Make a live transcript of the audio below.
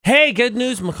Hey, good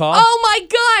news, McCall. Oh my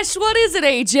gosh, what is it,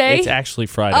 AJ? It's actually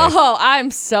Friday. Oh,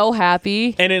 I'm so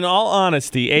happy. And in all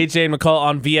honesty, AJ McCall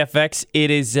on VFX,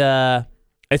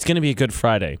 it's going to be a good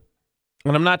Friday.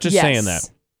 And I'm not just saying that.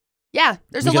 Yeah,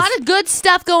 there's a lot of good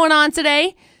stuff going on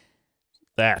today.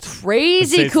 That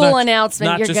crazy cool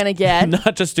announcement you're going to get.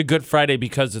 Not just a good Friday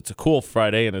because it's a cool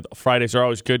Friday, and Fridays are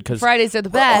always good because Fridays are the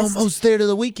best. Almost there to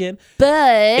the weekend.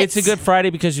 But it's a good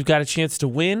Friday because you've got a chance to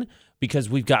win. Because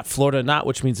we've got Florida Not,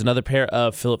 which means another pair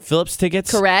of Philip Phillips tickets.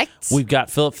 Correct. We've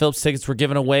got Philip Phillips tickets we're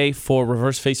giving away for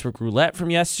Reverse Facebook Roulette from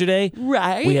yesterday.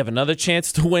 Right. We have another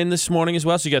chance to win this morning as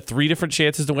well. So you got 3 different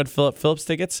chances to win Philip Phillips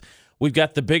tickets. We've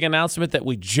got the big announcement that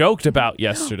we joked about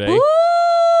yesterday.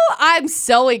 Ooh, I'm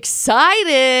so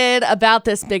excited about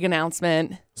this big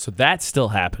announcement. So that's still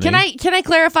happening. Can I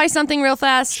clarify something real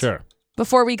fast? Sure.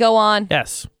 Before we go on?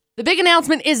 Yes. The big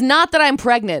announcement is not that I'm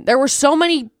pregnant. There were so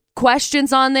many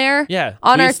questions on there. Yeah,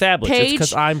 on we our established page. it's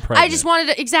because I'm pregnant. I just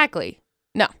wanted to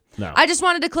No. I just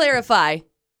wanted to clarify.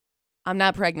 I'm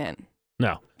not pregnant.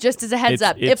 No. Just as a heads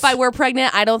up. If I were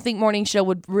pregnant, I don't think morning show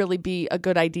would really be a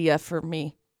good idea for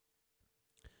me.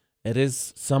 It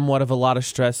is somewhat of a lot of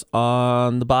stress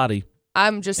on the body.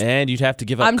 And you'd have to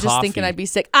give up I'm coffee. just thinking I'd be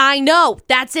sick. I know.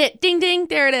 That's it. Ding, ding.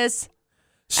 There it is.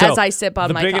 So, as I sip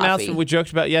on my coffee. The big coffee. announcement we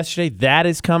joked about yesterday, that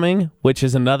is coming, which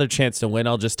is another chance to win.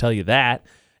 I'll just tell you that.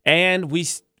 And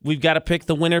we've got to pick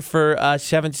the winner for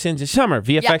 7 Sins of Summer.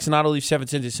 VFX and Autoleaf 7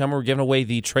 Sins of Summer. We're giving away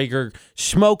the Traeger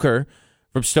smoker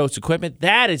from Stokes Equipment.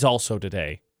 That is also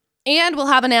today. And we'll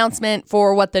have an announcement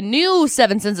for what the new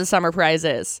 7 Sins of Summer prize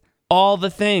is. All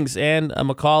the things. And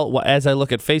McCall, as I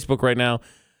look at Facebook right now,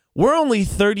 we're only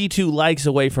 32 likes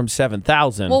away from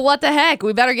 7,000. Well, what the heck?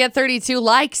 We better get 32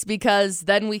 likes because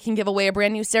then we can give away a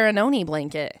brand new Serenoni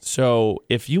blanket. So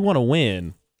if you want to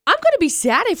win... I'm going to be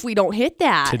sad if we don't hit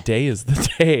that. Today is the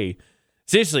day.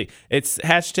 Seriously, it's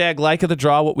hashtag like of the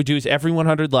draw. What we do is every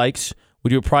 100 likes, we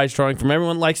do a prize drawing from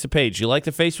everyone who likes the page. You like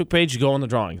the Facebook page, you go on the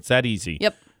drawing. It's that easy.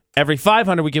 Yep. Every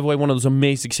 500, we give away one of those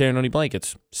amazing Serenoni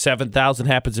blankets. 7,000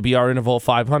 happens to be our interval of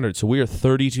 500, so we are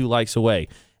 32 likes away.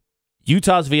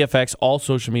 Utah's VFX, all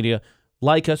social media.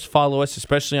 Like us, follow us,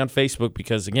 especially on Facebook,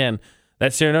 because, again,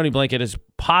 that Serenoni blanket is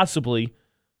possibly...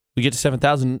 We get to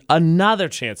 7,000. Another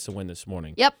chance to win this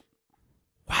morning. Yep.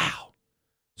 Wow.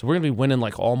 So we're going to be winning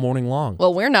like all morning long.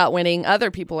 Well, we're not winning.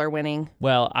 Other people are winning.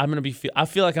 Well, I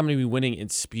feel like I'm going to be winning in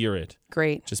spirit.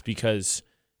 Great. Just because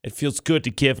it feels good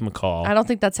to give McCall. I don't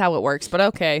think that's how it works, but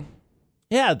okay.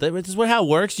 Yeah, this is how it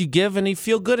works. You give and you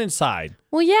feel good inside.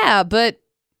 Well, yeah, but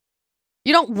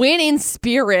you don't win in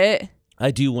spirit.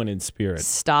 I do win in spirit.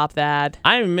 Stop that.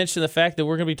 I haven't mentioned the fact that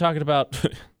we're going to be talking about...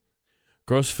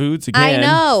 gross foods again. I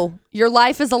know. Your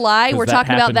life is a lie. We're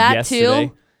talking about that yesterday.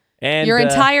 too. And your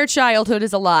entire childhood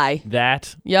is a lie.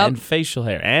 That and facial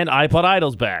hair. And iPod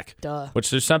Idol's back. Duh. Which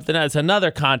there's something else. It's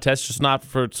another contest, just not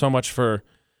for so much for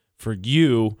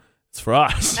you. It's for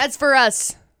us. That's for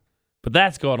us. But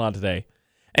that's going on today.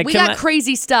 And we got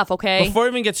crazy stuff, okay? Before we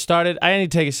even get started, I need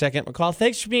to take a second. McCall,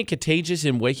 thanks for being contagious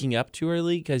and waking up too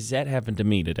early, because that happened to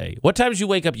me today. What time did you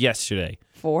wake up yesterday?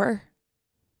 4.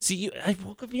 See, I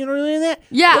woke up even earlier than that.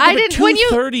 Yeah, I didn't. When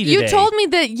you told me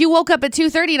that you woke up at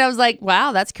 2:30, and I was like,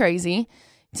 "Wow, that's crazy."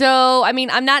 So, I mean,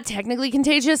 I'm not technically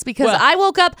contagious because I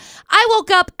woke up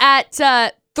at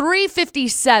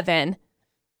 3:57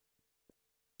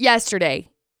 yesterday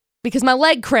because my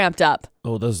leg cramped up.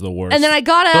 Oh, those are the worst. And then I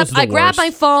got up. I grabbed my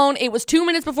phone. It was 2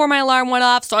 minutes before my alarm went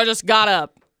off, so I just got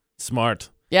up. Smart.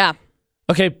 Yeah.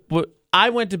 Okay, but I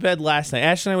went to bed last night.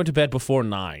 Ashleigh and I went to bed before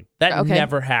 9. That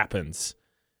never happens.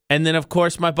 And then, of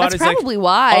course, my body's That's probably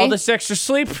why. All this extra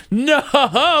sleep? No,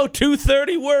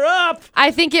 2:30, we're up.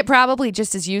 I think it probably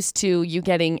just is used to you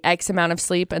getting X amount of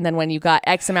sleep, and then when you got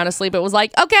X amount of sleep, it was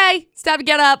like, okay, it's time to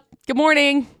get up. Good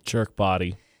morning. Jerk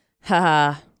body.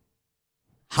 Ha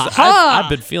so I've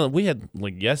been feeling, we had,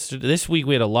 this week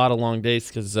we had a lot of long days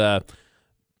because to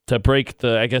break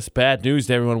the, I guess, bad news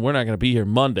to everyone, we're not going to be here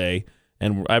Monday,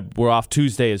 and we're off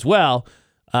Tuesday as well.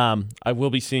 I will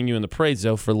be seeing you in the parades,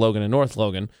 though, for Logan and North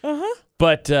Logan. Uh-huh.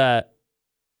 But,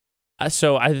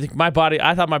 so I think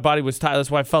I thought my body was tired. That's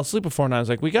why I fell asleep before, and I was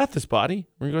like, we got this, body.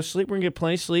 We're going to go to sleep. We're going to get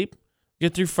plenty of sleep.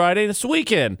 Get through Friday. This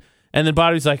weekend. And then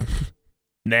body's like,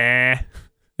 nah,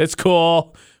 it's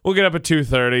cool. We'll get up at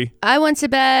 2:30. I went to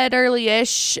bed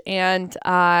early-ish, and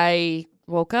I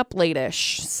woke up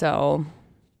late-ish, so.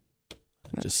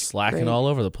 Just slacking all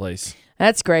over the place.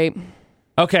 That's great.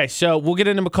 Okay, so we'll get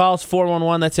into McCall's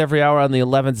 411. That's every hour on the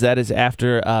 11s. That is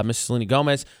after Miss Selena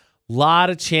Gomez.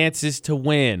 Lot of chances to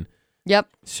win. Yep.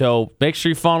 So make sure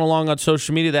you're following along on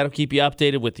social media. That'll keep you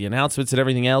updated with the announcements and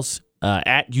everything else.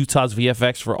 At Utah's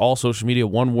VFX for all social media,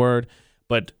 one word.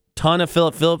 But ton of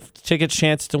Philip tickets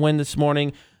chance to win this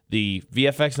morning. The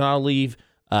VFX and I'll leave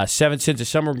 7 cents a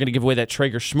summer. We're going to give away that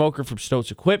Traeger smoker from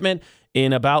Stokes Equipment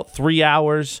in about 3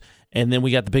 hours. And then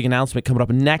we got the big announcement coming up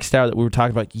next hour that we were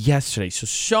talking about yesterday.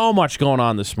 So much going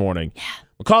on this morning. Yeah.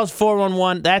 McCall's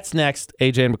 411. That's next.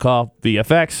 AJ McCall,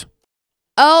 VFX.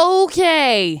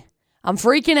 Okay. I'm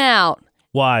freaking out.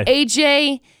 Why?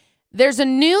 AJ, there's a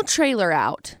new trailer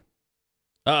out.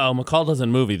 Uh-oh, McCall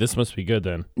doesn't movie. This must be good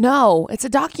then. No, it's a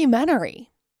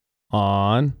documentary.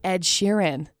 On? Ed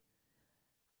Sheeran.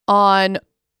 On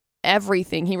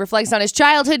everything. He reflects on his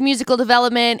childhood, musical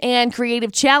development, and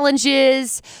creative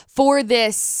challenges for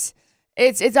this.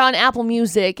 It's on Apple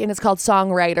Music, and it's called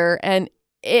Songwriter, and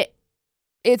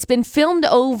it's been filmed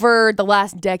over the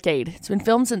last decade. It's been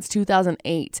filmed since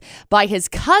 2008 by his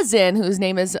cousin, whose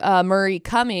name is Murray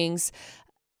Cummings.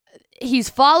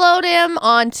 He's followed him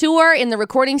on tour in the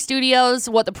recording studios,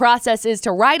 what the process is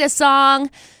to write a song.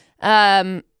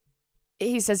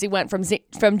 He says he went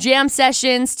from jam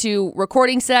sessions to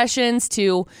recording sessions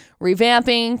to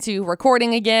revamping to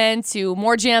recording again to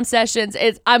more jam sessions.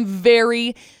 I'm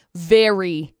very,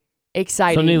 very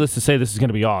excited. So needless to say, this is going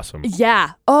to be awesome.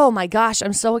 Yeah. Oh my gosh,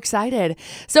 I'm so excited.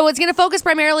 So it's going to focus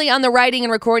primarily on the writing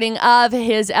and recording of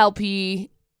his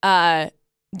LP,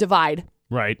 Divide.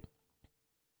 Right.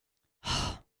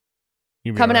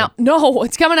 Coming out. No,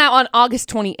 it's coming out on August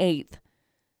 28th.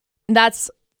 That's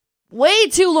way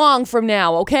too long from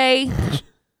now, okay?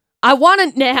 I want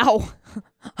it now.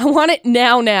 I want it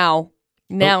now.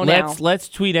 Now. Let's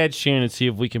tweet Ed Sheeran and see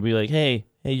if we can be like, hey,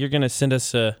 you're going to send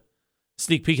us a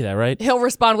sneak peek of that, right? He'll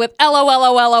respond with,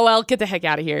 LOL, get the heck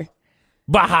out of here.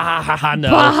 Bah,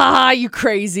 no. Bah, you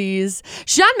crazies.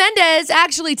 Shawn Mendes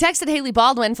actually texted Hailey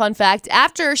Baldwin, fun fact,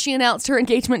 after she announced her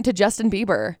engagement to Justin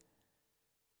Bieber.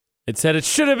 It said it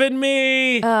should have been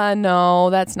me. No,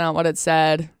 that's not what it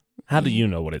said. How do you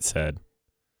know what it said?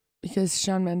 Because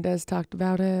Shawn Mendes talked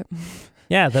about it.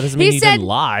 Yeah, that doesn't mean he didn't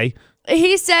lie.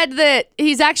 He said that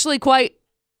he's actually quite,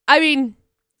 he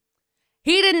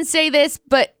didn't say this,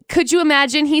 but could you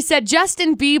imagine? He said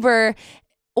Justin Bieber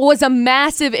was a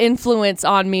massive influence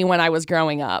on me when I was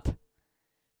growing up.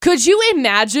 Could you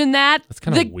imagine that? That's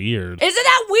kind of weird. Isn't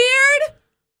that weird?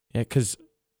 Yeah, because...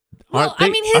 Well, his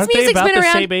music's been around.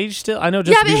 The same age still? I know.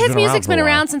 Yeah, but his music's been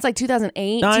around since like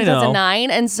 2008,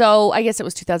 2009, and so I guess it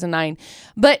was 2009.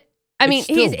 But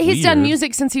he's done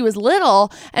music since he was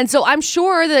little, and so I'm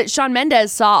sure that Shawn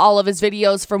Mendes saw all of his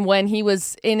videos from when he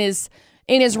was in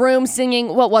his room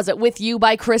singing. What was it? "With You"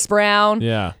 by Chris Brown.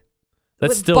 Yeah,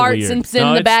 that's with still Bart weird. Simpson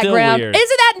in the background. Isn't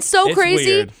that so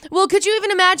crazy? Weird. Well, could you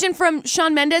even imagine from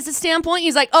Shawn Mendes' standpoint?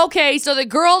 He's like, okay, so the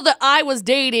girl that I was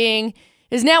dating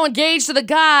is now engaged to the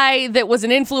guy that was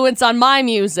an influence on my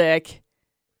music.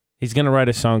 He's going to write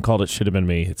a song called It Should Have Been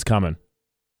Me. It's coming.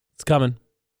 It's coming.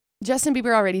 Justin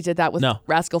Bieber already did that with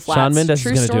Rascal Flatts. Shawn Mendes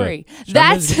True is going to story. do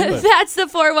it. That's the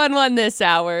 411 this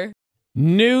hour.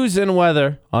 News and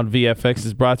weather on VFX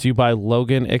is brought to you by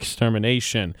Logan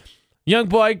Extermination. Young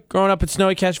boy growing up in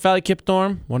snowy Cache Valley, Kip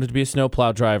Thorne, wanted to be a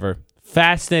snowplow driver.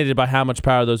 Fascinated by how much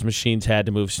power those machines had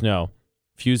to move snow.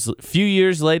 Few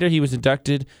years later, he was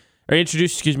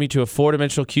introduced to a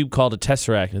four-dimensional cube called a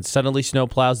tesseract, and suddenly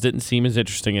snowplows didn't seem as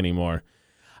interesting anymore.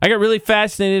 I got really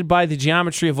fascinated by the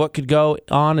geometry of what could go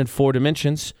on in 4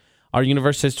 dimensions. Our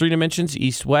universe has 3 dimensions,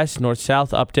 east, west, north,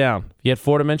 south, up, down. If you had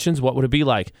 4 dimensions, what would it be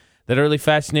like? That early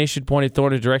fascination pointed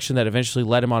Thorne in a direction that eventually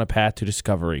led him on a path to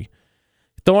discovery.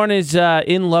 Thorne is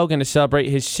in Logan to celebrate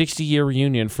his 60-year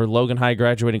reunion for Logan High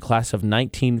graduating class of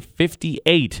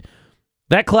 1958.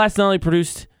 That class not only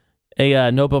produced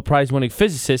a Nobel Prize-winning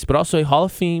physicist, but also a Hall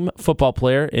of Fame football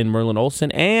player in Merlin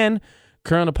Olsen and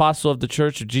current apostle of the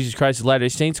Church of Jesus Christ of Latter-day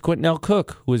Saints, Quentin L.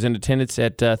 Cook, who was in attendance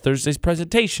at Thursday's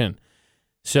presentation.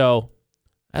 So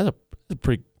that's a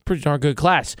pretty darn good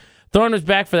class. Thorne was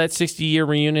back for that 60-year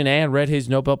reunion and read his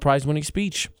Nobel Prize-winning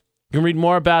speech. You can read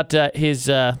more about his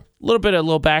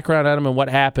little background on him and what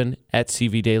happened at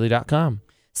cvdaily.com.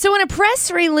 So in a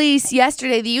press release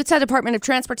yesterday, the Utah Department of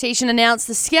Transportation announced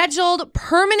the scheduled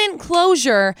permanent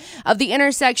closure of the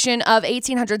intersection of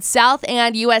 1800 South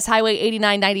and U.S. Highway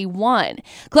 8991.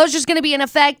 Closure is going to be in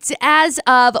effect as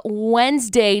of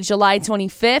Wednesday, July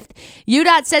 25th.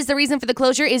 UDOT says the reason for the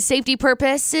closure is safety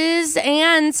purposes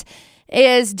and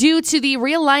is due to the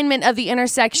realignment of the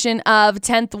intersection of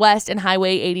 10th West and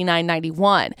Highway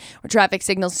 8991, where traffic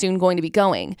signals soon going to be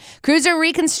going. Crews are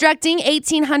reconstructing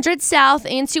 1800 South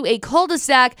into a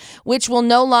cul-de-sac, which will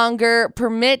no longer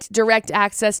permit direct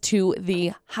access to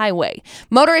the highway.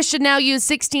 Motorists should now use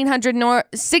 1600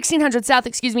 South,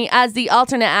 as the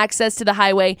alternate access to the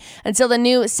highway until the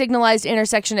new signalized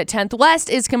intersection at 10th West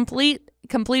is completed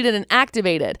completed and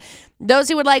activated. Those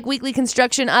who would like weekly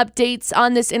construction updates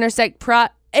on this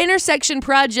intersection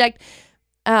project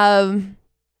of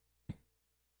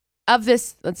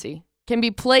this, can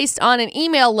be placed on an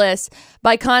email list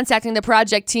by contacting the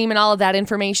project team, and all of that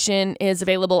information is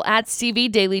available at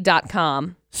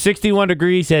cvdaily.com. 61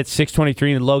 degrees at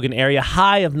 623 in the Logan area.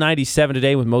 High of 97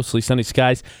 today with mostly sunny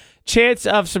skies. Chance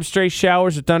of some stray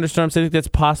showers or thunderstorms. I think that's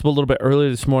possible a little bit earlier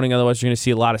this morning. Otherwise, you're going to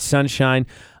see a lot of sunshine.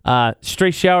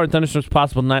 Stray shower and thunderstorms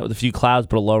possible tonight with a few clouds,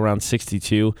 but a low around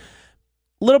 62.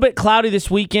 A little bit cloudy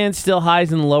this weekend. Still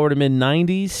highs in the lower to mid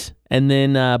 90s. And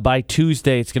then by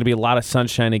Tuesday, it's going to be a lot of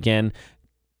sunshine again.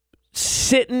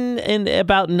 Sitting in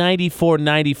about 94,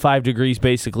 95 degrees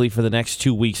basically for the next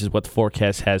 2 weeks is what the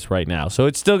forecast has right now. So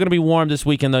it's still going to be warm this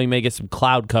weekend, though. You may get some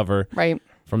cloud cover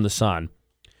from the sun.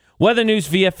 Weather News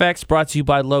VFX brought to you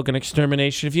by Logan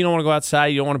Extermination. If you don't want to go outside,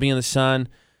 you don't want to be in the sun,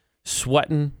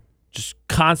 sweating, just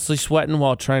constantly sweating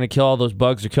while trying to kill all those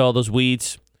bugs or kill all those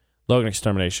weeds, Logan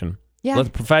Extermination. Yeah. Let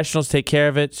the professionals take care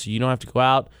of it so you don't have to go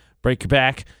out, break your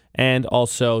back, and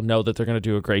also know that they're going to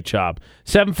do a great job.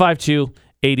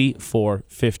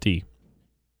 752-8450.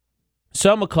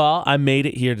 So, McCall, I made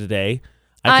it here today.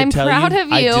 I'm proud of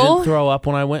you. I didn't throw up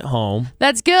when I went home.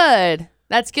 That's good.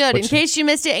 That's good. In case you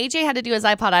missed it, AJ had to do his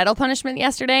iPod Idol punishment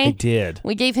yesterday. I did.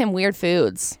 We gave him weird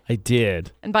foods. I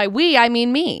did. And by we, I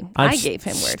mean me. I gave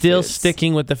him weird foods. Still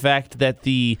sticking with the fact that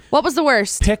the... What was the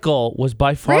worst? Pickle was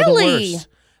by far the worst.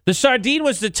 The sardine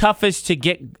was the toughest to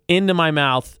get into my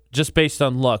mouth just based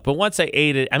on look. But once I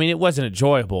ate it, I mean, it wasn't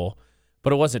enjoyable,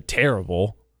 but it wasn't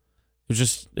terrible. It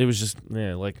was just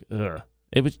like, ugh.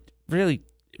 It was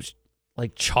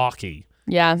like chalky.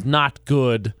 Yeah. It's not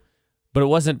good, but it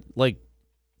wasn't like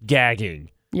gagging.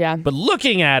 Yeah. But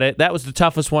looking at it, that was the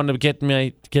toughest one to get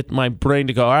my brain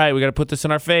to go, all right, we got to put this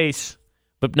in our face.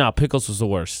 But no, pickles was the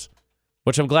worst,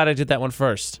 which I'm glad I did that one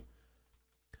first.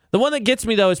 The one that gets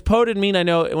me, though, is potted meat. I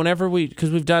know whenever because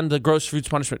we've done the gross foods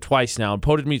punishment twice now, and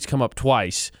potted meat's come up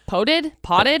twice. Potted?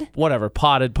 Potted? Whatever.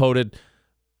 Potted, potted,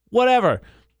 whatever.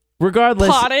 Regardless,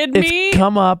 potted meat? It's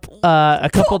come up a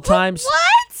couple times.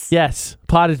 What? Yes,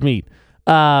 potted meat.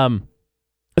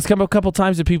 It's come up a couple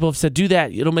times that people have said, do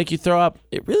that. It'll make you throw up.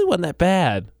 It really wasn't that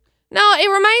bad. No,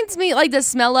 it reminds me, like the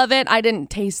smell of it. I didn't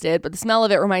taste it, but the smell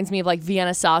of it reminds me of like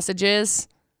Vienna sausages.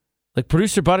 Like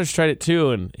Producer Butters tried it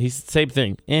too, and he's the same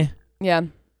thing. Yeah.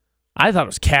 I thought it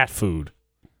was cat food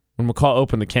when McCall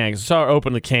opened the can, because I saw her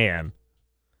open the can.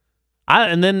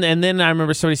 And then I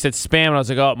remember somebody said spam, and I was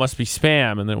like, oh, it must be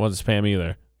spam, and then it wasn't spam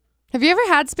either. Have you ever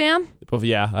had spam? Well,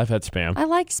 yeah, I've had spam. I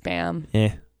like spam.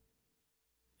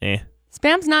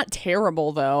 Spam's not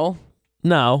terrible, though.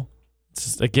 No. It's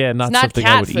just, again, not something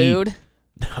cat I would food. eat.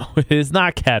 No, it is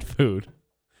not cat food.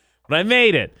 But I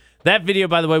made it. That video,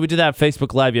 by the way, we did that on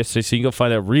Facebook Live yesterday, so you can go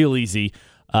find that real easy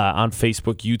on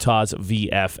Facebook, Utah's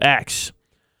VFX.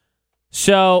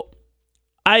 So,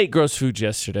 I ate gross foods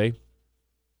yesterday,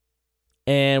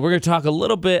 and we're going to talk a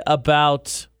little bit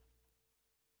about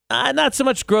not so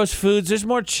much gross foods. There's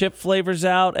more chip flavors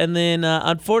out, and then,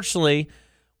 unfortunately,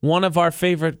 one of our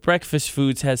favorite breakfast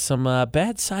foods has some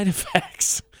bad side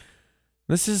effects.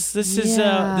 This is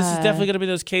definitely going to be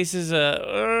those cases.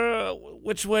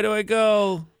 Which way do I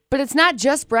go? But it's not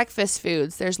just breakfast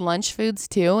foods. There's lunch foods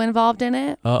too involved in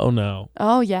it. Oh no.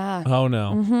 Oh yeah. Oh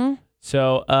no. Mm-hmm.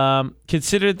 So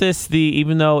consider this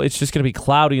even though it's just going to be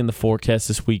cloudy in the forecast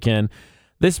this weekend.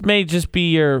 This may just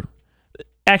be your.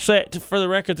 Actually, for the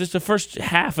record, this is the first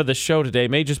half of the show today.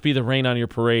 May just be the rain on your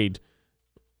parade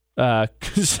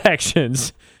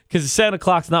sections, because 7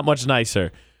 o'clock's not much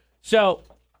nicer. So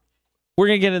we're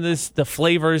going to get into the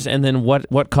flavors and then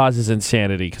what causes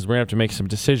insanity, because we're going to have to make some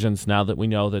decisions now that we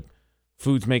know that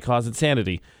foods may cause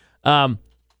insanity. We'll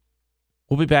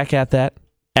be back at that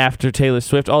after Taylor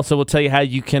Swift. Also, we'll tell you how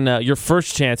you can, your second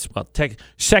chance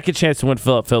to win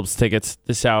Philip Phillips tickets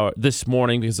this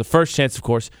morning, because the first chance, of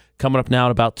course, coming up now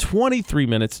in about 23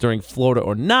 minutes during Florida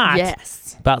or Not.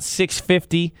 Yes. About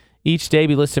 6:50 each day.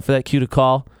 Be listed for that cue to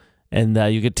call. And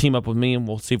you can team up with me, and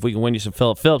we'll see if we can win you some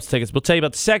Philip Phillips tickets. We'll tell you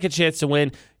about the second chance to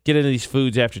win. Get into these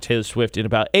foods after Taylor Swift in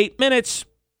about 8 minutes.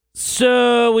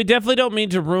 So we definitely don't mean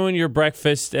to ruin your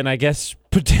breakfast and I guess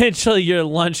potentially your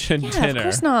lunch and dinner. Of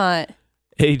course not.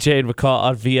 AJ and McCall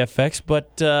on VFX.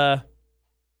 But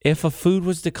if a food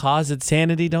was to cause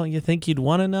insanity, don't you think you'd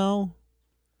want to know?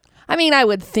 I mean, I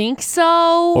would think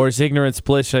so. Or is ignorance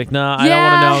bliss? Like, no, I don't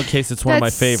want to know in case it's one of my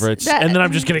favorites. And then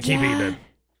I'm just going to keep eating.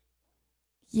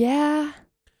 Yeah.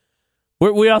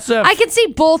 We also have... I can see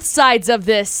both sides of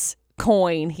this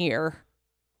coin here.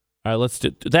 All right, let's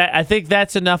do that. I think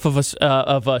that's enough of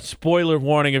a spoiler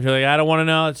warning. If you're like, I don't want to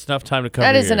know, it's enough time to cover.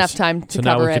 That is yours. enough time to so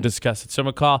cover now we it. can discuss it. So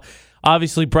McCall,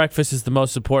 obviously breakfast is the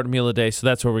most important meal of the day, so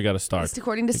that's where we got to start. Just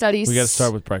according to studies. We got to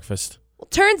start with breakfast. Well,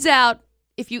 turns out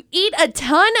if you eat a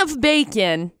ton of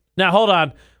bacon. Now hold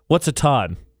on. What's a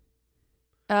ton?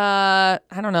 I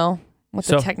don't know what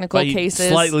the technical case is.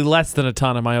 Slightly less than a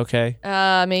ton. Am I okay?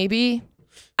 Maybe.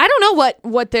 I don't know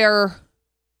what their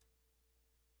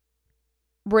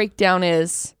breakdown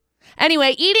is.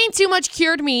 Anyway, eating too much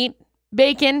cured meat,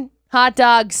 bacon, hot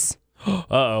dogs.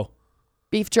 Uh-oh.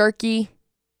 Beef jerky.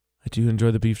 I do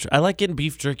enjoy the beef jerky. I like getting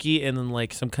beef jerky and then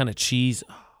like some kind of cheese.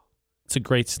 Oh, it's a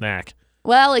great snack.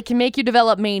 Well, it can make you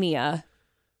develop mania.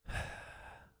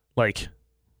 Like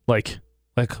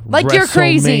you're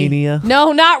crazy.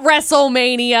 No, not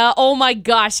WrestleMania. Oh my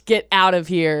gosh, get out of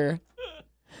here.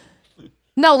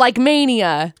 No, like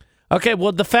mania. Okay,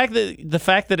 well, the fact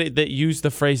that it used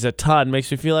the phrase a ton makes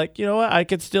me feel like, you know what, I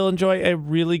could still enjoy a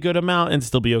really good amount and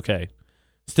still be okay.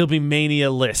 Still be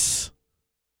mania-less.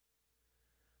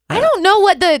 I don't know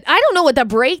what the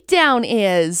breakdown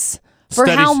is for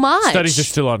how much. Studies are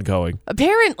still ongoing.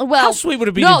 Apparently, well, how sweet would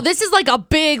it be? No, this is like a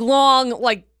big, long,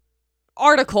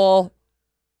 article.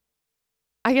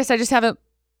 I guess I just haven't.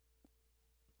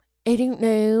 I don't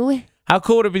know. How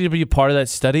cool would it be to be a part of that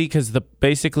study? Because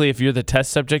basically, if you're the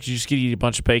test subject, you just get to eat a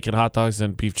bunch of bacon, hot dogs,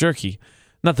 and beef jerky.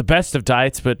 Not the best of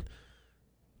diets, but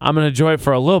I'm going to enjoy it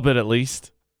for a little bit at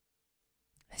least.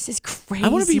 This is crazy. I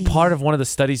want to be part of one of the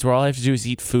studies where all I have to do is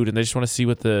eat food, and they just want to see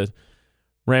what the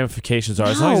ramifications are,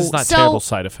 as long as it's not terrible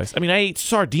side effects. I mean, I ate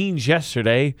sardines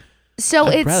yesterday. So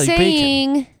it's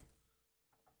saying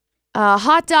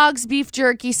hot dogs, beef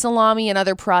jerky, salami, and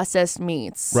other processed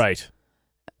meats. Right.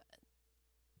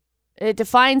 It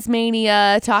defines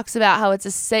mania, talks about how it's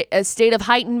a state of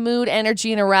heightened mood,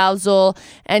 energy, and arousal,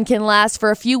 and can last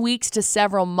for a few weeks to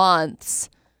several months.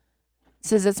 It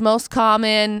says it's most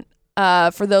common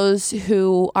for those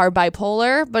who are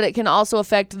bipolar, but it can also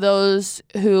affect those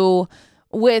who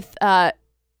with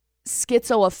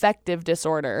schizoaffective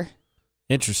disorder.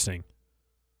 Interesting.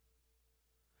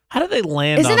 How do they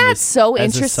land Isn't on that this so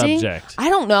as interesting? a subject? I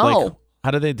don't know. Like, how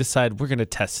do they decide we're going to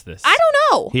test this? I don't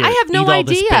know. Here, I have no eat all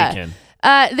this idea.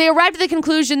 bacon. They arrived at the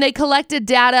conclusion they collected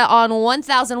data on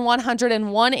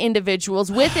 1,101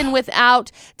 individuals with and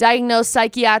without diagnosed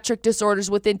psychiatric disorders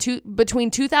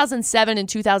between 2007 and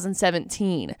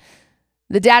 2017.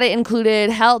 The data included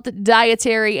health,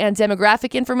 dietary, and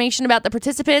demographic information about the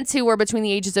participants who were between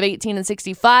the ages of 18 and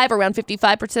 65. Around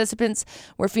 55 participants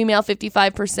were female,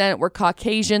 55% were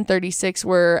Caucasian, 36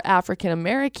 were African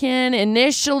American.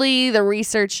 Initially, the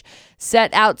research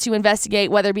set out to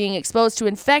investigate whether being exposed to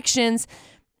infections,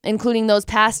 including those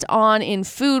passed on in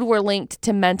food, were linked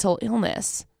to mental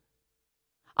illness.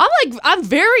 I'm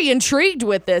very intrigued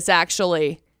with this,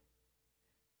 actually.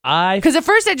 Because at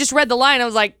first I just read the line, I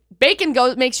was like, bacon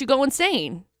makes you go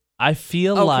insane. I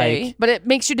feel like, but it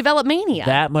makes you develop mania.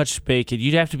 That much bacon,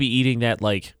 you'd have to be eating that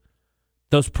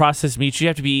those processed meats. You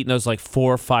have to be eating those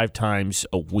 4 or 5 times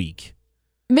a week,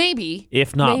 maybe,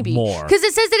 if not more. Because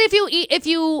it says that if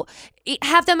you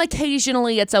have them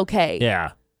occasionally, it's okay.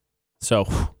 Yeah. So,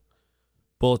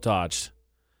 bullet dodged.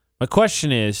 My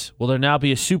question is, will there now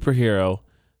be a superhero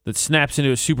that snaps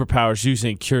into his superpowers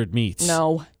using cured meats?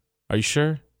 No. Are you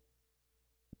sure?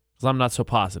 Because I'm not so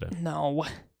positive. No.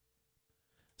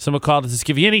 Someone called, does this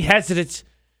give you any hesitance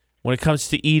when it comes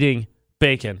to eating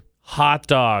bacon, hot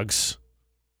dogs,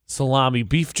 salami,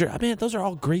 beef jerky? Man, those are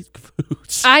all great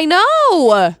foods. I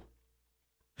know.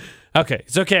 Okay,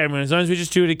 it's okay. I mean, as long as we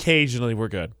just do it occasionally, we're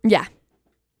good. Yeah.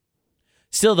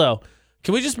 Still, though,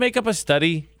 can we just make up a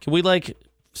study? Can we,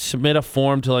 submit a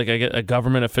form to, a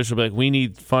government official? Be like, we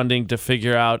need funding to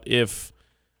figure out if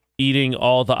eating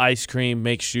all the ice cream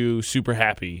makes you super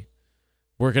happy.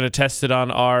 We're going to test it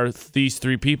on these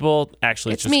 3 people.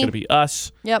 Actually, it's just going to be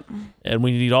us. Yep. And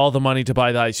we need all the money to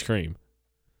buy the ice cream.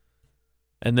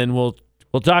 And then we'll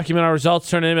document our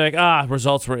results, turn it in, and be like,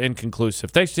 results were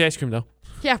inconclusive. Thanks to the ice cream, though.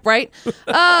 Yeah, right?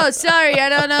 Oh, sorry, I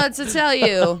don't know what to tell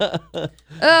you.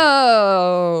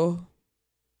 Oh.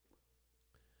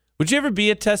 Would you ever be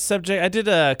a test subject? I did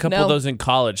a couple of those in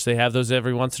college. They have those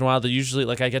every once in a while. They usually,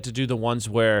 I get to do the ones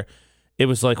where it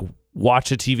was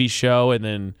watch a TV show and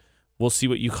then we'll see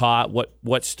what you caught,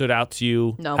 what stood out to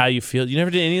you, how you feel. You never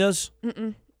did any of those?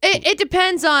 Mm-mm. It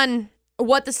depends on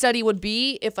what the study would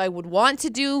be, if I would want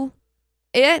to do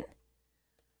it.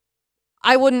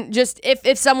 I wouldn't just,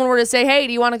 if someone were to say, hey,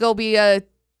 do you want to go be a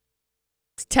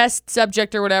test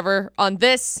subject or whatever on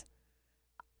this,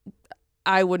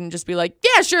 I wouldn't just be like,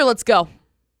 yeah, sure, let's go.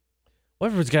 Well,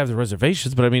 everyone's got to have the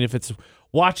reservations, but I mean, if it's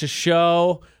watch a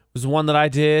show was one that I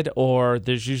did, or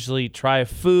there's usually try a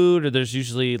food, or there's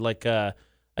usually like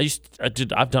I've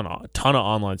done a ton of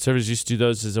online services. Used to do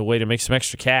those as a way to make some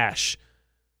extra cash.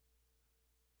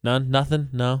 Nothing?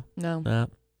 No.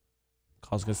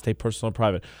 Call's gonna stay personal and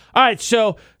private. All right,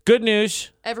 so good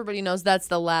news. Everybody knows that's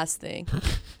the last thing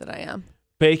that I am.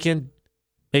 Bacon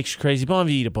makes you crazy, but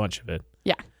you eat a bunch of it.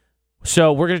 Yeah.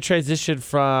 So we're gonna transition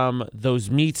from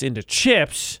those meats into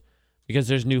chips because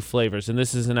there's new flavors, and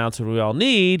this is an announcement we all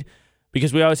need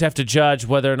because we always have to judge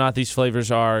whether or not these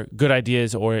flavors are good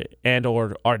ideas or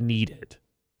are needed.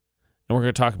 And we're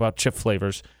gonna talk about chip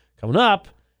flavors coming up,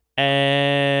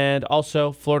 and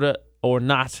also Florida or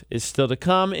not is still to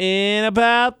come in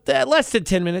about less than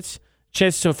 10 minutes.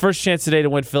 First chance today to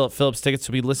win Philip Phillips tickets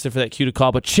will be listed for that cue to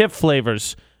call. But chip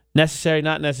flavors, necessary,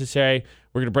 not necessary.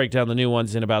 We're going to break down the new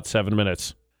ones in about 7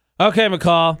 minutes. Okay,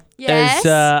 McCall. Yes?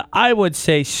 There's, I would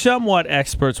say, somewhat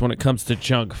experts when it comes to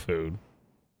junk food.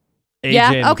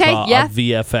 AJ McCall of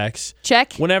VFX.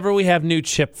 Check. Whenever we have new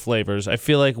chip flavors, I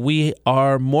feel like we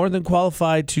are more than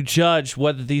qualified to judge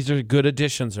whether these are good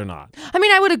additions or not. I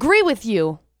mean, I would agree with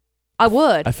you. I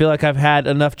would. I feel like I've had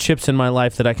enough chips in my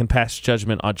life that I can pass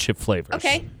judgment on chip flavors.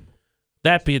 Okay.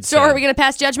 That being said. So are we going to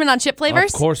pass judgment on chip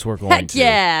flavors? Of course we're going to.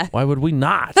 Yeah. Why would we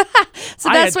not? It's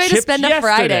the best way to spend a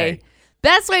Friday.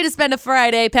 Best way to spend a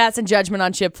Friday, passing judgment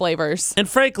on chip flavors. And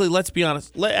frankly, let's be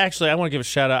honest. Actually, I want to give a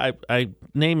shout out.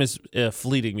 Name is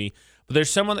fleeting me. But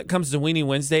there's someone that comes to Weenie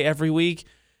Wednesday every week.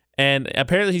 And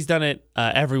apparently he's done it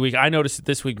every week. I noticed it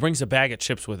this week. Brings a bag of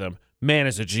chips with him. Man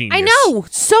is a genius. I know.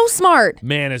 So smart.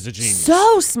 Man is a genius.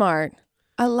 So smart.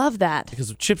 I love that.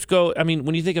 Because chips go, I mean,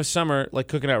 when you think of summer, like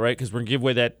cooking out, right? Because we're going to give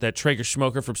away that Traeger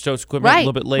smoker from Stowe's Equipment a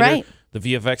little bit later. Right. The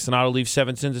VFX and Auto Leave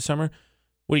 7s into summer.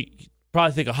 What do you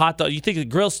probably think of hot dog? You think of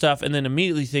grill stuff and then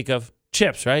immediately think of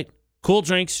chips, Cool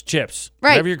drinks, chips.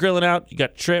 Right. Whatever you're grilling out, you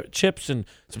got chips and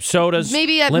some sodas.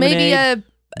 Maybe lemonade,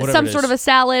 some sort of a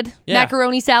salad,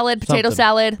 macaroni salad, potato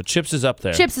salad. But chips is up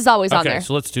there. Chips is always on there. Okay,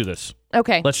 so let's do this.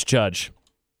 Okay. Let's judge.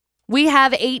 We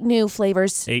have 8 new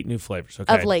flavors. 8 new flavors,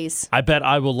 okay. Of Lay's. I bet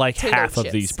I will like Potato half chips.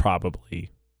 of these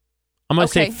probably. I'm going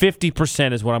to say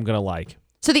 50% is what I'm going to like.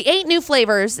 So the 8 new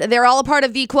flavors, they're all a part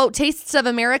of the, quote, Tastes of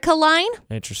America line.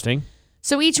 Interesting.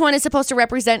 So each one is supposed to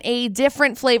represent a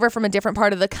different flavor from a different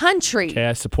part of the country. Okay,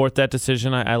 I support that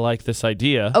decision. I like this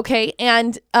idea. Okay,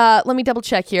 and let me double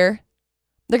check here.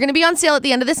 They're going to be on sale at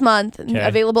the end of this month,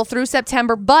 available through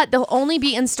September, but they'll only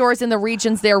be in stores in the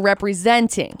regions they're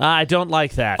representing. I don't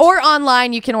like that. Or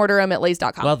online, you can order them at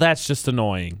Lays.com. Well, that's just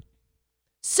annoying.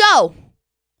 So,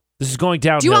 this is going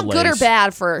downhill. do you want good or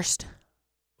bad first?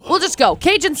 We'll just go.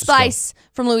 Cajun Spice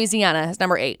from Louisiana is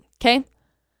number 8, okay?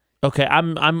 Okay,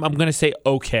 I'm going to say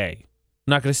okay.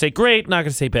 I'm not going to say great, not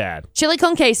going to say bad. Chili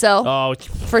con queso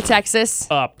for Texas.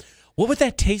 What would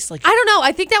that taste like? I don't know.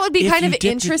 I think that would be kind of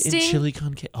interesting. In chili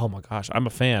con queso. Oh my gosh, I'm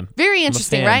a fan. Very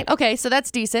interesting, right? Okay, so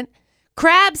that's decent.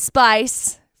 Crab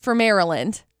Spice for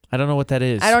Maryland. I don't know what that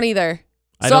is. I don't either.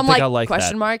 I don't think I'll like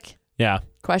question that. Mark? Yeah.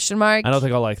 Question mark? I don't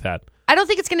think I'll like that. I don't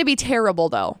think it's going to be terrible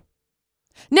though.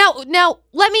 Now,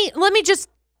 let me just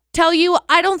tell you,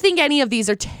 I don't think any of these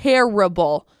are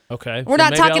terrible. Okay. We're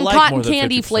not talking cotton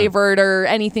candy flavored or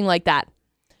anything like that.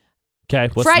 Okay,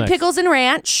 what's Fried next? pickles and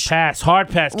ranch. Hard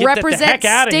pass. Get the heck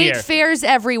out of here. State fairs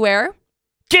everywhere.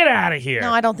 Get out of here.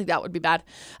 No, I don't think that would be bad.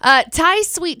 Thai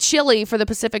sweet chili for the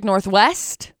Pacific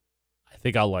Northwest. I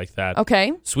think I'll like that.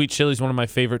 Okay. Sweet chili is one of my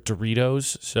favorite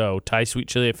Doritos, so Thai sweet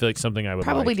chili, I feel like something I would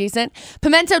Probably like. decent.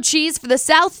 Pimento cheese for the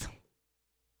South.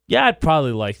 Yeah, I'd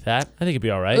probably like that. I think it'd be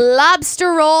all right.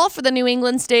 Lobster roll for the New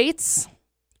England states.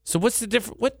 So what's the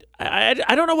difference? What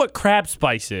I don't know what crab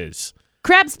spice is.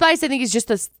 Crab spice, I think, is just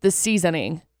the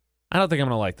seasoning. I don't think I'm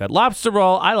going to like that. Lobster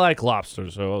roll, I like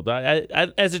lobster. So I,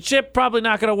 as a chip, probably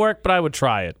not going to work, but I would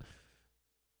try it.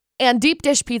 And deep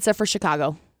dish pizza for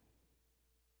Chicago.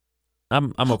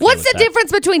 I'm okay What's with the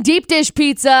difference between deep dish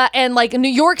pizza and like a New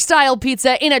York style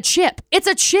pizza in a chip? It's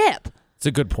a chip. It's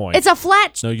a good point. It's a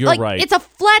flat. No, you're right. It's a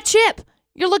flat chip.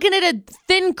 You're looking at a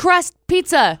thin crust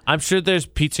pizza. I'm sure there's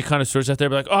pizza connoisseurs out there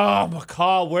be like, oh,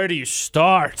 McCall, where do you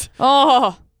start?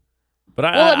 Oh.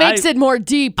 But it makes it more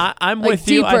deep. I'm with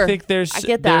you. Deeper. I think there's I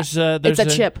get that. There's it's a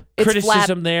chip. It's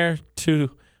criticism flat. there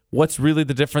to what's really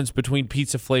the difference between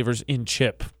pizza flavors in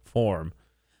chip form.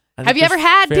 Have you ever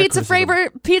had pizza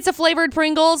flavored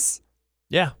Pringles?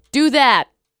 Yeah. Do that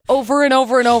over and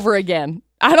over and over again.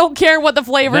 I don't care what the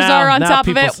flavors are on top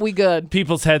of it. We good.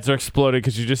 People's heads are exploding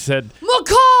because you just said,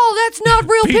 McCall, that's not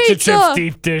real pizza. Pizza chips,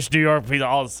 deep dish, New York pizza,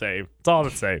 all the same. It's all the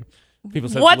same.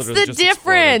 People's heads What's literally the just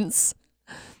difference? exploded.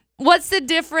 What's the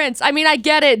difference? I mean, I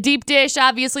get it. Deep dish,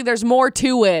 obviously, there's more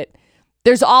to it.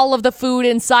 there's all of the food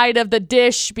inside of the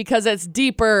dish because it's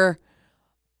deeper,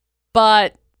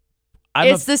 but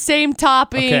it's the same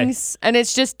toppings, and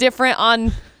it's just different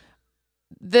on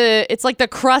it's like the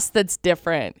crust that's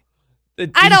different.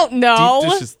 I don't know.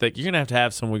 Deep dish is thick. You're going to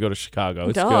have some when we go to Chicago.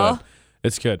 It's good.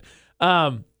 It's good.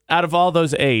 Out of all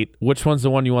those 8, which one's the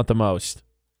one you want the most?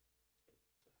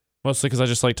 Mostly because I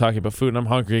just like talking about food, and I'm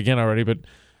hungry again already, but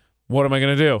what am I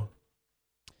going to do?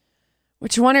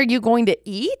 Which one are you going to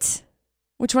eat?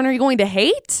 Which one are you going to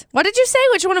hate? What did you say?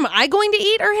 Which one am I going to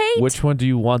eat or hate? Which one do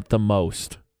you want the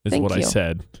most is Thank what you. I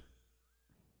said.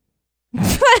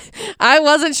 I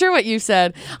wasn't sure what you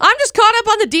said. I'm just caught up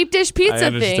on the deep dish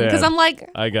pizza thing because I'm like...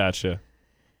 I gotcha.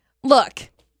 Look.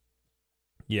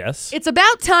 Yes? It's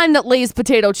about time that Lay's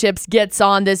potato chips gets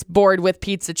on this board with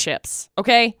pizza chips,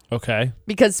 okay? Okay.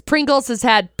 Because Pringles has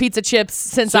had pizza chips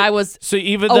since I was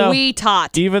a wee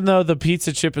tot. Even though the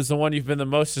pizza chip is the one you've been the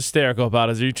most hysterical about,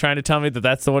 are you trying to tell me that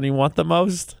that's the one you want the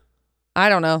most? I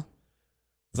don't know.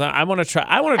 I want to try.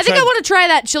 I want to try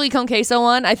that chili con queso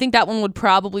one. I think that one would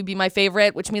probably be my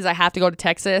favorite, which means I have to go to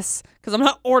Texas because I'm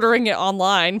not ordering it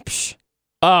online. Psh.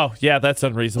 Oh, yeah, that's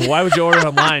unreasonable. Why would you order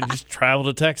online? Just travel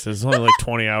to Texas. It's only like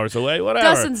 20 hours away. Whatever.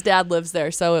 Dustin's dad lives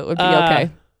there, so it would be okay.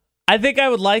 I think I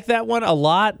would like that one a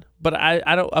lot, but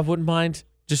I wouldn't mind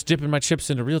just dipping my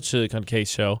chips into real chili con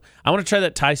queso. I want to try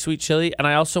that Thai sweet chili, and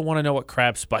I also want to know what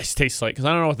crab spice tastes like because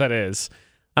I don't know what that is.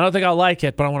 I don't think I'll like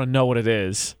it, but I want to know what it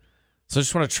is. So I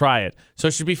just want to try it. So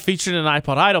it should be featured in an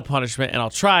iPod Idol punishment, and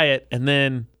I'll try it, and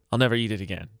then I'll never eat it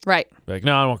again. Right. Be like,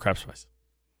 no, I don't want crab spice.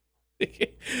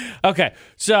 Okay,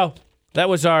 so that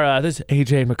was our this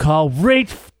AJ McCall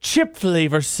rate chip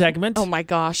flavor segment. Oh my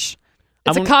gosh.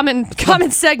 It's a common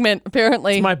segment,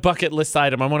 apparently. It's my bucket list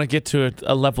item. I want to get to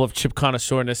a level of chip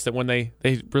connoisseurness that when they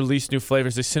release new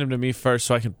flavors, they send them to me first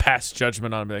so I can pass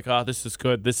judgment on them. Be like, oh, this is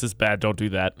good, this is bad, don't do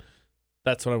that.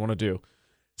 That's what I want to do.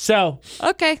 So.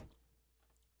 Okay.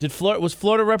 Was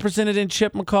Florida represented in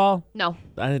chip, McCall? No.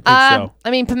 I didn't think so. I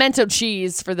mean, pimento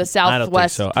cheese for the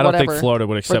Southwest. I don't think so. I don't think Florida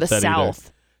would accept that either.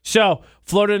 So,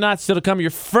 Florida or not, still to come, your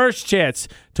first chance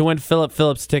to win Philip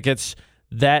Phillips tickets.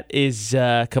 That is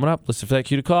coming up. Listen for that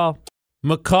cue to call.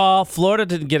 McCall, Florida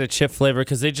didn't get a chip flavor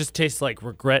because they just taste like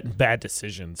regret and bad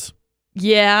decisions.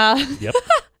 Yeah. Yep.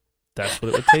 That's what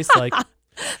it would taste like.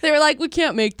 They were like, we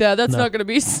can't make that. That's not going to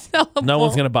be sellable. No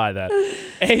one's going to buy that.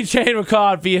 AJ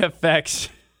McCall at VFX.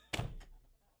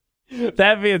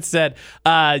 That being said,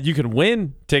 you can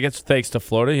win tickets thanks to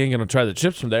Florida. You ain't going to try the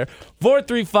chips from there.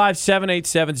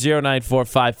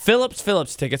 435-787-0945.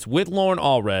 Phillips tickets with Lauren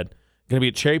Allred. Going to be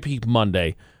at Cherry Peak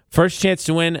Monday. First chance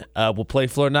to win. We'll play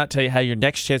Florida, not tell you how your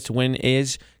next chance to win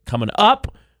is coming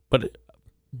up. But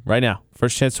right now,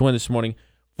 first chance to win this morning.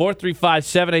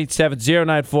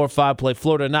 435-787-0945. Play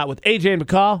Florida Not with AJ and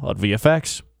McCall on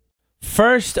VFX.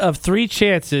 First of 3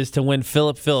 chances to win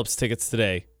Philip Phillips tickets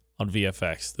today on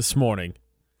VFX this morning.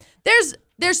 There's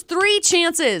 3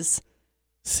 chances.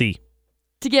 C.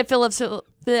 To get Phillips. Blah,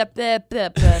 blah, blah, blah,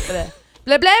 blah, blah,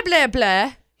 blah, blah,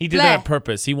 blah. He did that on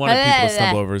purpose. He wanted people to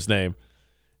stumble over his name.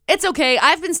 It's okay.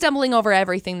 I've been stumbling over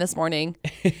everything this morning.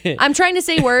 I'm trying to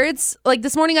say words. Like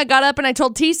this morning I got up and I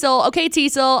told Teasel, okay,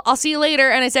 Teasel, I'll see you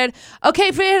later. And I said, okay,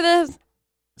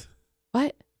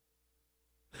 What?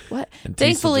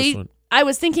 Thankfully, I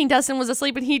was thinking Dustin was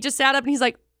asleep and he just sat up and he's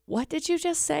like, what did you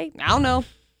just say? I don't know.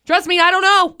 Trust me, I don't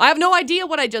know. I have no idea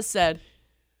what I just said.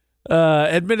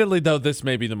 Admittedly, though, this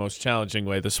may be the most challenging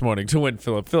way this morning to win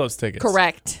Philip Phillips tickets.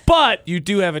 Correct. But you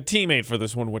do have a teammate for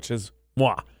this one, which is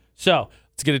moi. So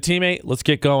let's get a teammate. Let's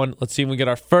get going. Let's see if we get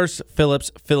our first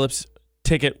Phillips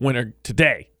ticket winner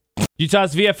today.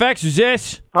 Utah's VFX, who's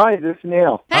this? Hi, this is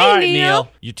Neil. Hey, all right,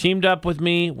 Neil. You teamed up with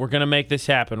me. We're going to make this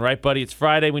happen, right, buddy? It's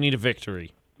Friday. We need a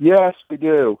victory. Yes, we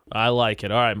do. I like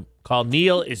it. All right, call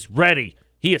Neil is ready.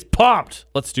 He is pumped.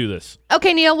 Let's do this.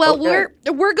 Okay, Neil. Well, we're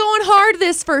going hard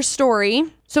this first story,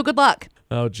 so good luck.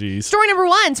 Oh, geez. Story number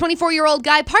 1, 24-year-old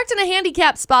guy parked in a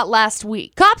handicap spot last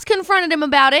week. Cops confronted him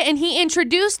about it, and he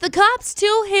introduced the cops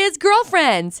to his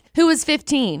girlfriend, who was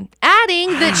 15, adding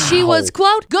that she was,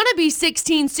 quote, gonna be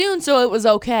 16 soon, so it was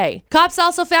okay. Cops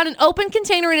also found an open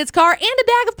container in his car and a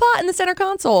bag of pot in the center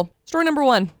console. Story number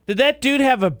 1. Did that dude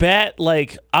have a bet,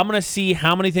 like, I'm going to see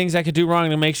how many things I could do wrong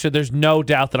to make sure there's no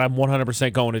doubt that I'm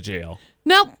 100% going to jail?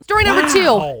 Nope. Story number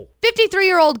 2.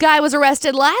 53-year-old guy was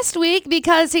arrested last week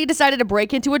because he decided to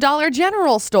break into a Dollar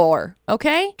General store,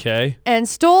 okay? And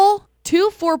stole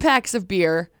 2 4-packs of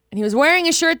beer, and he was wearing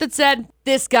a shirt that said,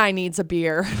 this guy needs a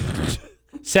beer.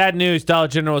 Sad news, Dollar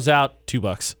General's out,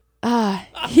 $2.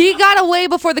 He got away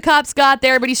before the cops got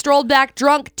there, but he strolled back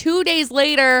drunk 2 days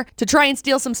later to try and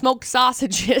steal some smoked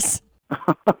sausages.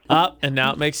 And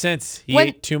now it makes sense. He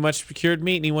ate too much cured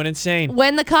meat and he went insane.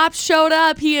 When the cops showed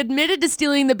up, he admitted to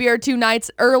stealing the beer 2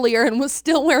 nights earlier and was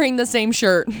still wearing the same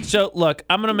shirt. So, look,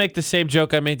 I'm going to make the same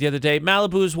joke I made the other day.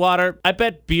 Malibu is water. I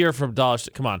bet beer from dollars.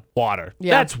 Come on, water.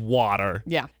 Yeah. That's water.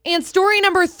 Yeah. And story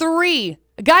number 3.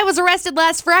 A guy was arrested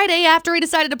last Friday after he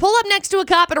decided to pull up next to a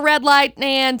cop at a red light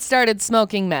and started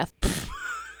smoking meth.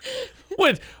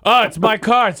 What? Oh, it's my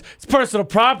car. It's personal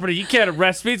property. You can't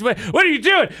arrest me. What are you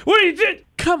doing? What are you doing?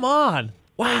 Come on.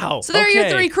 Wow. So there are your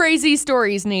 3 crazy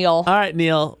stories, Neil. All right,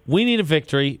 Neil. We need a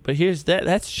victory, but here's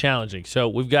that's challenging. So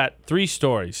we've got 3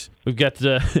 stories. We've got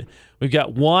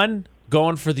 1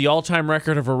 going for the all-time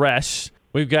record of arrests.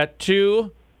 We've got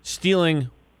 2 stealing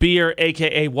beer,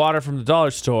 aka water, from the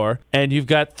dollar store, and you've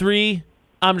got 3.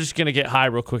 I'm just gonna get high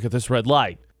real quick at this red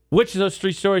light. Which of those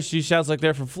 3 stories do you sound like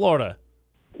they're from Florida?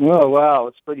 Oh, wow.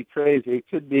 It's pretty crazy. It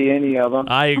could be any of them.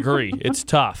 I agree. It's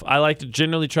tough. I like to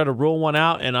generally try to rule one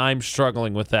out, and I'm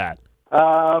struggling with that.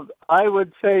 I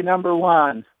would say number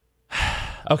 1.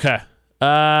 Okay.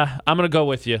 I'm going to go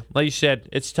with you. Like you said,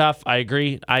 it's tough. I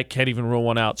agree. I can't even rule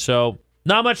one out. So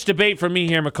not much debate from me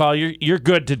here, McCall. You're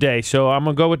good today. So I'm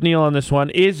going to go with Neil on this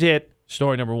one. Is it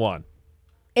story number 1?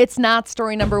 It's not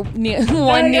story number 1,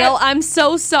 Neil. I'm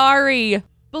so sorry.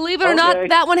 Believe it or not,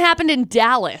 that one happened in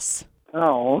Dallas.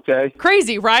 Oh, okay.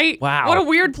 Crazy, right? Wow. What a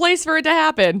weird place for it to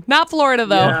happen. Not Florida,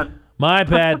 though. Yeah. My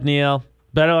bad, Neil.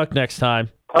 Better luck next time.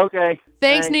 Okay.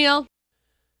 Thanks, Neil.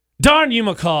 Darn you,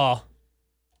 McCall.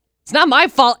 It's not my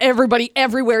fault everybody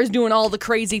everywhere is doing all the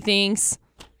crazy things.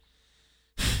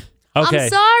 Okay. I'm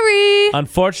sorry.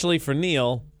 Unfortunately for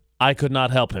Neil, I could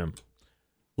not help him.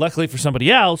 Luckily for somebody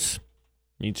else,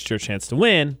 it's your chance to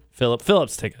win Philip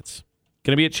Phillips tickets.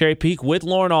 Going to be at Cherry Peak with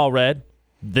Lauren Allred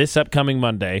this upcoming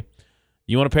Monday.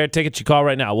 You want a pair of tickets, you call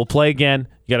right now. We'll play again.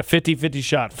 You got a 50-50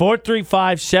 shot.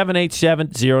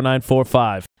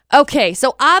 435-787-0945. Okay,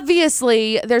 so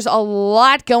obviously there's a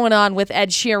lot going on with Ed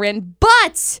Sheeran,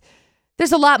 but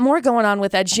there's a lot more going on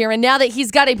with Ed Sheeran now that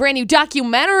he's got a brand new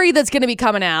documentary that's going to be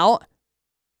coming out.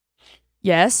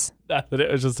 Yes?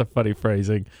 It was just a funny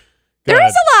phrasing. There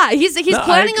is a lot. He's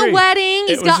planning a wedding.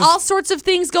 He's got all sorts of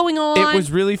things going on. It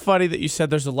was really funny that you said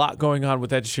there's a lot going on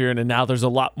with Ed Sheeran, and now there's a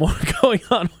lot more going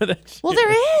on with Ed Sheeran. Well, there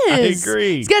is. I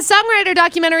agree. He's got a songwriter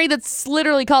documentary that's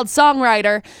literally called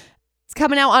Songwriter. It's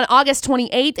coming out on August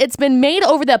 28th. It's been made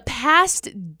over the past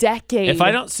decade. If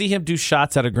I don't see him do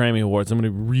shots at a Grammy Awards, I'm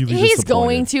going to be really disappointed. He's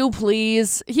going to,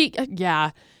 please.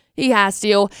 He has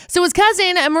to. So his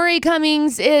cousin, Murray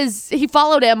Cummings, he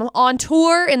followed him on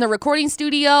tour in the recording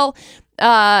studio.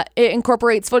 It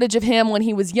incorporates footage of him when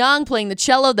he was young, playing the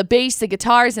cello, the bass, the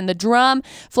guitars, and the drum.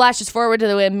 Flashes forward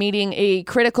to him meeting a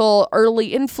critical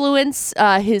early influence,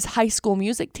 his high school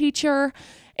music teacher.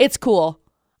 It's cool.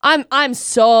 I'm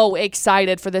so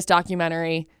excited for this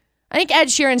documentary. I think Ed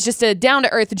Sheeran's just a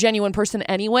down-to-earth, genuine person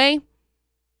anyway.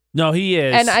 No, he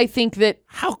is. And I think that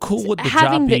how cool would the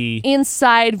having job be? The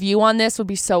inside view on this would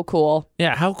be so cool.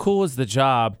 Yeah, how cool is the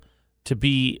job to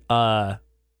be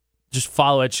just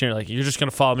follow Ed Sheeran? Like, you're just going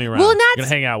to follow me around. Well, and you're going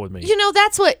to hang out with me. You know,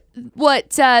 that's what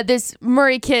this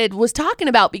Murray kid was talking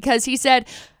about, because he said,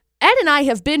 Ed and I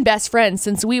have been best friends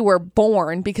since we were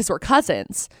born because we're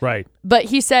cousins. Right. But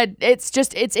he said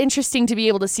it's interesting to be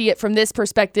able to see it from this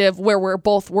perspective where we're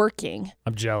both working.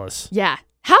 I'm jealous. Yeah.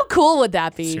 How cool would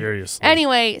that be? Seriously.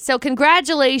 Anyway, so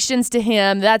congratulations to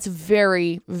him. That's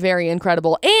very, very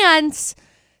incredible. And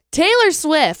Taylor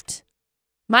Swift,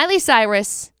 Miley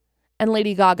Cyrus, and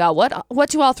Lady Gaga. What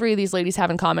do all 3 of these ladies have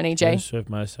in common, AJ? Taylor Swift,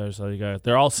 Miley Cyrus, Lady Gaga.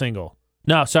 They're all single.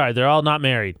 No, sorry, they're all not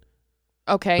married.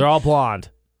 Okay. They're all blonde.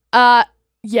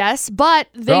 Yes, but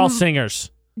they're all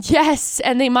singers. Yes,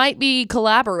 and they might be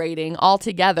collaborating all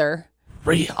together.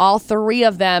 Real. All 3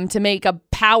 of them to make a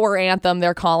power anthem,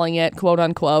 they're calling it, quote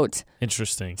unquote.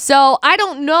 Interesting. So I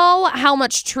don't know how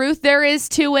much truth there is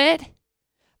to it,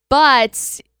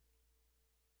 but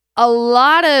a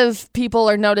lot of people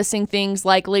are noticing things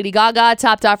like Lady Gaga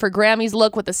topped off her Grammys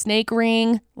look with a snake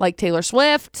ring, like Taylor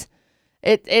Swift.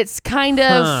 It's kind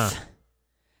of...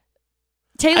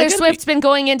 Taylor Swift's been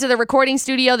going into the recording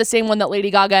studio, the same one that Lady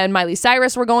Gaga and Miley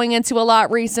Cyrus were going into a lot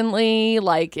recently.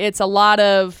 Like, it's a lot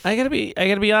of... I gotta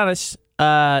be honest.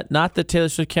 Not that Taylor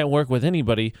Swift can't work with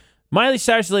anybody. Miley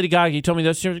Cyrus and Lady Gaga, you told me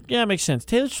those. Yeah, it makes sense.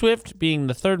 Taylor Swift being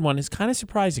the third one is kind of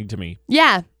surprising to me.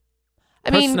 Yeah.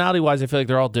 Personality-wise, I feel like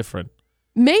they're all different.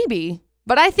 Maybe.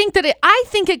 But I think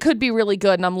it could be really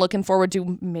good, and I'm looking forward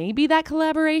to maybe that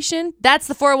collaboration. That's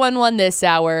the 411 this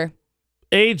hour.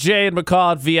 AJ and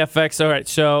McCall at VFX. All right,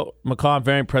 so McCall, I'm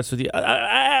very impressed with you.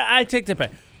 I take that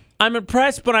back. I'm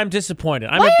impressed, but I'm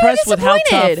disappointed. I'm Why are you impressed with how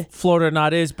disappointed? tough Florida or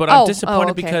not is, but I'm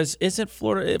disappointed okay. because isn't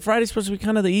Friday's supposed to be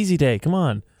kind of the easy day? Come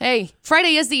on. Hey,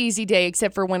 Friday is the easy day,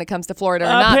 except for when it comes to Florida or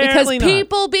not, because Apparently not.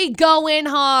 people be going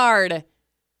hard.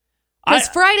 Because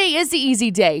Friday is the easy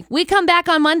day. We come back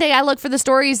on Monday. I look for the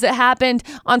stories that happened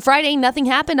on Friday. Nothing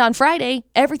happened on Friday.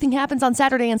 Everything happens on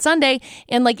Saturday and Sunday.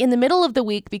 And like in the middle of the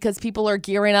week, because people are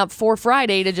gearing up for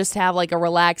Friday to just have like a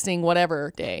relaxing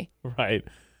whatever day. Right.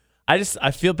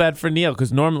 I feel bad for Neil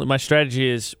because normally my strategy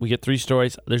is we get 3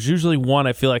 stories. There's usually one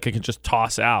I feel like I can just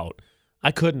toss out.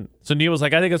 I couldn't. So Neil was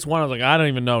like, I think it's one. I was like, I don't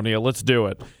even know, Neil. Let's do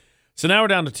it. So now we're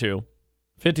down to 2.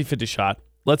 50-50 shot.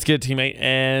 Let's get a teammate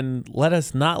and let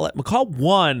us not let McCall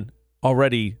won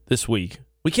already this week.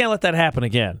 We can't let that happen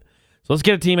again. So let's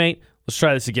get a teammate. Let's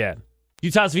try this again.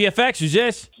 Utah's VFX, who's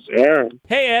this? Aaron.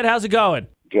 Hey, Ed, how's it going?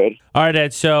 Good. All right,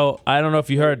 Ed, so I don't know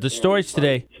if you heard. The stories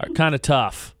today are kind of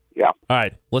tough. Yeah. All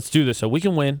right, let's do this so we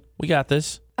can win. We got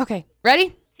this. Okay,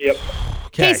 ready? Yep.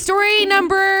 Okay, story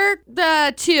number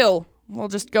 2. We'll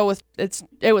just go with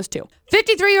it was 2.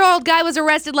 53-year-old guy was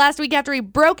arrested last week after he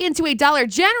broke into a Dollar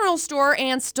General store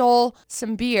and stole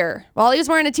some beer. While he was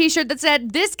wearing a t-shirt that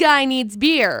said, "This guy needs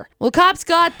beer." Well, cops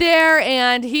got there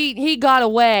and he got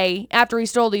away after he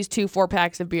stole these 2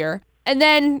 4-packs of beer. And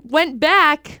then went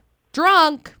back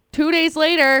drunk 2 days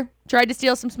later, tried to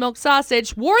steal some smoked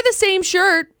sausage, wore the same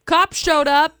shirt, cops showed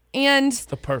up and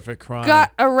The perfect crime.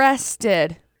 got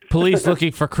arrested. Police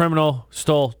looking for criminal,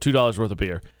 stole $2 worth of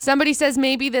beer. Somebody says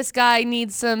maybe this guy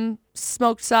needs some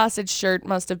smoked sausage shirt,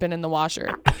 must have been in the washer.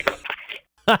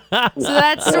 So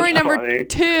that's story number funny.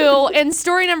 2. And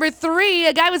story number 3,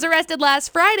 a guy was arrested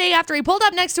last Friday after he pulled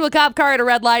up next to a cop car at a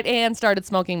red light and started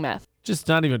smoking meth. Just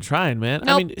not even trying, man. I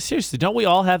Nope. mean, seriously, don't we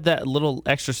all have that little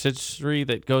extra sensory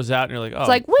that goes out and you're like, oh, It's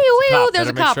like, woo, there's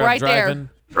a Better make cop sure I'm right there. driving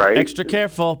Right. Extra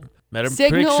careful. Better make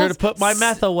Signals, sure to put my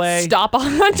meth away. Stop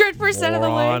 100% of the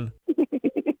way. Moron.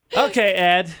 Okay,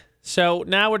 Ed. So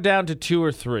now we're down to 2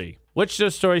 or 3. Which of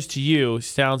those stories to you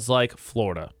sounds like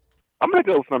Florida? I'm going to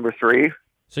go with number 3.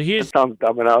 So That here's, sounds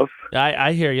dumb enough.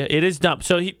 I hear you. It is dumb.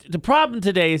 So the problem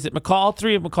today is that all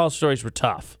 3 of McCall's stories were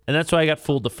tough. And that's why I got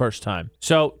fooled the first time.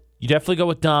 So you definitely go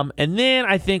with dumb. And then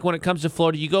I think when it comes to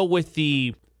Florida, you go with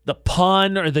the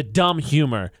pun or the dumb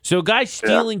humor. So a guy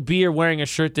stealing beer wearing a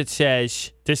shirt that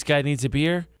says, "This guy needs a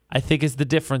beer," I think is the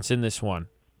difference in this one.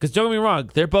 Because don't get me wrong,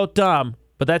 they're both dumb,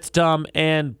 but that's dumb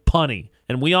and punny.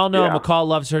 And we all know McCall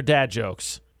loves her dad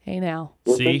jokes. Hey now.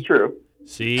 Well, See? that's true.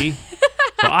 See?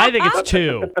 So I think it's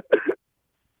 2.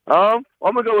 I'm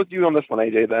going to go with you on this one,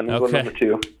 AJ, then. We'll go Okay. number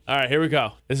 2. All right, here we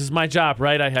go. This is my job,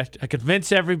 right? I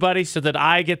convince everybody so that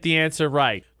I get the answer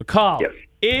right. McCall, Yes.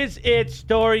 is it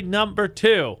story number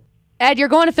 2? Ed, you're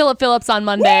going to Philip Phillips on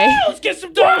Monday. Woo! Let's get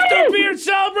some dollar store beer and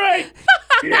celebrate.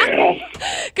 Yeah.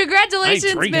 I Congratulations,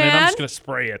 ain't drinking it. I'm man. just going to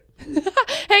spray it.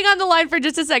 Hang on the line for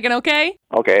just a second, okay?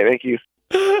 Okay, thank you.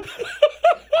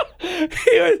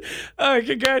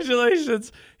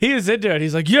 Congratulations. He was into it.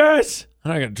 He's like, yes. I'm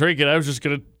not going to drink it. I was just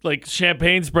going to, like,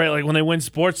 champagne spray it like when they win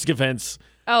sports events.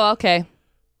 Oh, okay.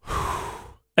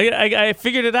 I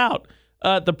figured it out.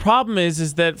 The problem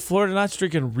is that Florida Nut's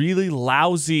drinking really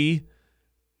lousy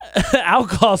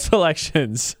alcohol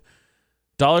selections.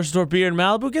 Dollar store beer in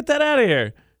Malibu, get that out of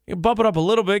here. You can bump it up a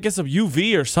little bit, get some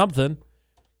UV or something.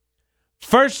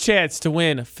 First chance to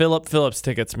win Philip Phillips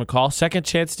tickets, McCall. Second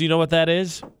chance, do you know what that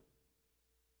is?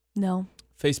 No.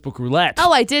 Facebook roulette.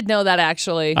 Oh, I did know that,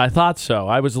 actually. I thought so.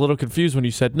 I was a little confused when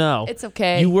you said no. It's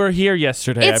okay. You were here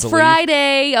yesterday, It's I believe.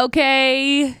 Friday,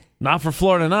 okay? Not for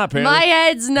Florida Nut, apparently. My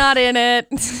head's not in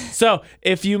it. So,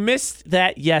 if you missed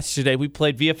that yesterday, we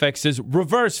played VFX's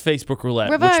reverse Facebook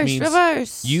roulette, which means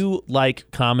reverse. you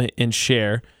like, comment, and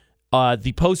share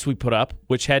the post we put up,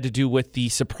 which had to do with the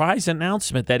surprise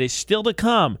announcement that is still to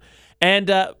come. And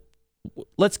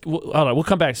hold on, we'll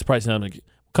come back to surprise announcement.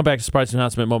 Come back to surprise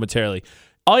announcement momentarily.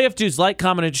 All you have to do is like,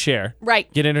 comment, and share.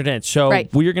 Right. Get entered in. So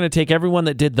we're going to take everyone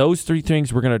that did those 3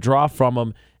 things. We're going to draw from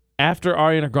them after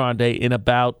Ariana Grande in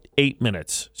about 8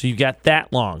 minutes. So you've got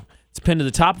that long. It's pinned to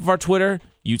the top of our Twitter,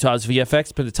 Utah's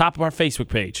VFX, pinned to the top of our Facebook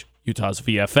page, Utah's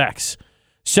VFX.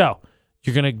 So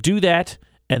you're going to do that,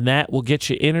 and that will get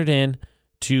you entered in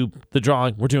to the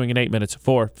drawing we're doing in 8 minutes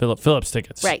for Philip Phillips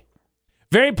tickets. Right.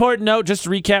 Very important note, just to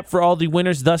recap for all the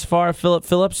winners thus far, Philip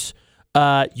Phillips,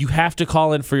 you have to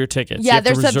call in for your tickets. Yeah,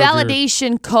 there's a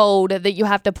validation code that you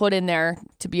have to put in there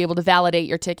to be able to validate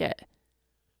your ticket.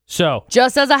 So,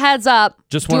 just as a heads up,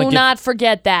 do not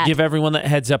forget that. Give everyone that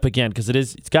heads up again, because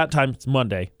it's got time. It's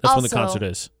Monday. That's when the concert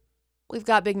is. We've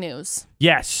got big news.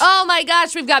 Yes. Oh my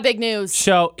gosh, we've got big news.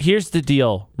 So here's the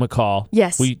deal, McCall.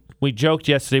 Yes. We we joked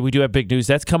yesterday. We do have big news.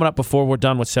 That's coming up before we're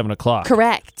done with 7 o'clock.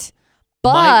 Correct.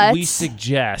 But might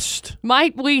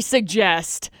we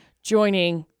suggest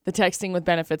joining the Texting with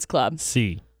Benefits Club?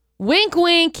 C. Wink,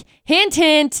 wink, hint,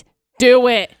 hint, do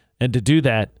it. And to do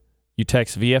that, you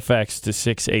text VFX to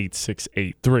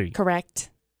 68683. Correct.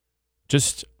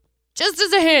 Just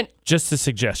as a hint. Just a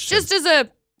suggestion. Just as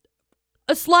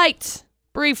a slight,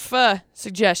 brief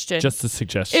suggestion. Just a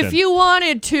suggestion. If you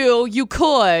wanted to, you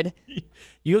could.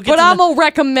 But I'm going to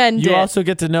recommend it. You also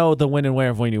get to know the when and where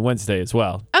of Weenie Wednesday as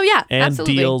well. Oh, yeah, and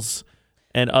absolutely. Deals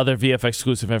and other VFX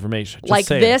exclusive information. Just like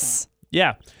saying. this.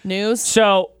 Yeah. News.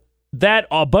 So that,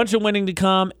 a bunch of winning to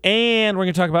come, and we're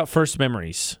going to talk about first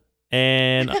memories.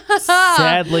 And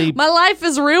sadly, my life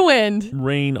is ruined.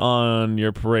 Rain on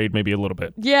your parade maybe a little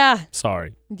bit. Yeah.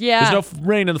 Sorry. Yeah. There's no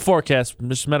rain in the forecast,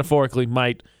 just metaphorically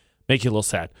might make you a little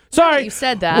sad. Sorry. You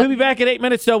said that. We'll be back in 8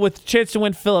 minutes, though, with a chance to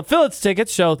win Phillips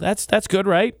tickets, so that's good,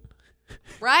 right?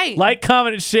 Right. Like,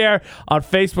 comment, and share on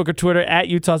Facebook or Twitter at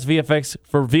Utah's VFX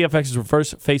for VFX's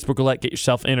reverse Facebook roulette. Get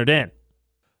yourself entered in.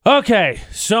 Okay,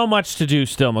 so much to do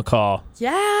still, McCall.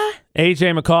 Yeah.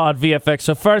 AJ McCall at VFX.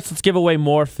 So first, let's give away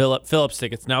more Phillips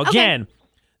tickets. Now, again,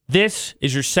 this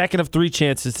is your second of 3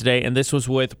 chances today, and this was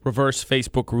with reverse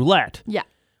Facebook roulette. Yeah.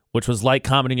 Which was like,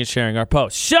 commenting, and sharing our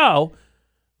post. So,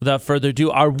 without further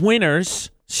ado, our winners,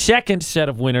 second set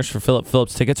of winners for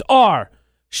Phillips tickets are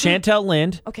Chantel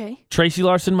Lind, Tracy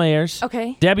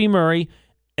Larson-Mayers, Debbie Murray,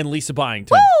 and Lisa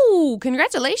Byington. Woo!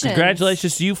 Congratulations.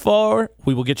 Congratulations to you 4.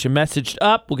 We will get you messaged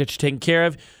up. We'll get you taken care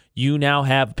of. You now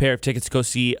have a pair of tickets to go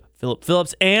see Philip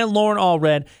Phillips and Lauren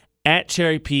Allred at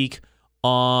Cherry Peak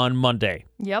on Monday.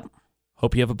 Yep.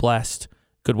 Hope you have a blast.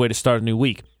 Good way to start a new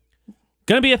week.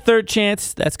 Going to be a third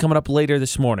chance. That's coming up later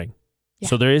this morning. Yeah.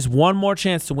 So there is one more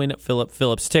chance to win at Philip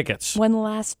Phillips tickets. One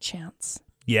last chance.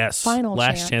 Yes. Final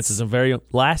last chance is a very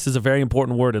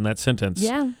important word in that sentence.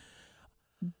 Yeah.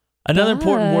 Another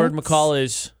important word, McCall,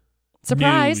 is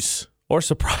surprise. News or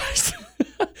surprise.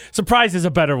 Surprise is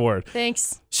a better word.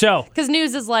 Thanks. So, because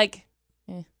news is like,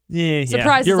 yeah,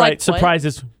 surprise. You're is right. Like, surprise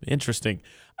is interesting.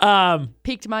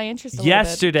 Piqued my interest. A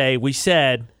yesterday, we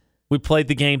said we played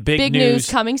the game. Big news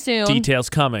coming soon.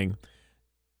 Details coming.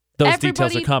 Those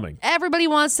details are coming. Everybody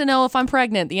wants to know if I'm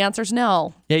pregnant. The answer's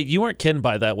no. Yeah, you weren't kidding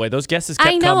by that way. Those guesses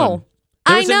kept coming.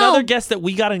 There was another guess that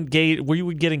we got engaged, where you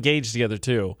would get engaged together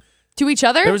too. To each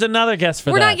other? There was another guess for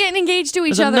that. We're not getting engaged to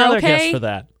each other, another okay? guess for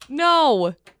that.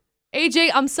 No.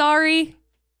 AJ, I'm sorry.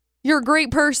 You're a great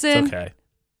person. It's okay.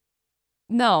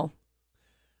 No.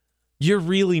 You're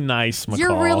really nice, McCall.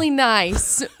 You're really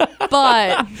nice,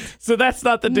 but... So that's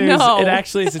not the news. No. It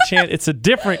actually is a chance. It's a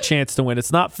different chance to win.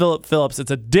 It's not Philip Phillips.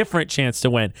 It's a different chance to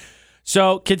win.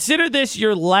 So consider this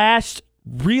your last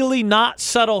really not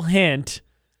subtle hint.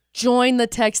 Join the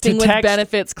Texting with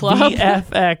Benefits Club.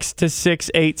 VFX to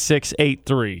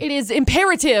 68683. It is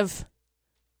imperative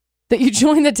that you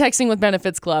join the Texting with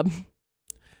Benefits Club.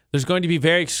 There's going to be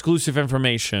very exclusive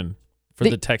information for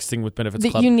the Texting with Benefits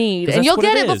Club that you need, and you'll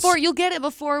get it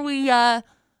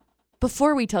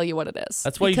before we tell you what it is.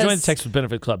 That's why you join the Texting with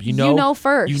Benefits Club. You know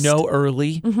first. You know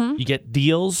early. Mm-hmm. You get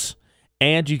deals,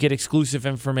 and you get exclusive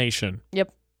information.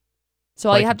 Yep. So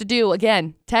all you have to do,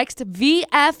 again, text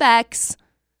VFX,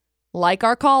 like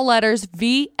our call letters,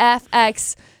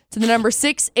 VFX, to the number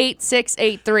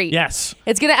 68683. Yes.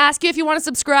 It's going to ask you if you want to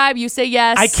subscribe. You say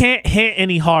yes. I can't hint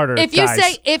any harder,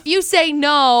 guys. If you say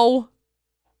no,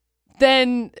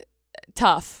 then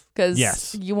tough,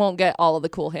 because you won't get all of the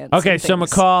cool hints. Okay, so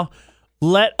McCall,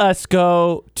 let us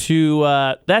go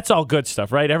to, that's all good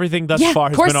stuff, right? Everything thus far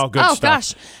has been all good stuff. Oh,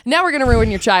 gosh. Now we're going to ruin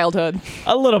your childhood.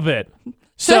 A little bit.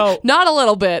 So not a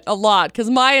little bit, a lot, because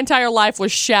my entire life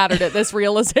was shattered at this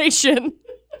realization.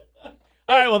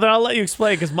 All right, well, then I'll let you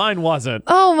explain, because mine wasn't.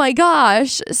 Oh, my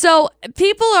gosh. So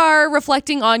people are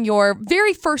reflecting on your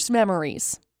very first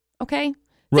memories, okay?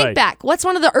 Think back. What's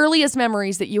one of the earliest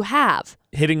memories that you have?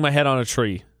 Hitting my head on a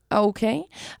tree. Okay.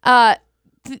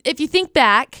 If you think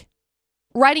back,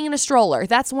 riding in a stroller,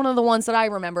 that's one of the ones that I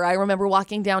remember. I remember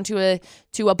walking down to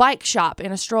a bike shop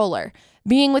in a stroller,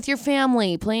 being with your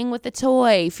family, playing with a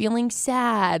toy, feeling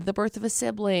sad, the birth of a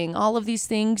sibling, all of these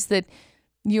things that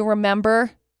you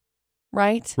remember,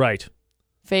 right? Right.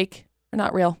 Fake or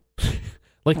not real.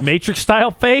 Like Matrix style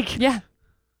fake? Yeah.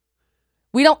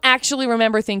 We don't actually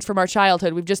remember things from our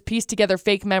childhood. We've just pieced together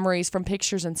fake memories from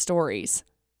pictures and stories.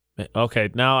 Okay,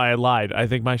 now I lied. I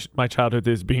think my childhood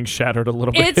is being shattered a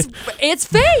little bit. It's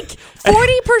fake.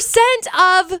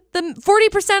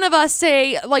 40% of us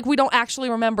say like we don't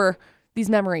actually remember these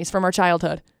memories from our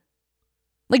childhood.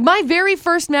 Like my very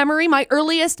first memory, my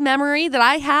earliest memory that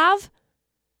I have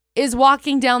is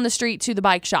walking down the street to the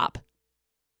bike shop.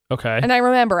 Okay. And I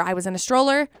remember I was in a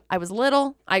stroller. I was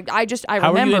little. I remember.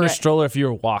 How were you in a it. stroller if you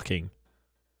were walking?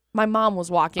 My mom was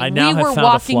walking. We were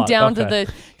walking down to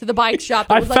the bike shop.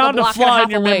 That I was found like a flaw in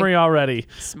your memory already.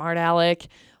 Smart Alec.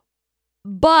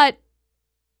 But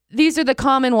these are the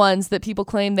common ones that people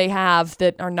claim they have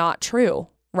that are not true.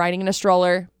 Riding in a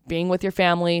stroller, being with your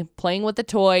family, playing with a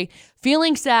toy,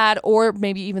 feeling sad, or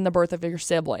maybe even the birth of your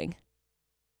sibling.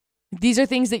 These are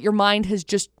things that your mind has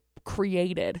just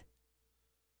created.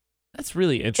 That's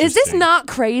really interesting. Is this not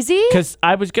crazy? Because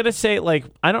I was going to say, like,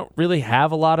 I don't really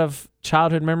have a lot of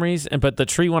childhood memories, but the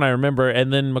tree one I remember,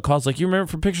 and then McCall's like, you remember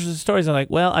from pictures and stories? I'm like,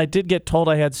 well, I did get told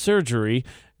I had surgery,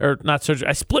 or not surgery,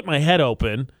 I split my head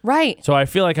open. Right. So I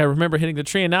feel like I remember hitting the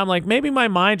tree, and now I'm like, maybe my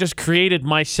mind just created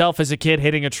myself as a kid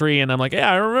hitting a tree, and I'm like, yeah,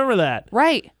 I remember that.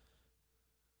 Right.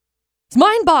 It's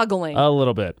mind-boggling. A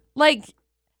little bit. Like,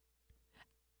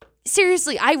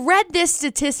 seriously, I read this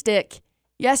statistic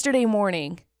yesterday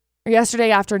morning. Or yesterday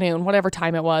afternoon, whatever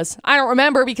time it was. I don't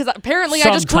remember because apparently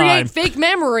I just create fake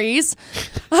memories.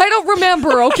 I don't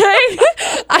remember, okay?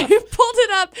 I pulled it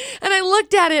up and I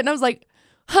looked at it and I was like,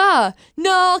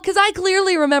 no, because I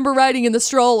clearly remember riding in the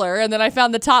stroller. And then I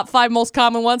found the top 5 most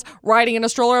common ones. Riding in a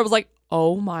stroller, I was like,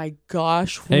 oh my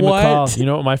gosh, hey, what? McCall, you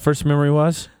know what my first memory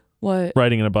was? What?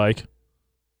 Riding in a bike.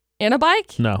 In a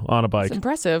bike? No, on a bike. It's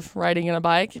impressive, riding in a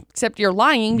bike. Except you're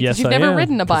lying because yes, you've never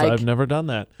ridden a bike. I've never done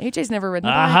that. AJ's never ridden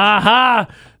a bike. Ha!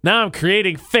 Now I'm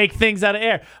creating fake things out of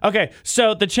air. Okay,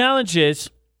 so the challenge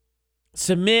is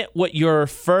submit what your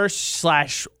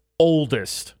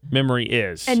first/oldest memory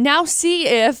is. And now see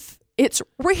if it's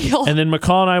real. And then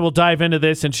McCall and I will dive into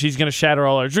this, and she's going to shatter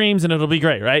all our dreams, and it'll be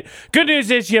great, right? Good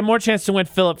news is you have more chance to win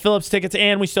Phillips tickets,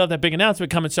 and we still have that big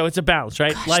announcement coming, so it's a balance,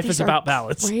 right? Gosh, Life is about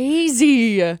balance.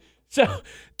 Crazy. So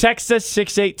text us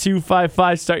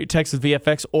 68255. Start your text with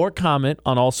VFX or comment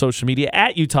on all social media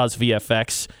at Utah's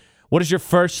VFX. What is your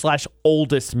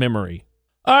first/oldest memory?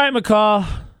 All right, McCall.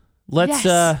 Let's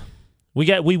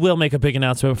we will make a big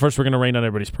announcement, but first we're going to rain on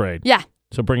everybody's parade. Yeah.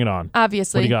 So bring it on.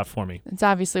 Obviously. What do you got for me? It's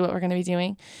obviously what we're going to be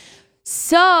doing.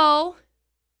 So,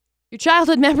 your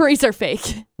childhood memories are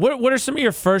fake. What are some of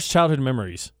your first childhood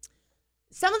memories?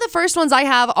 Some of the first ones I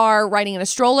have are riding in a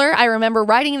stroller. I remember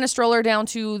riding in a stroller down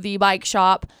to the bike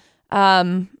shop.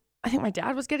 I think my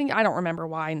dad was getting, I don't remember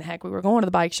why in the heck we were going to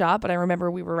the bike shop, but I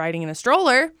remember we were riding in a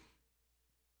stroller.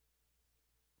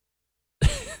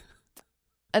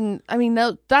 And I mean,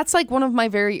 that's like one of my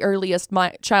very earliest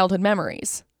childhood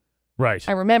memories. Right.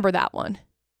 I remember that one.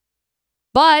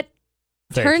 But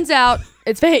fake. Turns out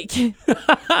it's fake.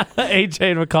 AJ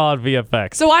and McCall at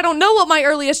VFX. So I don't know what my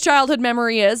earliest childhood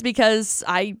memory is because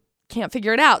I can't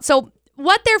figure it out. So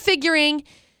what they're figuring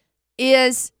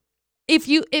is if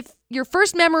your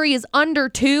first memory is under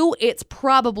 2, it's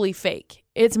probably fake.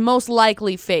 It's most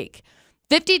likely fake.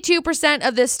 52%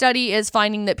 of this study is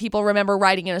finding that people remember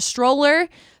riding in a stroller.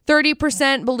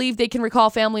 30% believe they can recall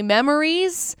family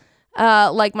memories,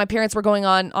 like my parents were going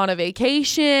on a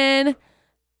vacation,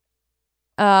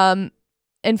 and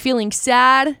feeling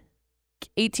sad.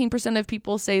 18% of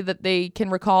people say that they can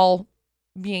recall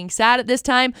being sad at this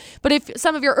time. But if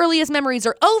some of your earliest memories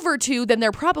are over 2, then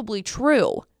they're probably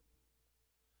true.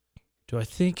 Do I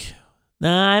think?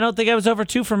 Nah, I don't think I was over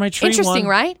 2 for my tree Interesting,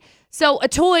 one. right? So a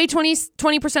toy,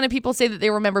 20% of people say that they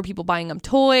remember people buying them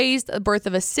toys, the birth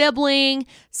of a sibling.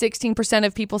 16%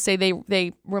 of people say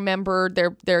they remember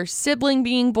their sibling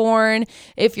being born.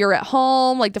 If you're at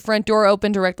home, like the front door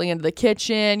opened directly into the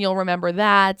kitchen, you'll remember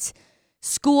that.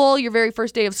 School, your very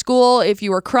first day of school, if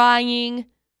you were crying.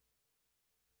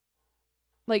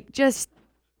 Like just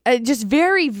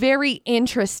very, very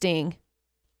interesting.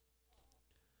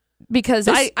 Because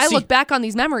I look back on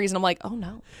these memories and I'm like, oh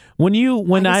no.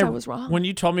 I was wrong. When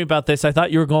you told me about this, I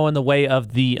thought you were going the way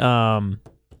of the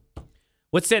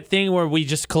what's that thing where we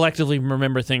just collectively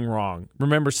remember things wrong?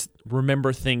 Remember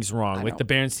things wrong, like the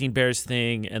Berenstain Bears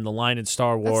thing and the line in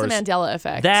Star Wars. That's the Mandela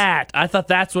effect. I thought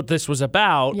that's what this was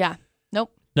about. Yeah.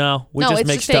 Nope. No, we just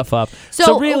make stuff fake. up.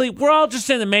 So really, we're all just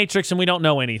in the Matrix and we don't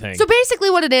know anything. So basically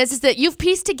what it is that you've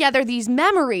pieced together these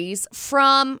memories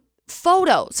from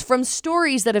photos, from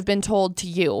stories that have been told to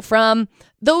you, from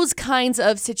those kinds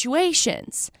of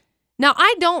situations. Now,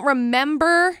 I don't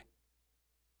remember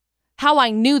how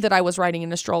I knew that I was riding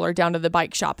in a stroller down to the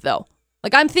bike shop, though.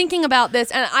 Like, I'm thinking about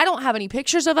this, and I don't have any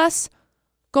pictures of us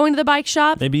going to the bike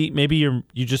shop. Maybe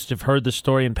you just have heard the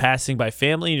story in passing by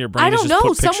family, and your brain I don't has just know.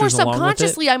 put pictures Somewhere along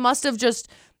subconsciously, I must have just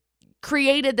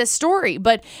created this story.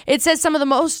 But it says some of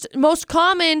the most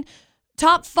common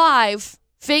top 5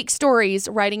 Fake stories,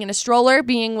 riding in a stroller,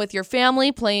 being with your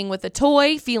family, playing with a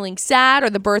toy, feeling sad, or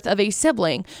the birth of a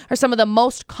sibling are some of the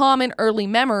most common early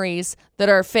memories that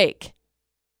are fake.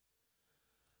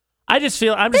 I'm just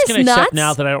going to accept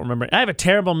now that I don't remember. I have a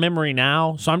terrible memory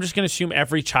now, so I'm just going to assume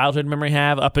every childhood memory I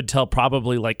have up until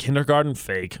probably like kindergarten,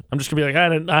 fake. I'm just going to be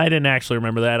like, I didn't actually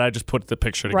remember that. I just put the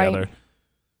picture together. Right.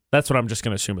 That's what I'm just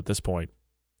going to assume at this point.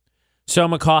 So,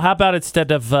 McCall, how about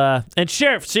instead of, and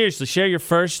share your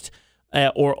first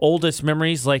or oldest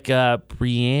memories, like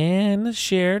Brienne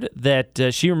shared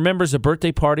that she remembers a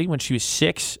birthday party when she was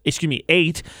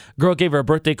 8. Girl gave her a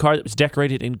birthday card that was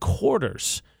decorated in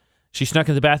quarters. She snuck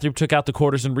in the bathroom, took out the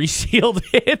quarters, and resealed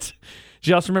it.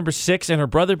 She also remembers 6 and her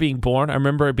brother being born. I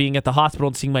remember being at the hospital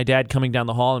and seeing my dad coming down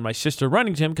the hall and my sister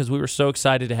running to him because we were so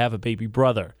excited to have a baby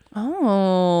brother.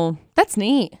 Oh, that's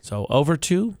neat. So over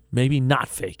 2, maybe not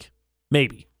fake.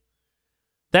 Maybe.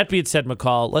 That being said,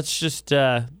 McCall, let's just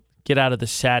get out of the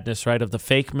sadness, right, of the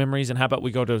fake memories, and how about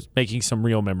we go to making some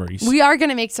real memories? We are going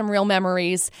to make some real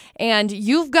memories, and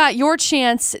you've got your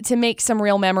chance to make some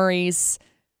real memories.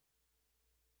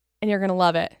 And you're going to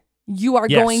love it. You are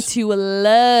going to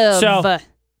love So,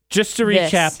 just to recap,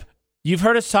 this. You've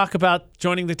heard us talk about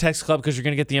joining the text club because you're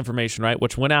going to get the information, right?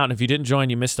 Which went out, and if you didn't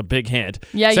join, you missed a big hint.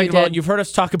 Yeah, Second you of all, did. you've heard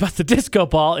us talk about the disco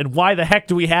ball, and why the heck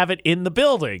do we have it in the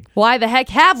building? Why the heck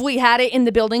have we had it in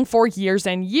the building for years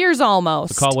and years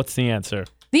almost? McCall, what's the answer?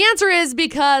 The answer is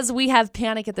because we have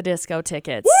Panic at the Disco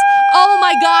tickets. Woo! Oh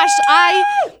my gosh,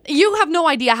 you have no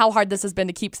idea how hard this has been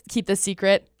to keep this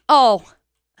secret. Oh,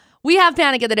 we have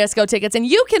Panic at the Disco tickets, and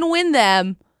you can win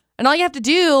them. And all you have to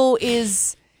do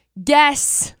is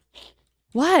guess.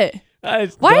 What? Why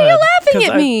are you laughing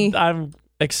at me? I'm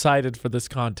excited for this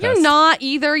contest. You're not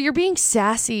either. You're being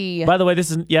sassy. By the way,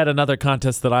 this is yet another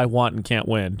contest that I want and can't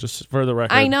win. Just for the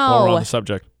record. I know. While we're on the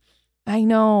subject. I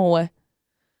know.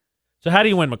 So how do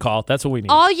you win, McCall? That's what we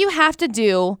need. All you have to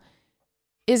do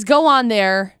is go on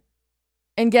there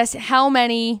and guess how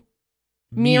many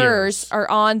mirrors are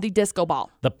on the disco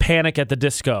ball. The Panic at the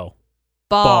Disco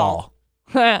ball.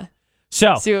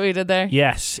 So see what we did there?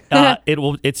 Yes.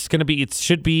 It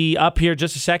should be up here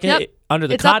just a second. Yep. Under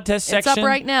the contest section. It's up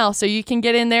right now, so you can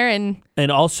get in there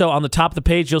and also on the top of the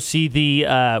page you'll see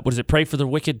the Pray for the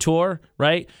Wicked tour,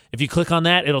 right? If you click on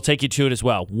that, it'll take you to it as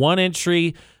well. 1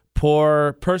 entry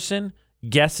per person.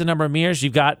 Guess the number of mirrors.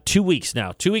 You've got 2 weeks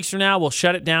now. 2 weeks from now, we'll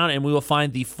shut it down and we will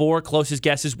find the 4 closest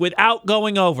guesses without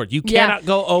going over. You cannot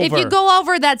go over. If you go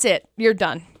over, that's it. You're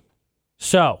done.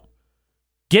 So,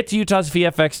 get to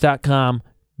utahsvfx.com,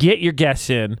 get your guess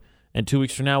in, and 2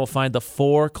 weeks from now, we'll find the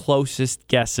 4 closest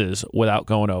guesses without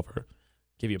going over.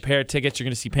 Give you a pair of tickets. You're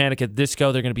going to see Panic at the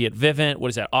Disco. They're going to be at Vivint. What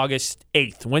is that? August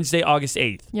 8th. Wednesday, August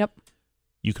 8th. Yep.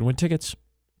 You can win tickets.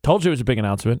 Told you it was a big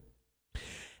announcement.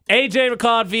 AJ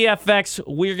McCall at VFX.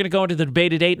 We're going to go into the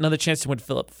debate at 8. Another chance to win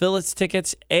Philip Phillips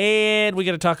tickets. And we're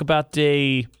going to talk about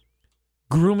a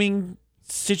grooming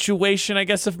situation, I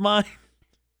guess, of mine.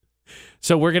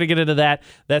 So we're going to get into that.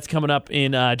 That's coming up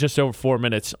in just over 4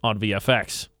 minutes on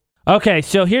VFX. Okay,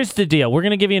 so here's the deal. We're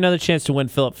going to give you another chance to win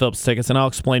Philip Phillips tickets, and I'll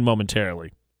explain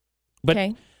momentarily. But,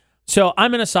 okay. So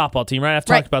I'm in a softball team, right? I've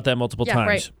talked about that multiple times.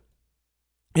 Right.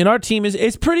 And our team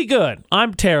is pretty good.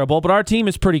 I'm terrible, but our team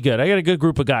is pretty good. I got a good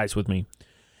group of guys with me.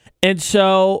 And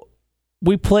so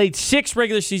we played 6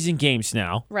 regular season games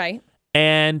now. Right.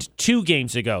 And 2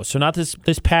 games ago, so not this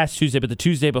past Tuesday, but the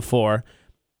Tuesday before,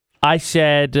 I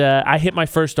said I hit my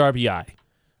first RBI.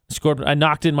 I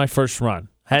knocked in my first run.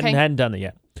 Hadn't done it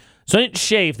yet. So I didn't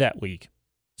shave that week.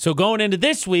 So going into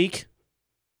this week,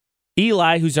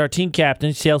 Eli, who's our team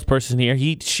captain, salesperson here,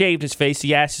 he shaved his face.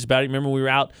 He asked us about it. Remember we were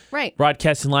out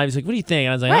broadcasting live. He's like, what do you think? And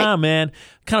I was like, man,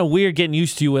 kind of weird getting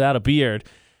used to you without a beard.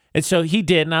 And so he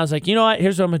did. And I was like, you know what?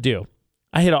 Here's what I'm going to do.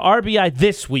 I hit an RBI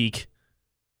this week.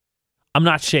 I'm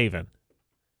not shaving.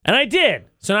 And I did.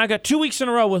 So now I got 2 weeks in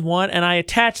a row with one, and I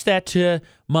attached that to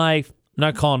my, I'm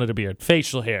not calling it a beard,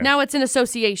 facial hair. Now it's an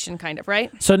association kind of,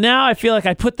 right? So now I feel like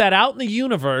I put that out in the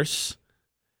universe.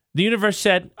 The universe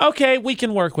said, okay, we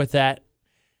can work with that.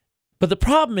 But the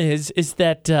problem is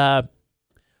that,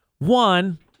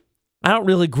 one, I don't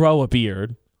really grow a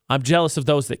beard. I'm jealous of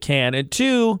those that can. And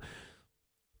 2,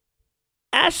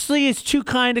 Ashleigh is too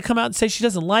kind to come out and say she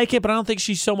doesn't like it, but I don't think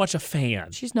she's so much a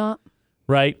fan. She's not.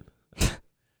 Right?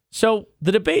 So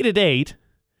the debate at 8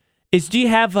 is, do you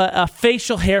have a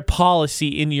facial hair policy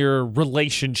in your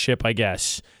relationship, I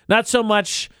guess? Not so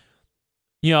much,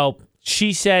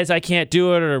 she says I can't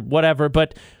do it or whatever,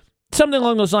 but something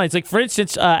along those lines. Like, for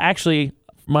instance, actually,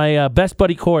 my best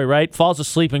buddy Corey, right, falls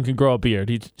asleep and can grow a beard.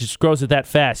 He just grows it that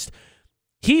fast.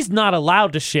 He's not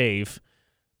allowed to shave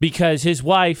because his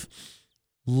wife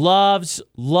loves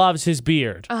his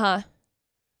beard. Uh-huh.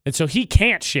 And so he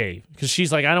can't shave because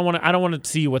she's like, I don't want to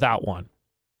see you without one.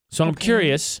 So I'm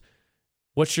curious,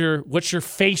 what's your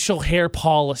facial hair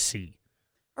policy?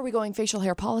 Are we going facial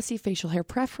hair policy, facial hair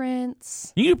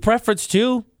preference? You do preference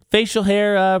too. Facial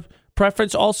hair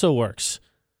preference also works.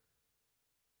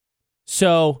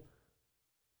 So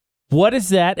what is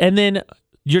that? And then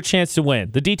your chance to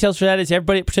win. The details for that is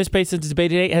everybody that participates in the debate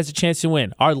today has a chance to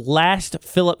win. Our last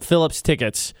Philip Phillips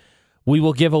tickets, we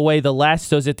will give away the last of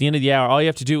those at the end of the hour. All you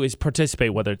have to do is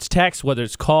participate, whether it's text, whether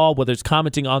it's call, whether it's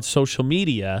commenting on social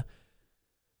media,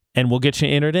 and we'll get you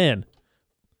entered in.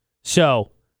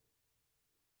 So,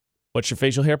 what's your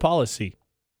facial hair policy?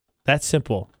 That's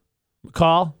simple.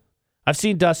 McCall, I've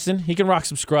seen Dustin. He can rock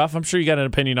some scruff. I'm sure you got an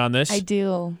opinion on this. I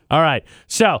do. All right.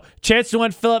 So, chance to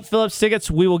win Philip Phillips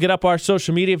tickets. We will get up our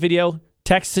social media video.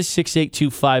 Text us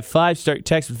 68255. Start your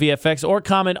text with VFX or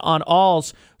comment on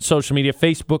all's social media,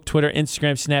 Facebook, Twitter,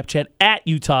 Instagram, Snapchat, at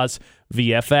Utah's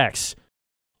VFX.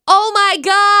 Oh my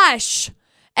gosh!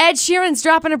 Ed Sheeran's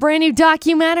dropping a brand new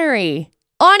documentary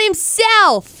on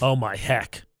himself. Oh my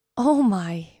heck. Oh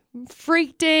my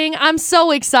freaking, I'm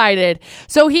so excited.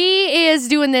 So he is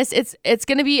doing this. It's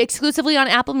going to be exclusively on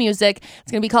Apple Music.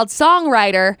 It's going to be called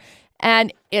Songwriter,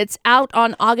 and it's out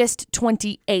on August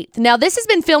 28th. Now, this has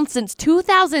been filmed since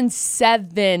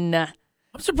 2007. I'm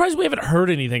surprised we haven't heard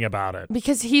anything about it.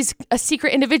 Because he's a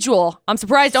secret individual. I'm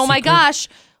surprised. Oh my gosh.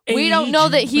 We don't know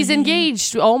that he's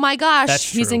engaged. Oh my gosh. That's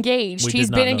true. He's engaged. We He's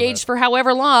did not been know engaged that. for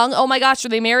however long. Oh my gosh. Are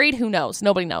they married? Who knows?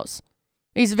 Nobody knows.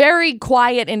 He's a very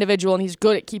quiet individual, and he's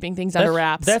good at keeping things under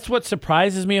wraps. That's what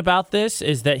surprises me about this,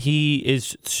 is that he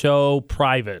is so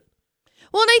private.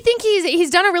 Well, and I think he's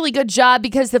done a really good job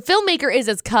because the filmmaker is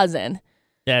his cousin.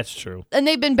 That's true. And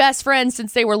they've been best friends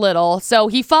since they were little. So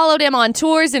he followed him on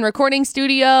tours and recording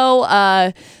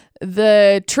studio.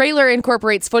 The trailer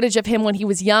incorporates footage of him when he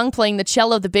was young, playing the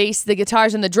cello, the bass, the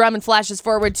guitars, and the drum, and flashes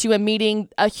forward to him meeting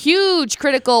a huge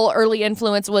critical early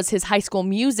influence was his high school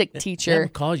music teacher. Yeah,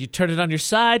 McCall, you turn it on your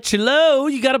side. Cello,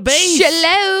 you got a bass.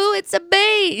 Cello, it's a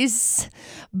bass.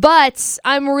 But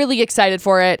I'm really excited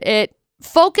for it. It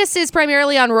focuses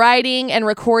primarily on writing and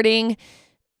recording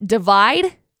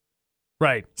Divide.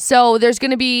 Right. So there's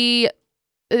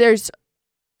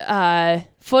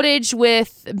footage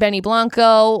with Benny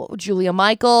Blanco, Julia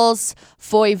Michaels,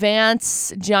 Foy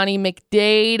Vance, Johnny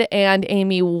McDade, and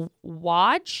Amy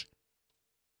Wadge.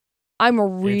 I'm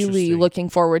really looking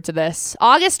forward to this.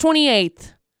 August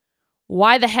 28th.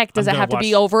 Why the heck does it have to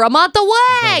be over a month away?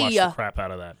 I'm gonna watch the crap out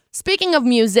of that. Speaking of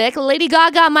music, Lady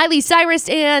Gaga, Miley Cyrus,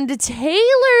 and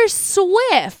Taylor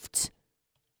Swift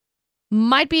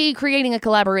might be creating a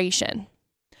collaboration.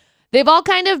 They've all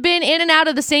kind of been in and out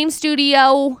of the same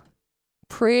studio,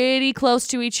 pretty close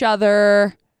to each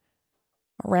other,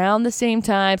 around the same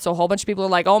time. So a whole bunch of people are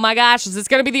like, oh my gosh, is this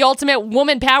going to be the ultimate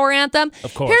woman power anthem?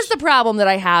 Of course. Here's the problem that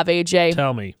I have, AJ.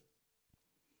 Tell me.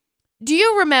 Do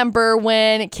you remember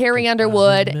when Carrie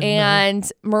Underwood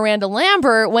and Miranda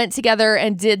Lambert went together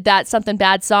and did that Something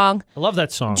Bad song? I love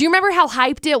that song. Do you remember how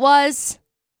hyped it was?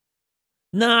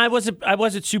 No, I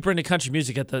wasn't super into country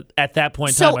music at that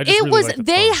point in So time. I just it really was, liked the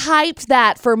they song. hyped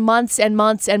that for months and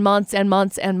months and months and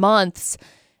months and months.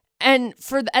 And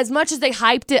for as much as they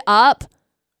hyped it up,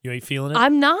 You ain't feeling it?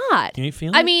 I'm not. You ain't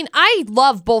feeling I it? mean, I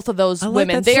love both of those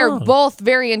women. that They are song. both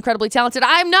very incredibly talented.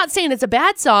 I'm not saying it's a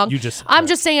bad song. I'm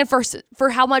just saying for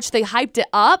how much they hyped it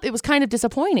up, it was kind of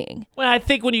disappointing. Well, I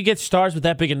think when you get stars with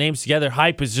that big of names together,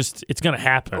 hype is just, it's going to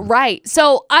happen. Right.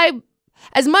 So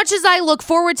as much as I look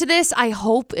forward to this, I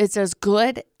hope it's as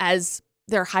good as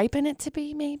they're hyping it to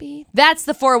be, maybe. That's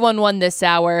the 411 this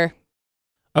hour.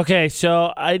 Okay,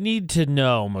 so I need to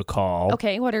know, McCall.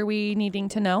 Okay, what are we needing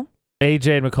to know?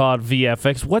 AJ and McCall at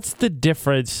VFX, what's the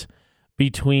difference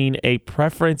between a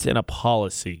preference and a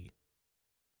policy?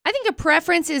 I think a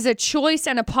preference is a choice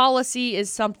and a policy is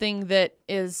something that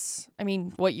is,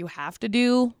 what you have to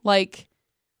do. Like,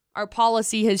 our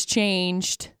policy has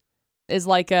changed is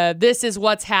like this is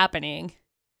what's happening.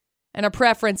 And a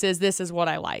preference is this is what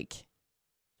I like.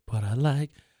 What I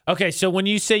like. Okay, so when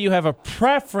you say you have a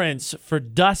preference for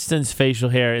Dustin's facial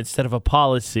hair instead of a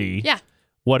policy, Yeah.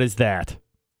 What is that?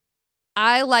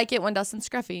 I like it when Dustin's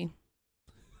scruffy.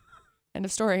 End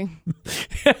of story.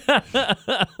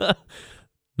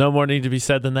 No more need to be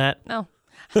said than that? No.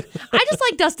 I just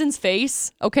like Dustin's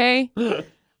face, okay?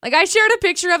 Like, I shared a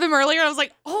picture of him earlier, and I was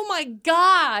like, oh my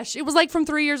gosh. It was like from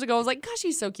 3 years ago. I was like, gosh,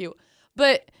 he's so cute.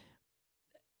 But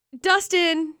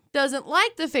Dustin doesn't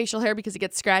like the facial hair because it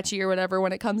gets scratchy or whatever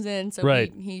when it comes in. So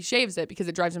right. he shaves it because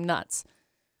it drives him nuts.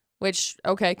 Which,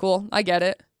 okay, cool. I get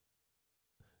it.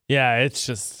 Yeah, it's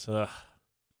just...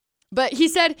 But he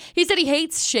said he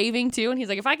hates shaving too, and he's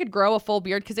like, if I could grow a full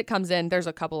beard, because it comes in, there's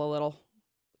a couple of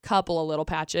little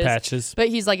patches. But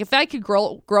he's like, if I could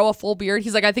grow a full beard,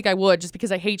 he's like, I think I would, just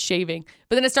because I hate shaving.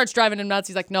 But then it starts driving him nuts.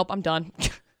 He's like, nope, I'm done.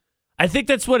 I think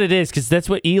that's what it is, because that's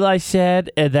what Eli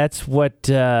said, and that's what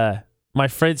my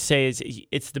friends say is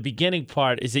it's the beginning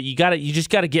part, is that you just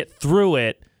gotta get through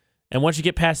it, and once you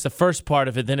get past the first part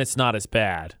of it, then it's not as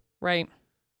bad. Right.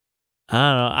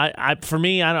 I don't know. For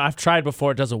me, I've tried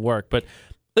before. It doesn't work. But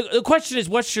the question is,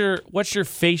 what's your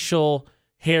facial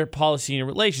hair policy in your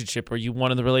relationship? Are you one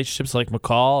of the relationships like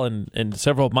McCall and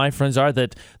several of my friends are,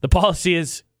 that the policy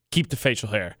is keep the facial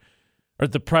hair, or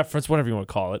the preference, whatever you want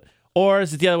to call it? Or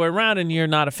is it the other way around and you're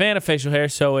not a fan of facial hair,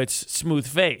 so it's smooth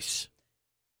face?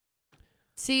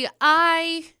 See,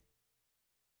 I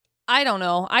don't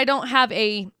know. I don't have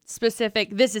a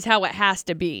specific, this is how it has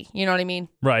to be. You know what I mean?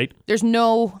 Right. There's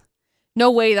no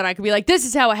way that I could be like, this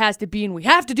is how it has to be, and we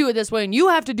have to do it this way, and you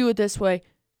have to do it this way.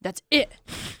 That's it.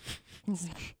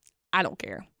 I don't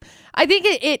care. I think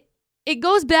it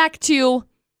goes back to,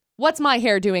 what's my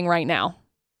hair doing right now?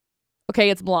 Okay,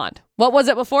 it's blonde. What was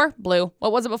it before? Blue.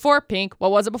 What was it before? Pink.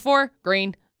 What was it before?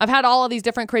 Green. I've had all of these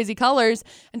different crazy colors,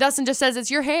 and Dustin just says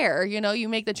it's your hair. You know, you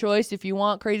make the choice. If you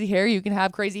want crazy hair, you can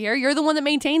have crazy hair. You're the one that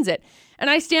maintains it. And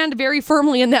I stand very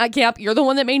firmly in that camp. You're the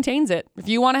one that maintains it. If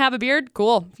you want to have a beard,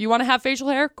 cool. If you want to have facial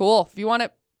hair, cool. If you want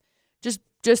it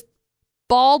just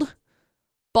bald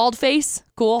face,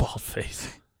 cool. Bald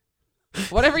face.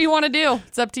 Whatever you want to do,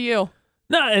 it's up to you.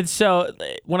 No, and so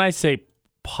when I say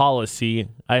policy,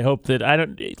 I hope that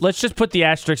let's just put the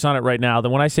asterisk on it right now. That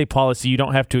when I say policy, you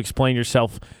don't have to explain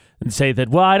yourself and say that,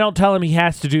 well, I don't tell him he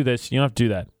has to do this. You don't have to do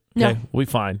that. Okay, no. We'll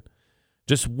be fine.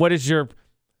 Just what is your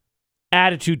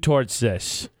attitude towards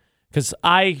this? Because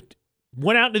I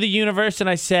went out into the universe and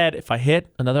I said, if I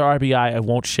hit another RBI, I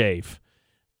won't shave.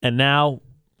 And now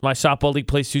my softball league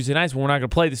plays Tuesday nights, but we're not going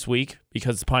to play this week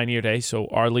because it's Pioneer Day, so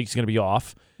our league's going to be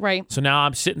off. Right. So now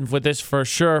I'm sitting with this for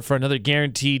sure for another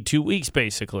guaranteed 2 weeks,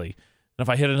 basically. And if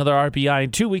I hit another RBI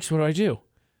in 2 weeks, what do?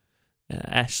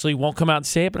 Ashleigh won't come out and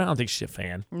say it, but I don't think she's a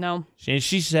fan. No.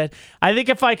 She said, I think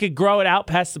if I could grow it out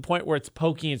past the point where it's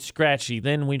pokey and scratchy,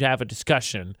 then we'd have a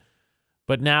discussion.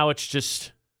 But now it's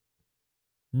just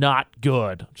not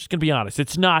good. I'm just going to be honest.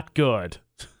 It's not good.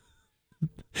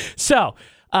 So,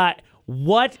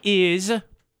 what is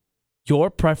your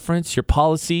preference, your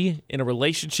policy in a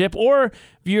relationship, or if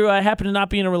you happen to not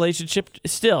be in a relationship,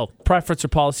 still preference or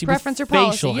policy? Preference or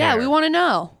policy? Hair. Yeah, we want to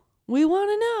know.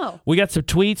 We got some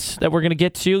tweets that we're going to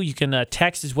get to. You can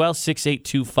text as well,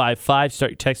 68255.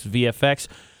 Start your text with VFX.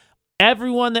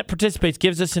 Everyone that participates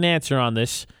gives us an answer on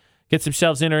this, gets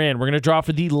themselves in or in. We're going to draw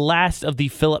for the last of the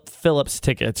Philip Phillips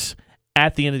tickets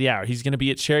at the end of the hour. He's going to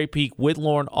be at Cherry Peak with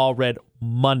Lauren Allred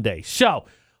Monday. So,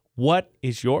 what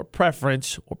is your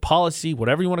preference or policy,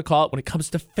 whatever you want to call it, when it comes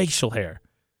to facial hair?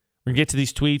 We're going to get to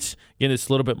these tweets, get this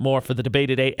a little bit more for the debate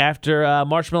today after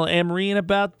Marshmallow and Marie in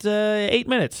about 8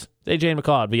 minutes. It's AJ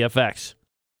McCall at VFX.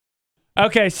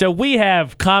 Okay, so we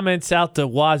have comments out the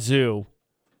wazoo,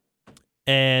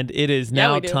 and it is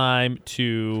now time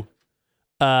to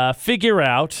figure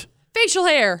out facial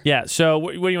hair. Yeah, so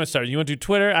where do you want to start? You want to do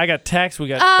Twitter? I got text. We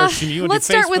got. Let's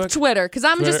start with Twitter because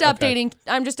I'm just updating. Okay.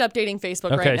 I'm just updating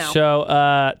Facebook right now. Okay,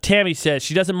 so Tammy says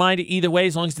she doesn't mind it either way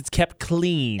as long as it's kept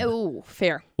clean. Oh,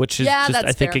 fair. Which is just,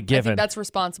 I think, a given. I think that's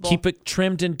responsible. Keep it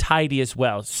trimmed and tidy as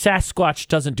well. Sasquatch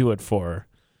doesn't do it for her.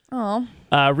 Oh.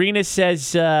 Rena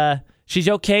says she's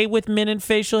okay with men and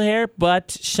facial hair, but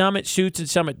some it suits and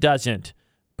some it doesn't.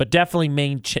 But definitely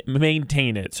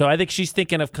maintain it. So I think she's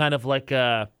thinking of kind of like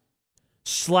a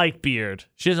slight beard.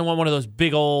 She doesn't want one of those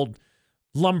big old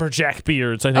lumberjack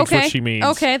beards, I think is what she means.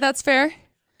 Okay, that's fair.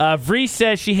 Vree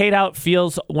says she hates how it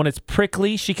feels when it's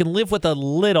prickly. She can live with a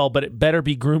little, but it better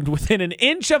be groomed within an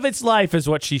inch of its life, is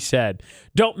what she said.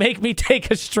 Don't make me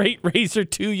take a straight razor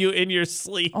to you in your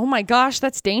sleep. Oh my gosh,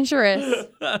 that's dangerous.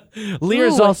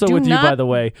 Lear's also with you, by the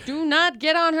way. Do not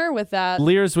get on her with that.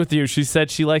 Lear's with you. She said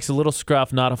she likes a little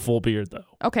scruff, not a full beard, though.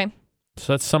 Okay.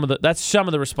 So that's some of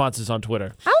the responses on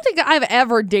Twitter. I don't think I've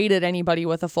ever dated anybody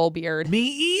with a full beard. Me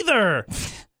either.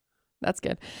 That's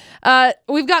good.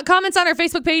 We've got comments on our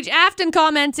Facebook page. Afton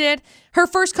commented. Her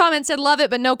first comment said, love it,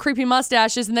 but no creepy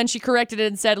mustaches. And then she corrected it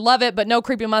and said, love it, but no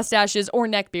creepy mustaches or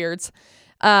neck beards.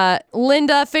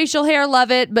 Linda, facial hair,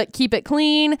 love it, but keep it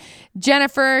clean.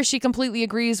 Jennifer, she completely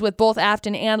agrees with both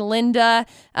Afton and Linda.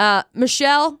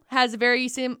 Michelle has a very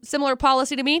similar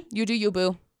policy to me. You do you,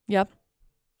 boo. Yep.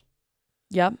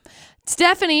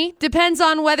 Stephanie, depends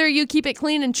on whether you keep it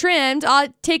clean and trimmed.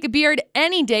 I'll take a beard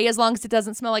any day as long as it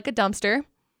doesn't smell like a dumpster.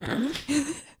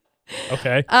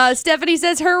 Okay. Stephanie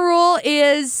says her rule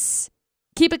is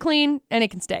keep it clean and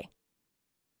it can stay.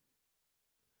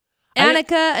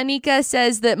 Anika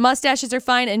says that mustaches are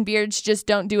fine and beards just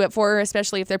don't do it for her,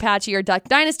 especially if they're patchy or Duck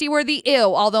Dynasty worthy.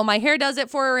 Ew. Although my hair does it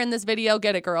for her in this video.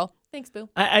 Get it, girl. Thanks, boo.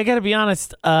 I got to be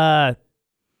honest, and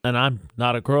I'm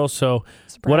not a girl, so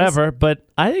Surprise. whatever, but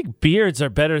I think beards are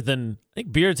better than, I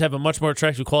think beards have a much more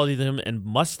attractive quality than them and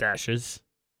mustaches.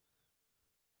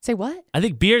 Say what? I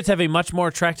think beards have a much more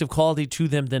attractive quality to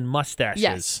them than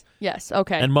mustaches. Yes.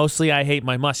 Okay. And mostly I hate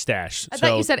my mustache. I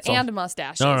thought you said and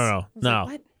mustaches. No. Like,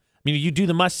 what? I mean, you do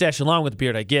the mustache along with the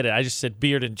beard. I get it. I just said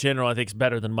beard in general I think is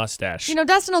better than mustache. You know,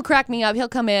 Dustin will crack me up. He'll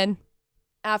come in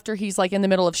after he's like in the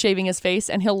middle of shaving his face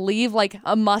and he'll leave like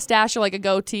a mustache or like a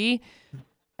goatee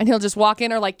and he'll just walk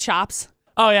in or like chops.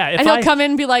 Oh, yeah. And he'll come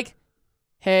in and be like,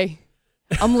 hey,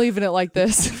 I'm leaving it like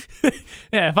this.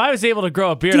 Yeah, if I was able to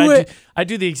grow a beard, I'd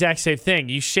do the exact same thing.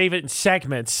 You shave it in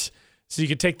segments so you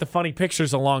can take the funny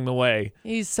pictures along the way.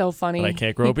 He's so funny. But I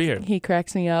can't grow a beard. He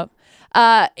cracks me up.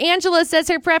 Angela says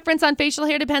her preference on facial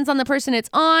hair depends on the person it's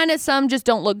on. Some just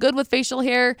don't look good with facial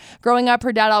hair. Growing up,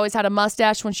 her dad always had a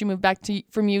mustache. When she moved back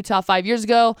from Utah 5 years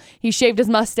ago, he shaved his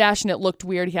mustache and it looked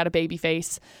weird. He had a baby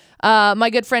face. My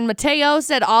good friend Mateo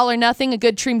said all or nothing. A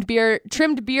good trimmed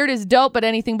beard is dope, but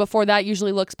anything before that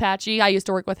usually looks patchy. I used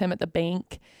to work with him at the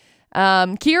bank.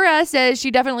 Kira says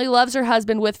she definitely loves her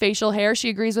husband with facial hair. She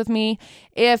agrees with me.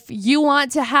 If you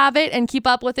want to have it and keep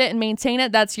up with it and maintain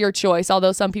it, that's your choice.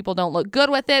 Although some people don't look good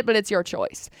with it, but it's your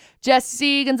choice.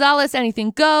 Jesse Gonzalez,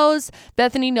 anything goes.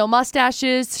 Bethany, no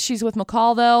mustaches. She's with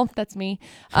McCall though. That's me.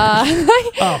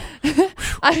 I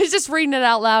was just reading it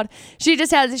out loud. She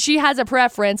has a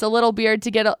preference, a little beard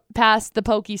to get past the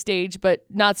pokey stage, but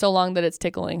not so long that it's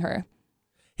tickling her.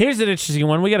 Here's an interesting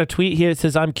one. We got a tweet here that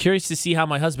says, I'm curious to see how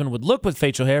my husband would look with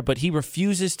facial hair, but he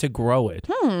refuses to grow it.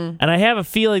 And I have a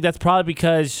feeling that's probably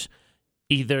because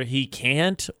either he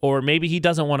can't or maybe he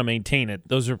doesn't want to maintain it.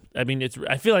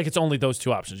 I feel like it's only those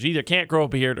two options. You either can't grow a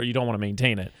beard or you don't want to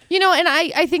maintain it. You know, and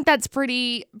I think that's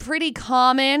pretty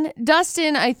common.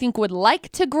 Dustin, I think, would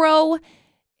like to grow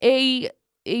a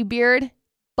beard,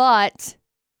 but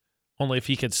only if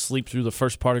he could sleep through the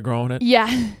first part of growing it.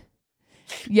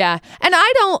 Yeah. And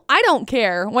I don't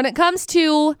care when it comes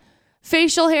to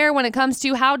facial hair, when it comes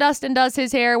to how Dustin does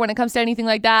his hair, when it comes to anything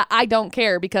like that. I don't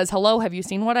care because hello, have you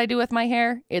seen what I do with my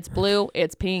hair? It's blue,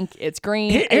 it's pink, it's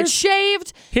green, it's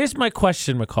shaved. Here's my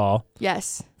question, McCall.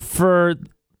 Yes. For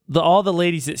all the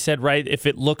ladies that said, right, if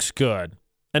it looks good.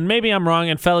 And maybe I'm wrong,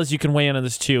 and fellas, you can weigh in on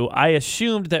this too. I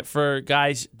assumed that for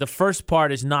guys, the first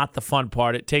part is not the fun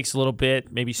part. It takes a little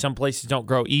bit. Maybe some places don't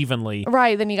grow evenly.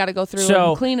 Right, then you got to go through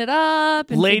and clean it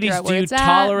up. And ladies, do you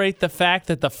tolerate the fact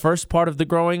that the first part of the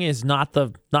growing is not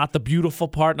the beautiful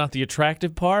part, not the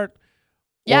attractive part?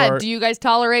 Yeah, do you guys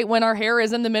tolerate when our hair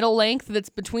is in the middle length that's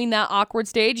between that awkward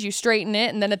stage, you straighten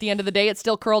it, and then at the end of the day, it's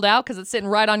still curled out because it's sitting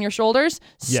right on your shoulders?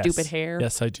 Yes. Stupid hair.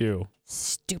 Yes, I do.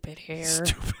 Stupid hair.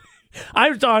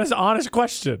 I'm honest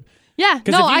question. Yeah,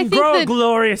 because if you can grow a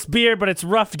glorious beard, but it's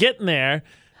rough getting there,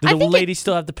 do the ladies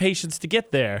still have the patience to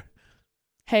get there?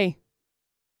 Hey,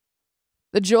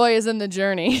 the joy is in the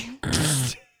journey.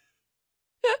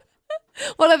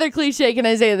 What other cliche can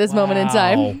I say at this moment in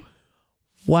time?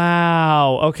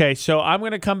 Wow. Okay, so I'm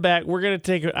going to come back. We're going to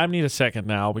take I need a second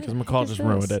now because McCall just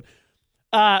ruined it.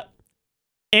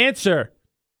 Answer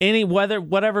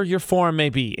whatever your forum may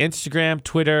be. Instagram,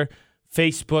 Twitter,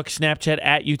 Facebook, Snapchat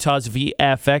at Utah's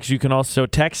VFX. You can also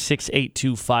text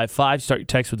 68255. Start your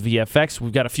text with VFX.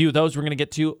 We've got a few of those we're going to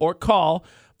get to, or call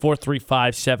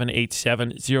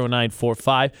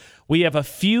 435-787-0945. We have a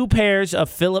few pairs of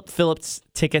Philip Phillips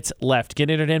tickets left. Get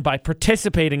entered in by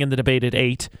participating in the debate at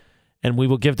 8, and we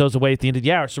will give those away at the end of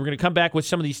the hour. So we're going to come back with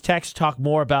some of these texts, talk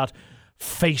more about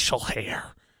facial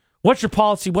hair. What's your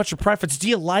policy? What's your preference? Do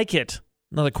you like it?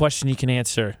 Another question you can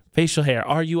answer. Facial hair.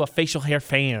 Are you a facial hair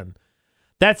fan?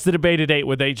 That's the debate at 8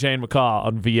 with AJ and McCall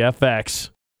on VFX.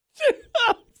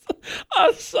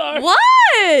 I'm sorry.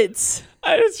 What?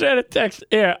 I just read a text.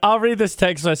 Here, I'll read this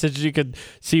text message. You can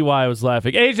see why I was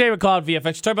laughing. AJ McCall on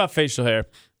VFX. Talk about facial hair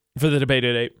for the debate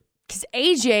at 8. Because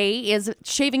AJ is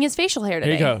shaving his facial hair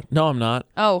today. Here you go. No, I'm not.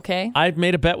 Oh, okay. I've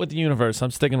made a bet with the universe.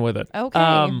 I'm sticking with it.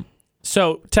 Okay.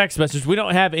 So, text message. We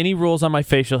don't have any rules on my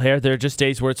facial hair. There are just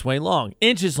days where it's way long,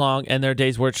 inches long, and there are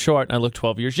days where it's short, and I look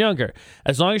 12 years younger.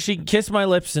 As long as she can kiss my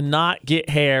lips and not get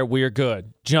hair, we're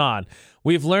good. John,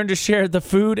 we've learned to share the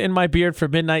food and my beard for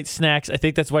midnight snacks. I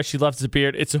think that's why she loves the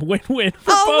beard. It's a win-win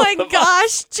for both my of gosh,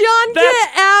 us. John, get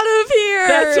out of here.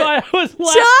 That's why I was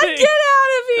laughing. John, get out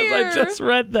of here. I just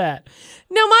read that.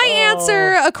 No, my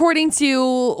answer, according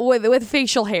to with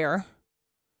facial hair,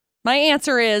 My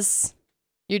answer is,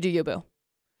 you do you, boo.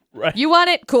 Right. You want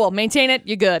it? Cool. Maintain it.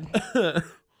 You good.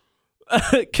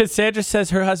 Cassandra says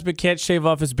her husband can't shave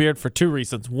off his beard for 2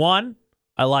 reasons. 1,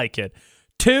 I like it.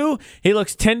 2, he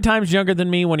looks 10 times younger than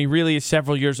me when he really is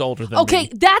several years older than me. Okay,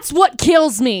 that's what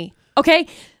kills me. Okay?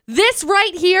 This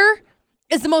right here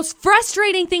is the most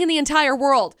frustrating thing in the entire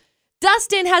world.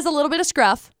 Dustin has a little bit of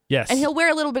scruff. Yes. And he'll wear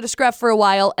a little bit of scruff for a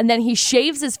while, and then he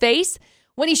shaves his face.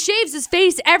 When he shaves his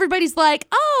face, everybody's like,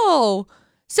 oh,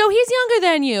 so he's younger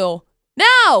than you.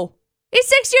 No, he's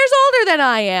 6 years older than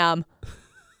I am.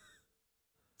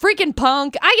 Freaking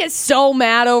punk. I get so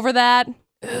mad over that.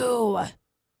 Ooh.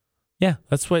 Yeah,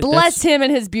 that's what. Bless him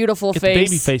and his beautiful get face. The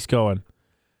baby face going.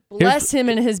 Bless him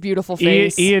and his beautiful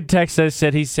face. Ian Texas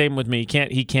said he's same with me.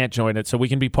 He can't join it, so we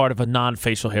can be part of a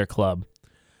non-facial hair club.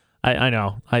 I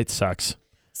know. It sucks.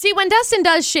 See, when Dustin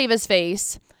does shave his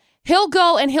face, he'll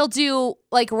go and he'll do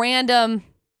like random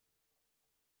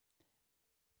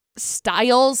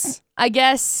styles, I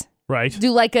guess. Right.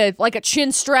 Do like a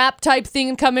chin strap type thing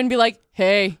and come in and be like,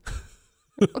 hey.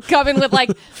 Come in with like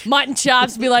mutton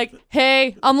chops, be like,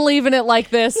 hey, I'm leaving it like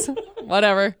this.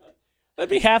 Whatever. That'd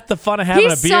be half the fun of having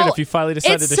a beard if you finally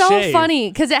decided to shave. It's so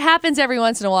funny because it happens every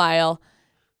once in a while.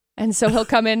 And so he'll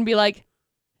come in and be like,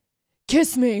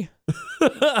 kiss me.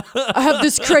 I have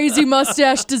this crazy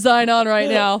mustache design on right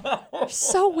now.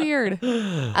 So weird.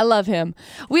 I love him.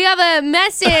 We have a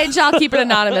message. I'll keep it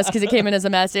anonymous because it came in as a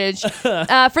message.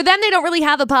 For them, they don't really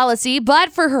have a policy,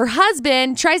 but for her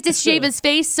husband, tries to shave his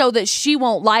face so that she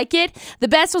won't like it. The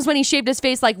best was when he shaved his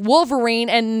face like Wolverine,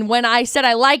 and when I said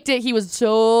I liked it, he was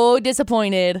so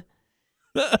disappointed.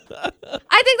 I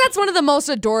think that's one of the most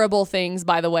adorable things,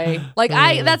 by the way. Like,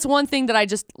 that's one thing that I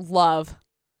just love.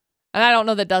 And I don't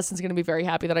know that Dustin's going to be very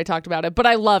happy that I talked about it, but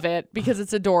I love it because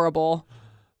it's adorable.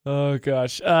 Oh,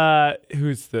 gosh.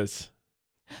 Who's this?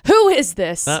 Who is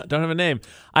this? Don't have a name.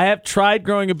 I have tried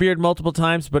growing a beard multiple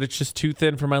times, but it's just too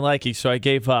thin for my liking, so I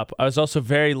gave up. I was also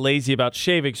very lazy about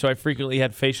shaving, so I frequently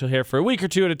had facial hair for a week or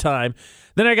 2 at a time.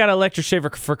 Then I got an electric shaver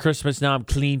for Christmas. Now I'm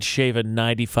clean shaven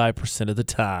 95% of the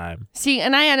time. See,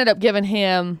 and I ended up giving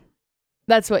him,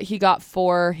 that's what he got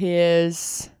for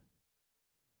his,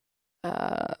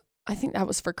 I think that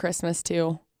was for Christmas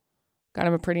too. Got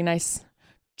him a pretty nice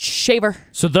shaver.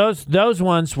 So those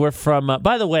ones were from,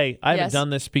 by the way, I haven't done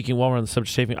this, speaking while we're on the subject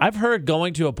of shaving. I've heard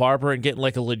going to a barber and getting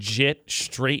like a legit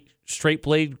straight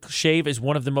blade shave is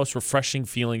one of the most refreshing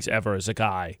feelings ever as a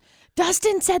guy.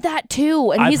 Dustin said that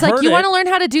too. And he's like, you want to learn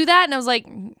how to do that? And I was like,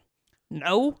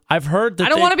 no. I've heard that. I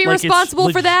don't want to be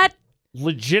responsible for that.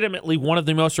 Legitimately one of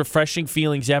the most refreshing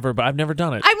feelings ever, but I've never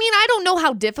done it. I mean, I don't know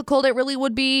how difficult it really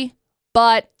would be,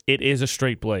 but it is a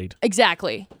straight blade.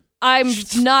 Exactly. I'm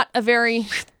not a very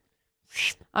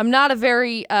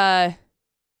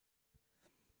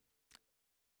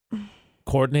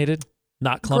coordinated,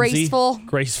 not clumsy,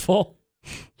 graceful.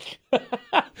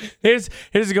 Here's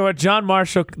a good one. John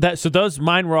Marshall. So those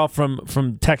mine were all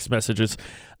from text messages.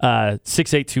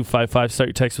 68255. Start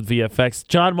your text with VFX.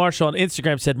 John Marshall on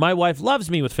Instagram said, "My wife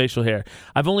loves me with facial hair.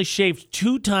 I've only shaved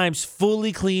 2 times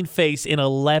fully clean face in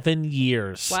 11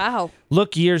 years. Wow.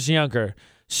 Look years younger.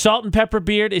 Salt and pepper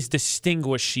beard is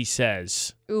distinguished," she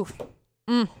says. Oof.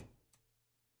 McCall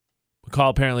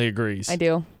apparently agrees. I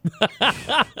do.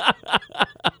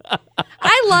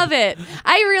 I love it.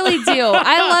 I really do.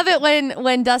 I love it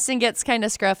when Dustin gets kind of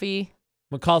scruffy.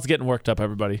 McCall's getting worked up,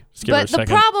 everybody. Just give her a second. But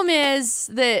the problem is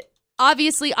that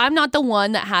obviously I'm not the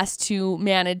one that has to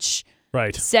manage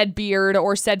said beard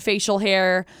or said facial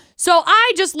hair. So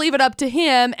I just leave it up to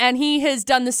him, and he has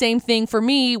done the same thing for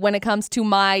me when it comes to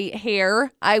my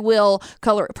hair. I will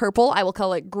color it purple. I will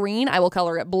color it green. I will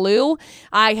color it blue.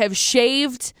 I have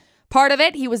shaved part of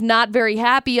it. He was not very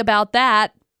happy about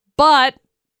that, but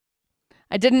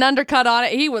I did an undercut on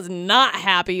it. He was not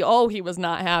happy. Oh, he was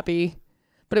not happy.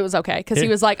 But it was okay because he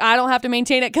was like, I don't have to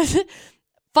maintain it. Because,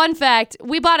 fun fact,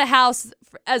 we bought a house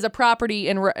as a property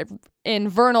in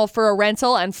Vernal for a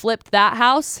rental and flipped that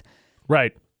house.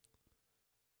 Right.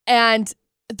 And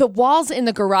the walls in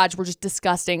the garage were just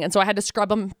disgusting. And so I had to scrub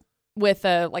them with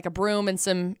a broom and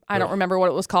some, I don't remember what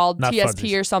it was called, not TSP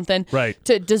fudges. or something. Right.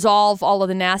 To dissolve all of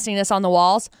the nastiness on the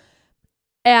walls.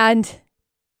 And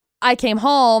I came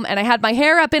home and I had my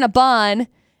hair up in a bun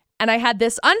and I had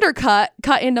this undercut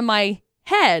cut into my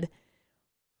head.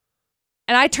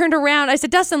 And I turned around. I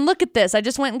said, Dustin, look at this. I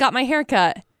just went and got my hair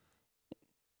cut.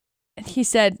 And he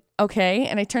said, okay.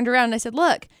 And I turned around and I said,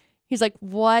 look. He's like,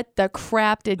 what the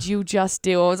crap did you just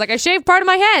do? I was like, I shaved part of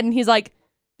my head. And he's like,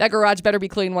 that garage better be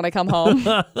clean when I come home.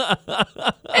 It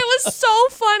was so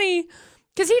funny.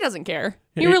 Because he doesn't care.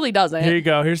 He really doesn't. Here you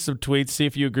go. Here's some tweets. See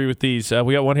if you agree with these.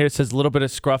 We got one here that says a little bit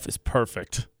of scruff is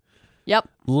perfect. Yep.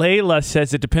 Layla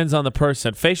says it depends on the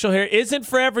person. Facial hair isn't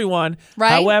for everyone.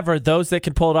 Right. However, those that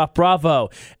can pull it off, bravo.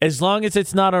 As long as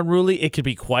it's not unruly, it can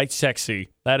be quite sexy.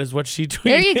 That is what she tweeted.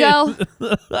 There you go.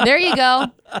 There you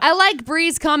go. I like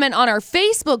Bree's comment on our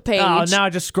Facebook page. Oh, now I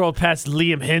just scrolled past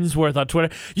Liam Hemsworth on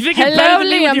Twitter. You think Hello, it's better than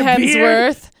me with Liam your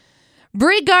Hemsworth. beard?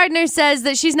 Bree Gardner says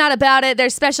that she's not about it.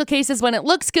 There's special cases when it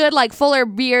looks good, like fuller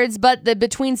beards, but the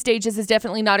between stages is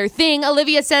definitely not her thing.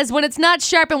 Olivia says when it's not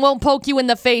sharp and won't poke you in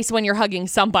the face when you're hugging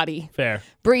somebody. Fair.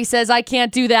 Bree says I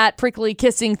can't do that prickly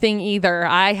kissing thing either.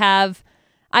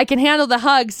 I can handle the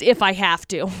hugs if I have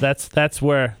to. That's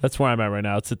where I'm at right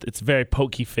now. It's a very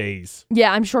pokey phase.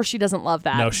 Yeah, I'm sure she doesn't love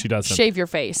that. No, she doesn't. Shave your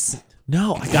face.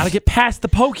 No, I gotta get past the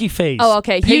pokey phase. Oh,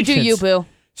 okay. Patience. You do you, boo.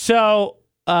 So,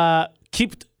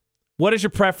 what is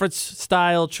your preference,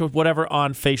 style, whatever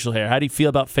on facial hair? How do you feel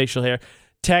about facial hair?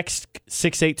 Text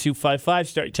 68255.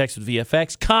 Start your text with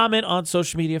VFX. Comment on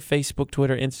social media, Facebook,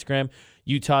 Twitter, Instagram,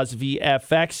 Utah's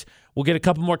VFX. We'll get a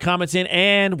couple more comments in,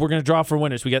 and we're going to draw for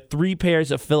winners. We got 3 pairs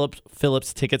of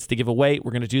Phillips tickets to give away. We're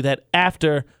going to do that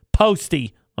after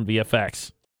Posty on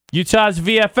VFX. Utah's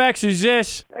VFX, who's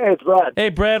this? Hey, it's Brad. Hey,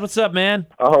 Brad, what's up, man?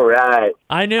 All right.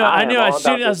 I knew. As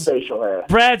soon as facial hair.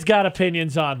 Brad's got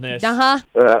opinions on this. Uh-huh.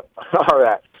 All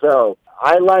right. So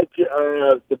I like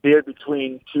the beard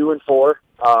between 2 and 4.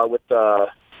 With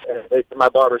my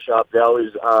barbershop, they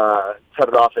always cut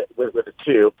it off with a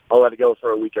 2. I'll let it go for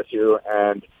a week or 2,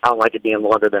 and I don't like it being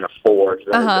longer than a 4 because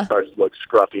then it starts to look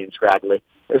scruffy and scraggly.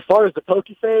 As far as the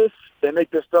pokey face, they make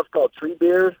this stuff called tree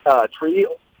beard.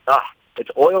 It's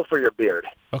oil for your beard.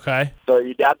 Okay. So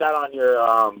you dab that on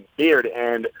your beard,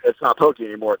 and it's not pokey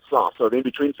anymore. It's soft. So the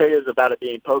in-between phase is about it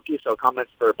being pokey, so comments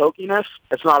for pokiness,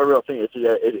 it's not a real thing if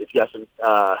you have some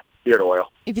beard oil.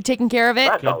 If you're taking care of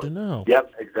it. That's Good to know.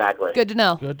 Yep, exactly. Good to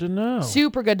know. Good to know.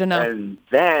 Super good to know. And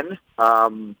then I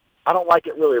don't like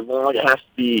it really long. It has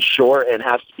to be short and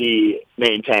has to be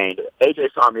maintained.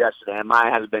 AJ saw me yesterday, and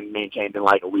mine hasn't been maintained in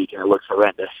like a week, and it looks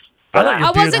horrendous.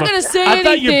 I wasn't going to say anything,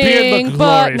 thought your beard looked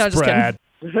glorious, no, just Brad.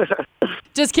 kidding.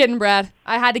 Just kidding, Brad.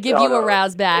 I had to give you a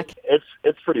rouse back.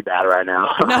 It's pretty bad right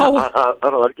now. No. I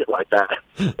don't let it get like that.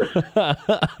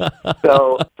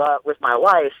 So, but with my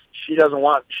wife, she doesn't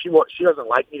like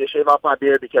me to shave off my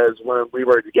beard because when we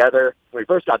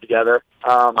first got together,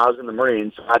 I was in the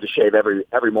Marines, so I had to shave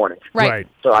every morning. Right.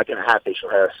 So I can have facial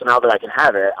hair. So now that I can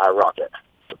have it, I rock it.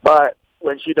 But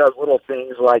when she does little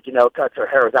things like, cuts her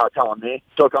hair without telling me,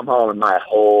 she'll come home and my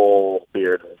whole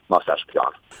beard and mustache is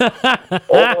gone.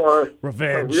 Or,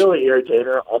 revenge. Really irritate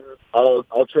her,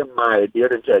 I'll trim my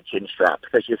beard into a chin strap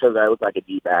because she says I look like a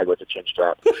D-bag with a chin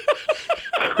strap.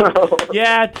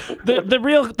 Yeah,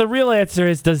 the real answer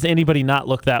is, does anybody not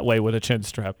look that way with a chin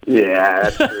strap?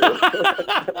 Yeah, that's true.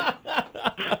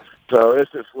 So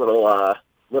it's just little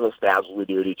stabs we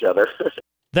do at each other.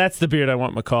 That's the beard I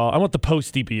want, McCall. I want the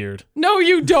Posty beard. No,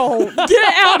 you don't.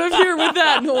 Get out of here with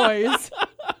that noise.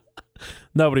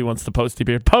 Nobody wants the Posty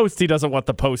beard. Posty doesn't want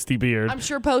the Posty beard. I'm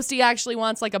sure Posty actually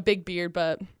wants like a big beard,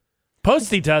 but...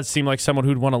 Posty does seem like someone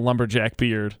who'd want a lumberjack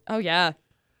beard. Oh, yeah.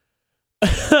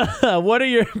 What are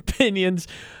your opinions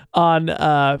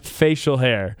on facial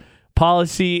hair?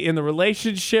 Policy in the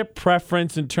relationship,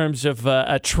 preference in terms of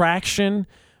attraction,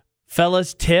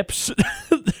 fellas, tips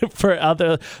for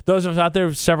those of us out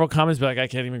there. Several comments be like, I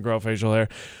can't even grow facial hair.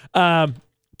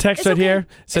 Text right here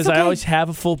says, I always have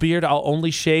a full beard. I'll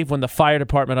only shave when the fire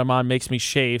department I'm on makes me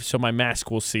shave so my mask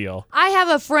will seal. I have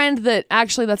a friend that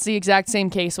actually that's the exact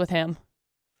same case with him.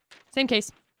 Same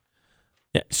case.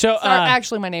 Yeah. So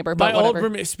actually my neighbor, but my whatever. old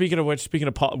roommate, speaking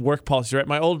of work policy, right?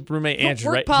 My old roommate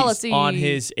Andrew, work right? policy. He's on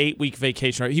his 8-week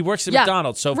vacation, right? He works at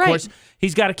McDonald's, so of course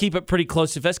he's got to keep it pretty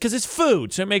close to vest because it's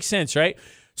food, so it makes sense, right?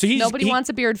 So nobody wants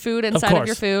a beard food inside of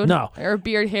your food. No. Or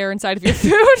beard hair inside of your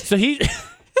food.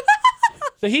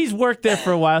 So he's worked there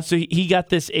for a while, so he got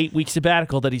this 8-week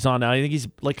sabbatical that he's on now. I think he's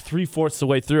like 3/4 the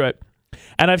way through it.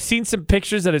 And I've seen some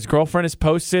pictures that his girlfriend has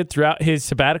posted throughout his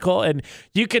sabbatical, and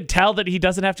you could tell that he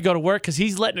doesn't have to go to work because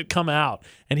he's letting it come out,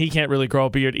 and he can't really grow a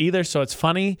beard either, so it's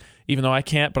funny, even though I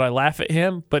can't, but I laugh at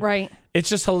him. But it's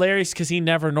just hilarious because he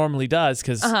never normally does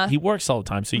because he works all the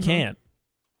time, so he can't.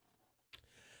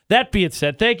 That being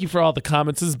said, thank you for all the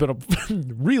comments. This has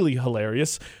been really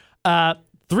hilarious.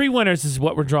 3 winners is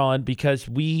what we're drawing because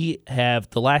we have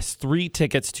the last 3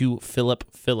 tickets to Philip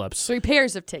Phillips. 3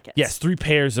 pairs of tickets. Yes, 3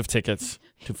 pairs of tickets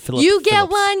to Philip You get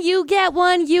Phillips. one, you get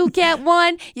one, you get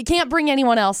one. You can't bring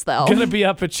anyone else, though. Going to be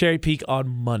up at Cherry Peak on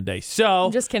Monday. So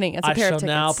I'm just kidding. It's a pair of tickets. I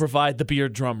shall now provide the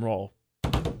beard drum roll.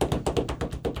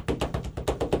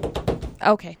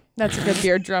 Okay. That's a good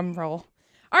beard drum roll.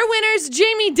 Our winners,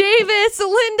 Jamie Davis,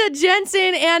 Linda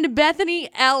Jensen, and Bethany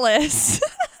Ellis.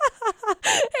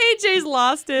 AJ's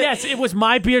lost it. Yes, it was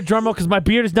my beard drum roll because my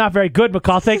beard is not very good,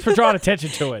 McCall. Thanks for drawing attention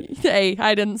to it. Hey,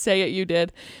 I didn't say it. You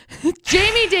did.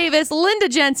 Jamie Davis, Linda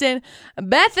Jensen,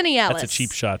 Bethany Ellis. That's a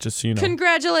cheap shot, just so you know.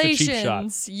 Congratulations. It's a cheap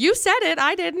shot. You said it.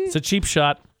 I didn't. It's a cheap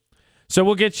shot. So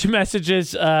we'll get you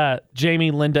messages,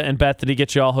 Jamie, Linda, and Bethany,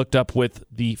 get you all hooked up with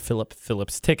the Philip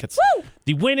Phillips tickets. Woo!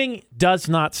 The winning does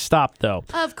not stop, though.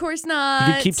 Of course not.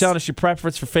 You can keep telling us your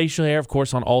preference for facial hair, of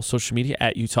course, on all social media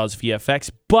at Utah's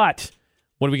VFX. But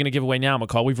what are we going to give away now,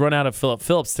 McCall? We've run out of Philip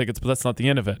Phillips tickets, but that's not the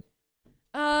end of it.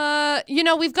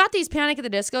 We've got these Panic at the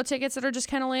Disco tickets that are just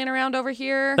kind of laying around over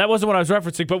here. That wasn't what I was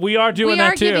referencing, but we are doing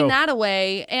that too. We are giving that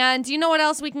away. And you know what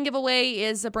else we can give away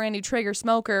is a brand new Traeger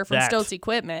smoker from Stotz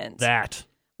Equipment.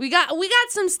 We got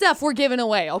some stuff we're giving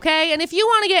away, okay? And if you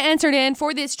want to get entered in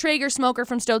for this Traeger smoker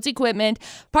from Stotz Equipment,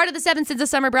 part of the 7 Sins of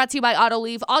Summer brought to you by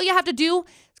Autoleave, all you have to do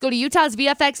is go to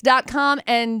utahsvfx.com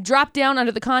and drop down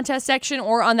under the contest section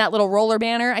or on that little roller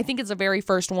banner. I think it's the very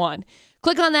first one.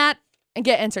 Click on that and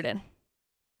get entered in.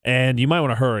 And you might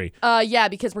want to hurry. Yeah,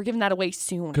 because we're giving that away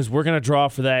soon. Because we're going to draw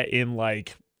for that in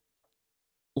like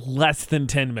less than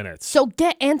 10 minutes. So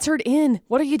get entered in.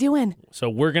 What are you doing? So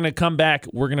we're going to come back.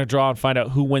 We're going to draw and find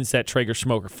out who wins that Traeger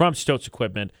smoker from Stotz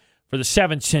Equipment for the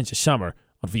 7 Sins of Summer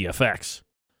on VFX.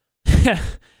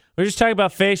 We're just talking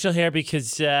about facial hair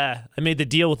because I made the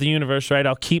deal with the universe, right?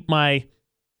 I'll keep my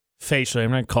facial hair.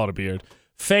 I'm not going to call it a beard.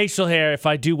 Facial hair if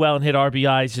I do well and hit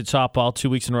RBIs at softball 2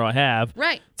 weeks in a row I have.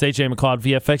 Right. It's AJ McCall at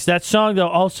VFX. That song, though,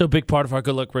 also a big part of our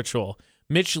good luck ritual.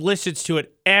 Mitch listens to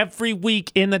it every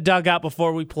week in the dugout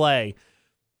before we play.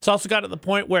 It's also got to the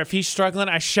point where if he's struggling,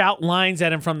 I shout lines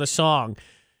at him from the song.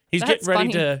 He's getting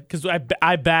ready to, because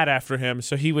I bat after him,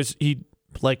 so he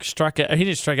struck out. He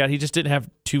didn't strike out. He just didn't have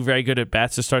two very good at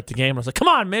bats to start the game. I was like, come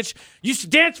on, Mitch. You used to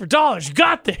dance for dollars. You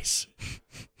got this.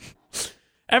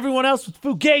 Everyone else was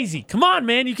fugazi. Come on,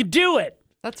 man. You can do it.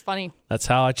 That's funny. That's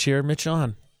how I cheer Mitch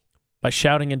on, by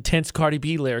shouting intense Cardi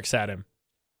B lyrics at him.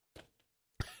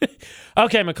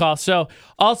 Okay, McCall. So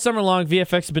all summer long,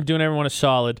 VFX has been doing everyone a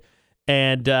solid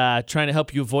and trying to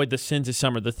help you avoid the sins of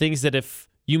summer. The things that if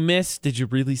you missed, did you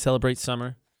really celebrate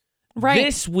summer? Right.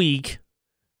 This week,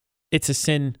 it's a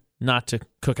sin not to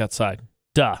cook outside.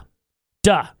 Duh.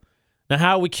 Now,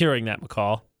 how are we curing that,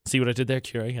 McCall? See what I did there?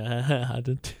 Curing. I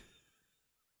did.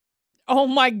 Oh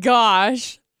my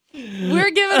gosh.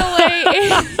 We're giving away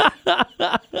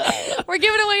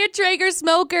a Traeger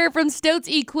smoker from Stotz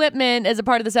Equipment as a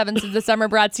part of the 7 Sins of Summer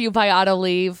brought to you by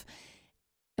Autoleave.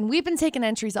 And we've been taking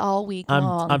entries all week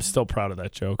long. I'm still proud of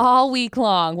that joke. All week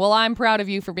long. Well, I'm proud of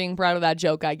you for being proud of that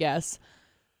joke, I guess.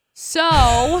 So,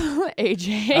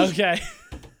 AJ. Okay.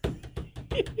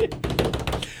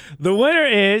 The winner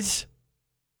is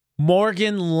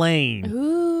Morgan Lane.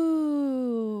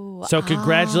 Ooh. So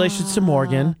congratulations to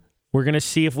Morgan. We're going to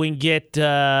see if we can get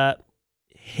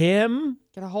him.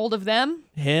 Get a hold of them.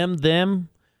 Him, them,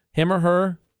 him or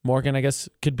her. Morgan, I guess,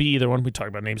 could be either one. We talked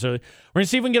about names earlier. We're going to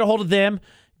see if we can get a hold of them,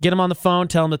 get them on the phone,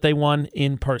 tell them that they won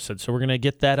in person. So we're going to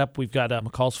get that up. We've got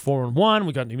McCall's 4-1.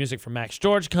 We've got new music from Max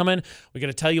George coming. We're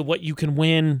going to tell you what you can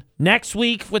win next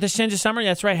week with the Sins of Summer.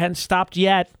 That's right. Hadn't stopped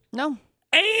yet. No.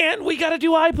 And we got to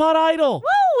do iPod Idol.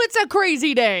 Woo, it's a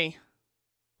crazy day.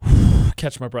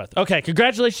 Catch my breath. Okay,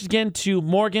 congratulations again to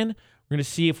Morgan. We're going to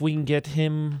see if we can get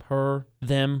him, her,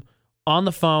 them on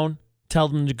the phone, tell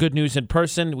them the good news in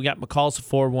person. We got McCall's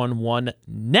 411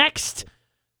 next.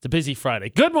 It's a busy Friday.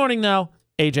 Good morning, though,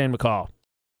 AJ and McCall.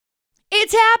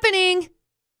 It's happening.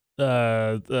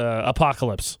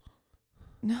 Apocalypse.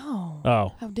 No.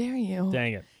 Oh. How dare you?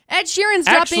 Dang it. Ed Sheeran's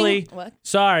Actually, dropping... What?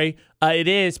 Sorry, it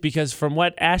is because from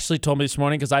what Ashleigh told me this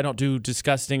morning, because I don't do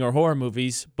disgusting or horror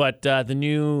movies, but the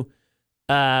new...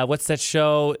 what's that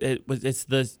show? It's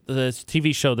the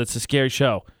TV show that's a scary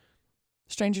show.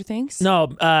 Stranger Things? No,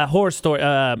 horror story.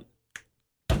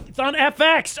 It's on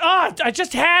FX. Oh, I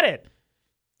just had it.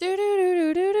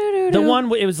 The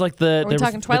one, it was like the... Are we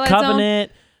talking Twilight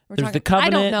Covenant. Zone? There's the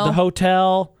Covenant, I don't know. the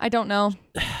hotel. I don't know.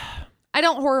 I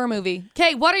don't horror movie.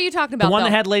 Okay, what are you talking about, The one though?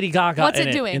 that had Lady Gaga What's in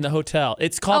it doing? in the hotel.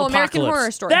 It's called Apocalypse. American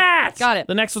Horror Story. That! Got it.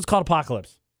 The next one's called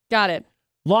Apocalypse. Got it.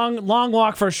 Long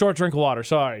walk for a short drink of water.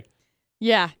 Sorry.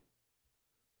 Yeah.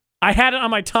 I had it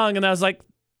on my tongue, and I was like,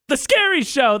 the scary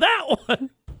show, that one.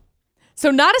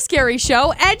 So not a scary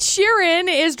show. Ed Sheeran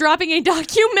is dropping a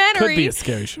documentary. Could be a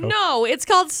scary show. No, it's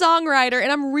called Songwriter,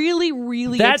 and I'm really,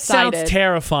 really that excited. That sounds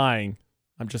terrifying.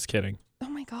 I'm just kidding. Oh,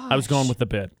 my gosh. I was going with the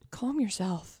bit. Calm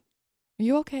yourself. Are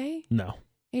you okay? No.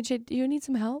 AJ, do you need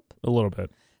some help? A little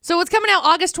bit. So it's coming out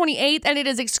August 28th, and it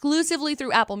is exclusively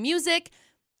through Apple Music.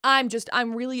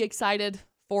 I'm really excited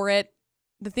for it.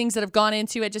 The things that have gone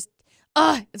into it, it's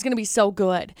going to be so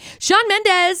good. Shawn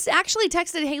Mendes actually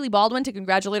texted Hailey Baldwin to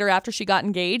congratulate her after she got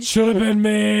engaged. Should have been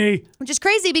me. Which is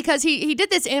crazy because he did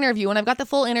this interview, and I've got the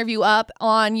full interview up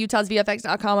on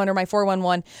utahsvfx.com under my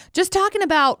 411, just talking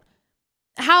about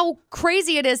how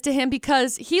crazy it is to him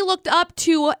because he looked up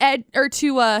to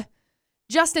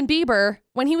Justin Bieber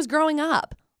when he was growing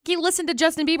up. He listened to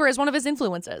Justin Bieber as one of his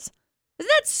influences.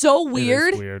 Isn't that so weird?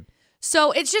 It is weird.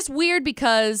 So it's just weird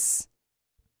because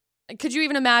could you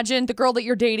even imagine the girl that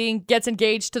you're dating gets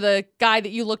engaged to the guy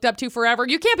that you looked up to forever?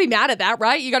 You can't be mad at that,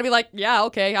 right? You got to be like, yeah,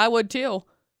 okay, I would too.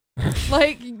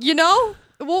 Like,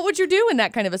 what would you do in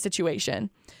that kind of a situation?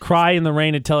 Cry in the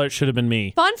rain and tell her it should have been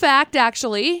me. Fun fact,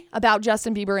 actually, about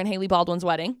Justin Bieber and Hailey Baldwin's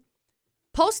wedding.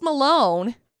 Post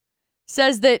Malone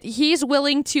says that he's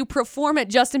willing to perform at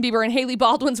Justin Bieber and Hailey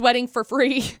Baldwin's wedding for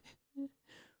free.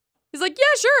 He's like,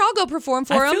 yeah, sure, I'll go perform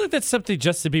for him. I feel like that's something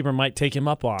Justin Bieber might take him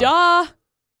up on. Duh.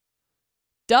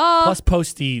 Plus,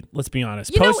 Posty, let's be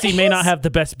honest. Posty may not have the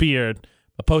best beard,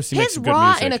 but Posty makes some good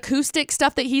music. His raw and acoustic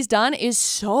stuff that he's done is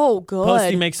so good.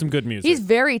 Posty makes some good music. He's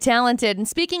very talented. And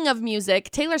speaking of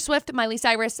music, Taylor Swift, Miley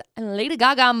Cyrus, and Lady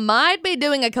Gaga might be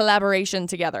doing a collaboration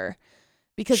together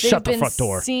because they've been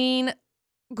seen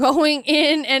going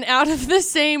in and out of the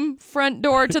same front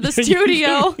door to the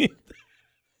studio.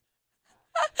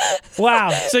 Wow.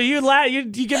 So you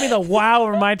give me the wow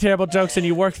over my terrible jokes and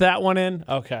you work that one in?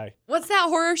 Okay. What's that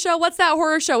horror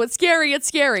show? It's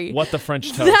scary. What the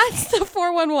French toast? That's the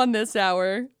 411 this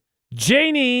hour.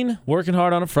 Janine, working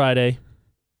hard on a Friday.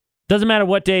 Doesn't matter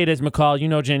what day it is, McCall. You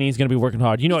know Janine's going to be working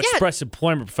hard. Express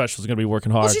Employment Professional is going to be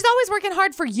working hard. Well, she's always working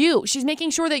hard for you. She's making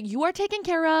sure that you are taken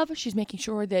care of. She's making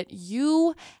sure that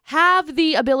you have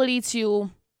the ability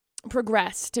to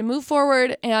progress, to move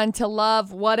forward, and to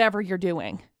love whatever you're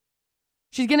doing.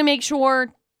 She's going to make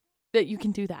sure that you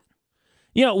can do that.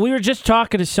 We were just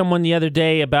talking to someone the other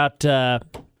day about the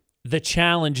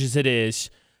challenges it is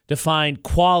to find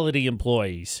quality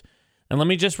employees. And let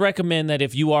me just recommend that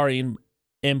if you are an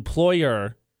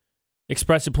employer,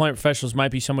 Express Employment Professionals might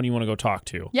be someone you want to go talk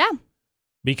to. Yeah.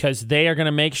 Because they are going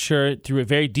to make sure through a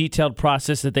very detailed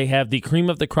process that they have the cream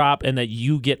of the crop and that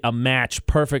you get a match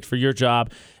perfect for your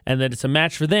job and that it's a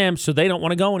match for them so they don't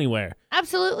want to go anywhere.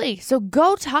 Absolutely. So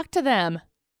go talk to them.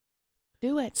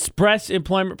 Do it. Express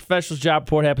Employment Professionals Job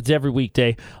Report happens every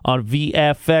weekday on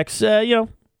VFX,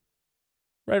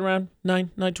 right around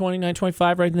 9:20,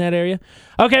 9:25, right in that area.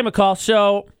 Okay, McCall.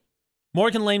 So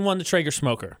Morgan Lane won the Traeger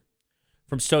smoker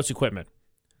from Stokes Equipment.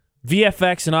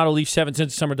 VFX and Auto Leaf 7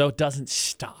 cents a summer, though, doesn't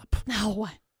stop. No.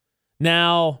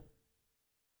 Now,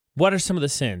 what are some of the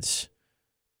sins?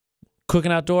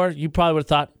 Cooking outdoor, you probably would have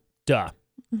thought, duh.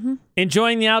 Mm-hmm.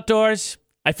 Enjoying the outdoors,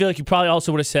 I feel like you probably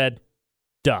also would have said,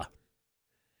 duh.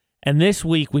 And this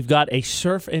week, we've got a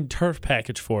surf and turf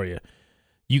package for you.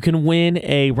 You can win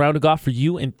a round of golf for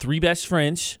you and 3 best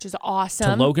friends. Which is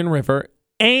awesome. To Logan River.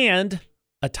 And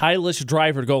a Titleist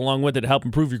driver to go along with it to help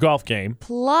improve your golf game.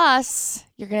 Plus,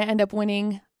 you're going to end up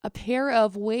winning a pair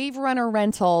of Wave Runner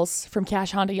rentals from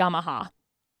Cash Honda Yamaha.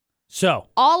 So.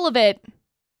 All of it.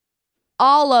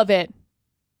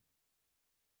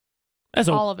 That's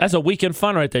a weekend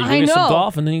fun right there. You go get some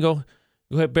golf and then you go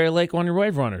hit Bear Lake on your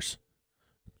Wave Runners.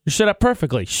 You're set up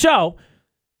perfectly. So,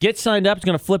 get signed up. It's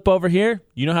going to flip over here.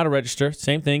 You know how to register.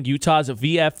 Same thing.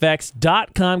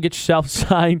 utahsvfx.com. Get yourself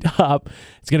signed up.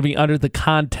 It's going to be under the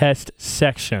contest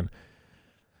section.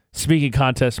 Speaking of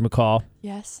contests, McCall.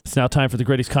 Yes. It's now time for the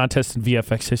greatest contest in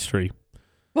VFX history.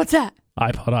 What's that?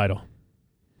 iPod Idol.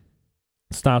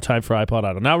 It's now time for iPod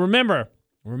Idol. Now remember,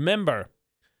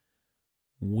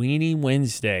 Weenie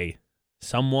Wednesday.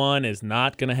 Someone is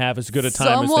not going to have as good a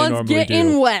time as they normally do. Someone's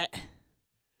getting wet.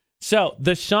 So,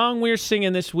 the song we're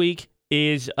singing this week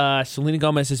is Selena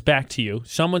Gomez Back to You.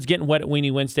 Someone's getting wet at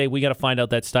Weenie Wednesday. We got to find out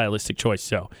that stylistic choice.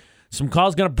 So, some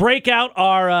calls going to break out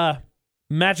our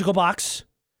magical box,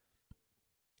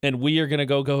 and we are going to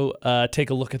go take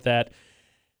a look at that,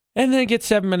 and then get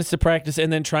 7 minutes to practice,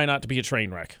 and then try not to be a train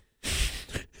wreck.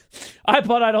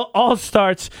 iPod Idol all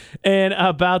starts in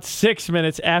about 6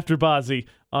 minutes after Bozzy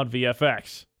on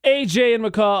VFX. AJ and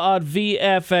McCall on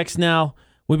VFX now.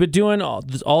 We've been doing all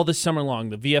this summer long,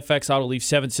 the VFX Auto Leaf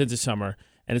 7 cents a summer,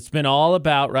 and it's been all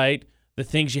about, right, the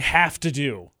things you have to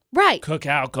do. Right. Cook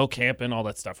out, go camping, all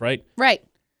that stuff, right? Right.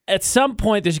 At some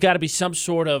point, there's got to be some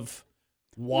sort of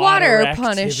water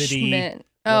punishment.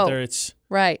 Whether it's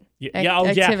Right.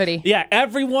 Activity. Yeah,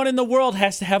 everyone in the world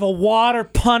has to have a water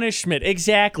punishment.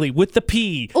 Exactly, with the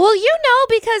P. Well,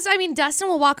 because, Dustin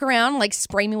will walk around,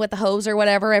 spray me with the hose or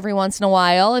whatever every once in a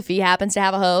while if he happens to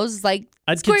have a hose. I'd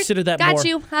consider that more. Got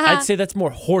you. I'd say that's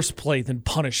more horseplay than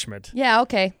punishment. Yeah,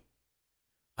 okay.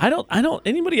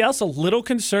 Anybody else a little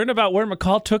concerned about where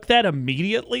McCall took that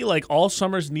immediately? All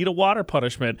summers need a water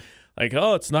punishment.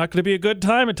 It's not going to be a good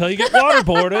time until you get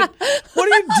waterboarded.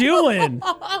 What are you doing?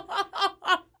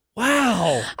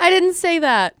 Wow. I didn't say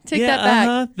that. Take that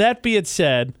back. That being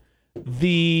said,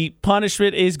 the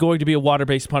punishment is going to be a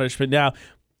water-based punishment. Now,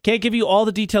 can't give you all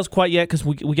the details quite yet because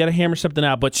we got to hammer something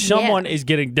out, but someone is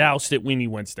getting doused at Weenie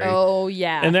Wednesday. Oh,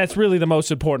 yeah. And that's really the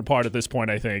most important part at this point,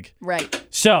 I think. Right.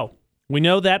 So, we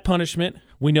know that punishment.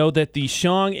 We know that the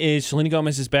song is Selena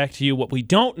Gomez Back to You. What we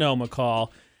don't know, McCall,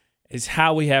 is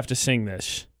how we have to sing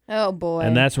this. Oh, boy.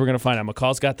 And that's what we're going to find out.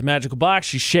 McCall's got the magical box.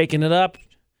 She's shaking it up.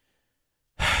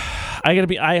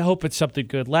 I hope it's something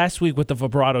good. Last week with the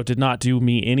vibrato did not do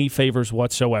me any favors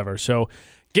whatsoever. So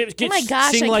oh my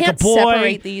gosh, sing I like can't a boy.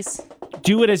 Separate these.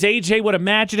 Do it as AJ would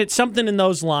imagine it. Something in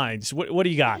those lines. What do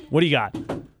you got? What do you got?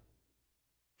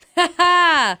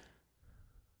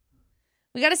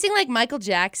 We got to sing like Michael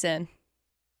Jackson.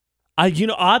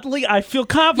 Oddly, I feel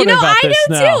confident about this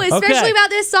now. I do too, especially about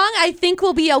this song. I think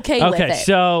we'll be okay with it. Okay,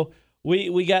 so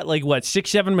we got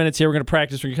 6-7 minutes here. We're going to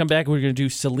practice. We're going to come back and we're going to do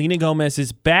Selena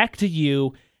Gomez's Back to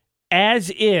You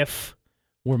as if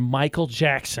we're Michael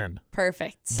Jackson.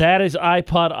 Perfect. That is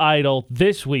iPod Idol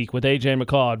this week with AJ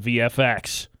McCall at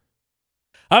VFX.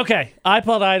 Okay,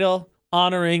 iPod Idol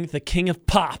honoring the king of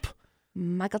pop.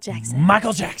 Michael Jackson.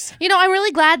 I'm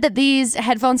really glad that these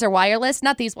headphones are wireless.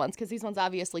 Not these ones, because these ones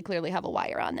obviously clearly have a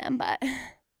wire on them, but...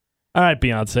 All right,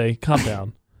 Beyonce, calm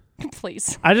down.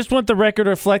 Please. I just want the record to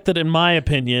reflect that, in my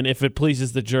opinion, if it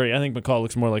pleases the jury, I think McCall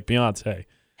looks more like Beyonce.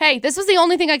 Hey, this was the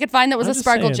only thing I could find that was a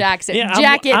Sparkle Jackson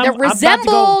jacket I'm that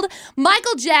resembled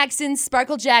Michael Jackson's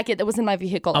sparkle jacket that was in my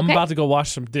vehicle. I'm about to go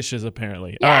wash some dishes,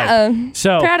 apparently. Yeah, all right.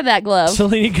 So, proud of that glove.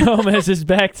 Selena Gomez is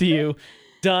Back to You,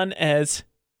 done as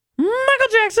Michael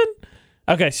Jackson.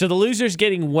 Okay, so the loser's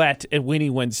getting wet at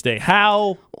Weenie Wednesday.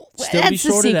 How? Still be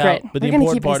sorted out, but the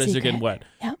important part is they're getting wet.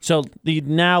 Yep. So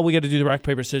now we got to do the rock,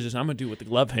 paper, scissors. I'm going to do it with the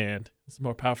glove hand. It's a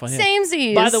more powerful hand.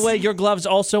 Samesies. By the way, your glove's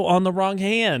also on the wrong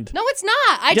hand. No, it's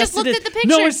not. I just looked at the pictures.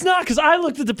 No, it's not, because I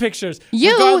looked at the pictures.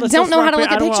 You don't know how to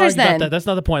look at pictures then. That's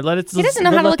not the point. He doesn't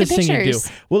know how to look at pictures.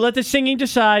 We'll let the singing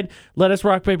decide. Let us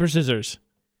rock, paper, scissors.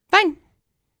 Fine.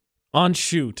 On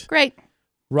shoot. Great.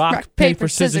 Rock, paper,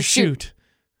 scissors, shoot.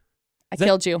 I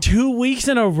killed you. 2 weeks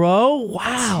in a row?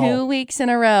 Wow. 2 weeks in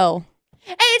a row.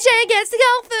 AJ gets to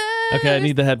go first. Okay, I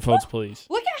need the headphones, please.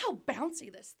 Look at how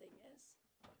bouncy this thing is.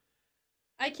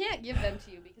 I can't give them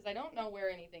to you because I don't know where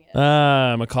anything is.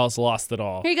 McCall's lost it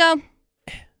all. Here you go.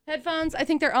 Headphones, I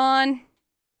think they're on.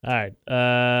 All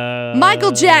right.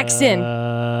 Michael Jackson.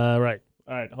 Right.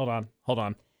 All right, hold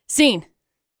on. Scene.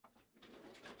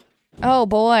 Oh,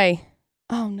 boy.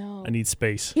 Oh, no. I need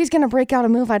space. He's going to break out a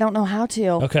move I don't know how to.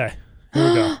 Okay, here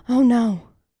we go. Oh, no.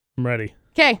 I'm ready.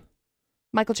 Okay.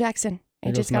 Michael Jackson.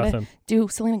 AJ's got to do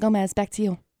Selena Gomez, Back to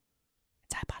You.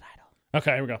 It's iPod Idol.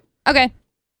 Okay, here we go. Okay.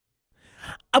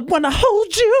 I want to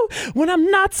hold you when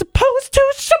I'm not supposed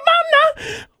to,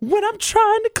 Shimona. When I'm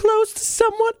trying to close to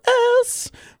someone else.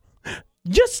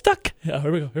 You're stuck. Yeah,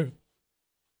 here we go.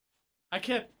 I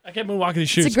can't moonwalk these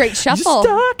shoes. It's a great shuffle. You're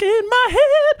stuck in my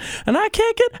head, and I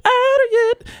can't get out of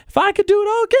it. If I could do it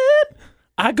all again,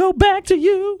 I go back to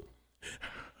you.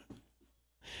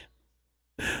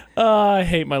 I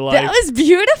hate my life. That was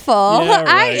beautiful. Yeah, right.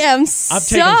 I am I'm taking this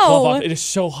glove off. It is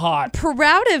so hot.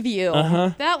 Proud of you.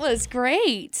 Uh-huh. That was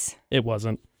great. It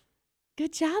wasn't.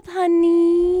 Good job,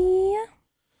 honey.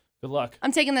 Good luck.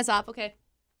 I'm taking this off. Okay.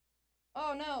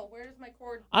 Oh, no. Where's my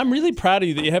cord? I'm really proud of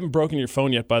you that you haven't broken your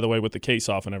phone yet, by the way, with the case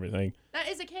off and everything. That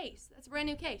is a case. That's a brand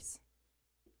new case.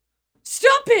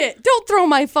 Stop it! Don't throw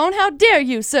my phone. How dare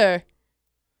you, sir?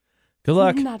 Good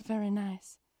luck. Not very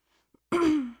nice.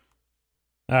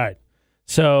 All right.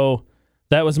 So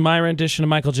that was my rendition of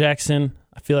Michael Jackson.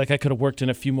 I feel like I could have worked in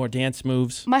a few more dance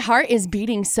moves. My heart is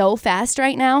beating so fast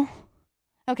right now.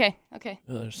 Okay.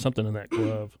 There's something in that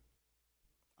glove.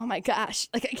 Oh, my gosh.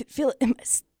 Like, I can feel it in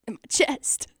my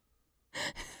chest.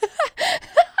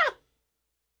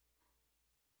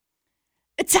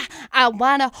 I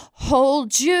want to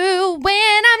hold you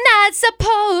when I'm not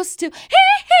supposed to.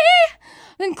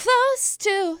 And close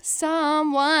to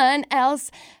someone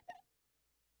else.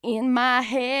 In my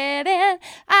head, and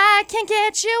I can't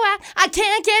get you out. I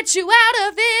can't get you out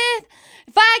of it.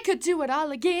 If I could do it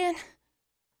all again.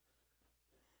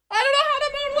 I don't know how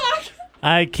to moonwalk.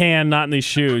 I can, not in these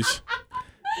shoes.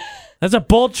 That's a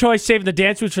bold choice, saving the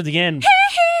dance moves for the end.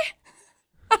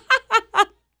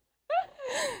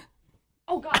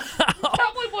 Oh, gosh.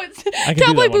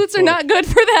 Cowboy boots are not good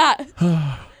for that.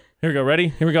 Here we go. Ready?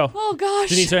 Here we go. Oh, gosh.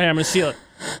 Denise, right here. I'm going to seal it.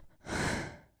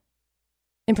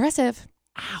 Impressive.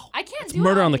 Ow. I can't It's do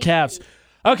murder it. on the calves.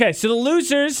 Okay, so the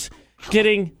losers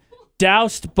getting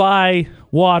doused by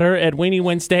water at Weenie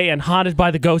Wednesday and haunted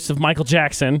by the ghost of Michael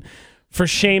Jackson for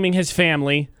shaming his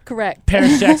family. Correct.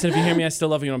 Paris Jackson, if you hear me, I still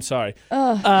love you and I'm sorry.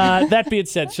 That being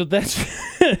said, so that's...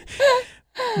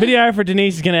 Videographer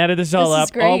Denise is going to edit this all up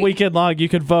all weekend long. You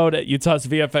can vote at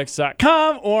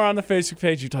utahsvfx.com or on the Facebook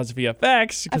page, Utah's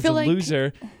VFX, because the loser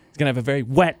is going to have a very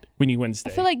wet Weenie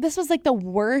Wednesday. I feel like this was like the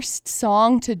worst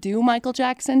song to do Michael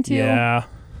Jackson to.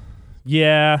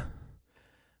 Yeah.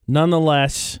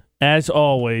 Nonetheless, as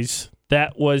always,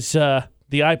 that was the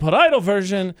iPod Idol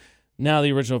version. Now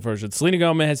the original version. Selena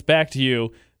Gomez, back to you.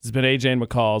 This has been AJ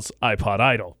McCall's iPod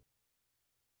Idol.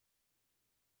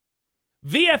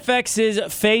 VFX's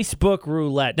Facebook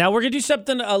Roulette. Now, we're going to do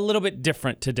something a little bit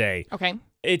different today. Okay.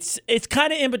 It's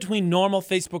kind of in between normal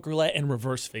Facebook Roulette and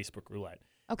reverse Facebook Roulette.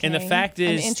 Okay. And the fact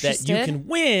is that you can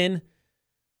win,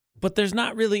 but there's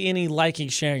not really any liking,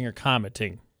 sharing, or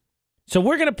commenting. So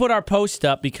we're going to put our post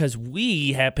up because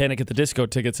we have Panic at the Disco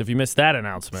tickets if you missed that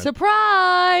announcement.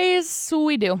 Surprise!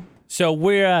 We do. So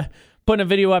we're putting a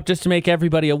video up just to make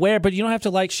everybody aware, but you don't have to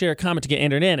like, share, comment to get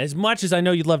entered in. As much as I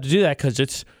know you'd love to do that because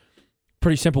it's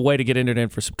pretty simple way to get entered in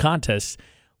for some contests.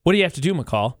 What do you have to do,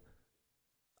 McCall?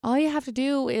 All you have to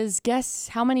do is guess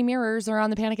how many mirrors are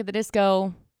on the Panic at the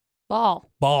Disco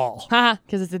ball. Haha,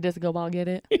 because it's a disco ball, get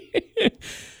it?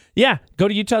 Yeah, go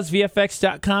to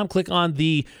utahsvfx.com, click on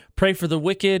the Pray for the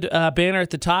Wicked banner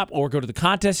at the top, or go to the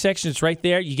contest section. It's right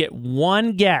there. You get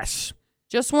one guess.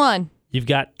 Just one. You've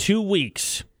got 2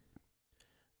 weeks.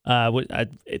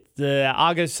 It's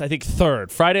August, I think,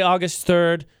 3rd. Friday, August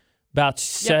 3rd. About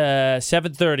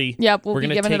 7:30. Yep, we'll be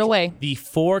giving it away. The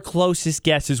 4 closest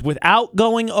guesses without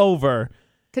going over.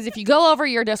 Because if you go over,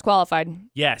 you're disqualified.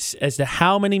 Yes, as to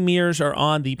how many mirrors are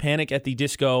on the Panic at the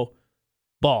Disco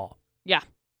ball. Yeah.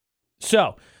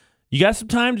 So, you got some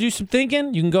time to do some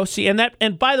thinking. You can go see. For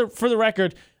the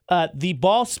record, the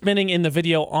ball spinning in the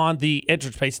video on the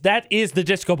entrance page, that is the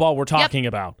disco ball we're talking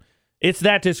about. It's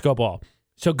that disco ball.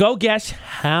 So, go guess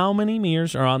how many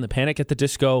mirrors are on the Panic at the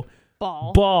Disco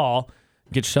ball.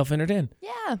 Get yourself entered in.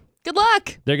 Yeah. Good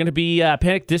luck. They're going to be,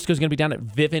 Panic Disco is going to be down at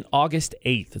Vivint August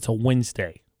 8th. It's a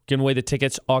Wednesday. Giving away the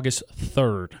tickets August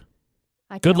 3rd.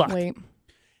 Good luck. Wait.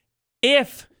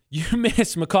 If you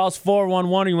miss McCall's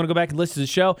 411 or you want to go back and listen to the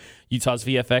show,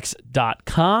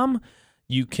 utahsvfx.com.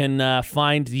 You can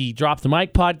find the Drop the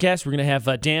Mic podcast. We're going to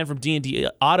have Dan from D&D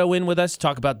Auto in with us to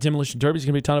talk about Demolition Derby. It's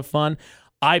going to be a ton of fun.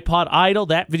 iPod Idol,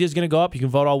 that video is going to go up. You can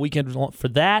vote all weekend for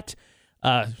that.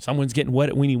 Someone's getting wet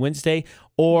at Weenie Wednesday,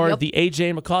 or the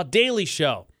AJ McCall Daily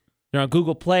Show. They're on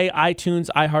Google Play, iTunes,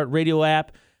 iHeartRadio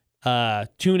app,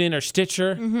 TuneIn or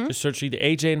Stitcher. Just search either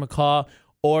AJ and McCall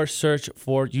or search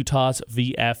for Utah's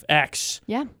VFX.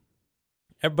 Yeah.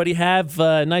 Everybody have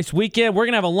a nice weekend. We're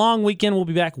going to have a long weekend. We'll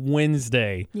be back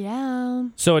Wednesday. Yeah.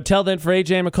 So until then, for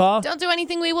AJ and McCall. Don't do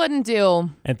anything we wouldn't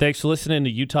do. And thanks for listening to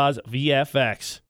Utah's VFX.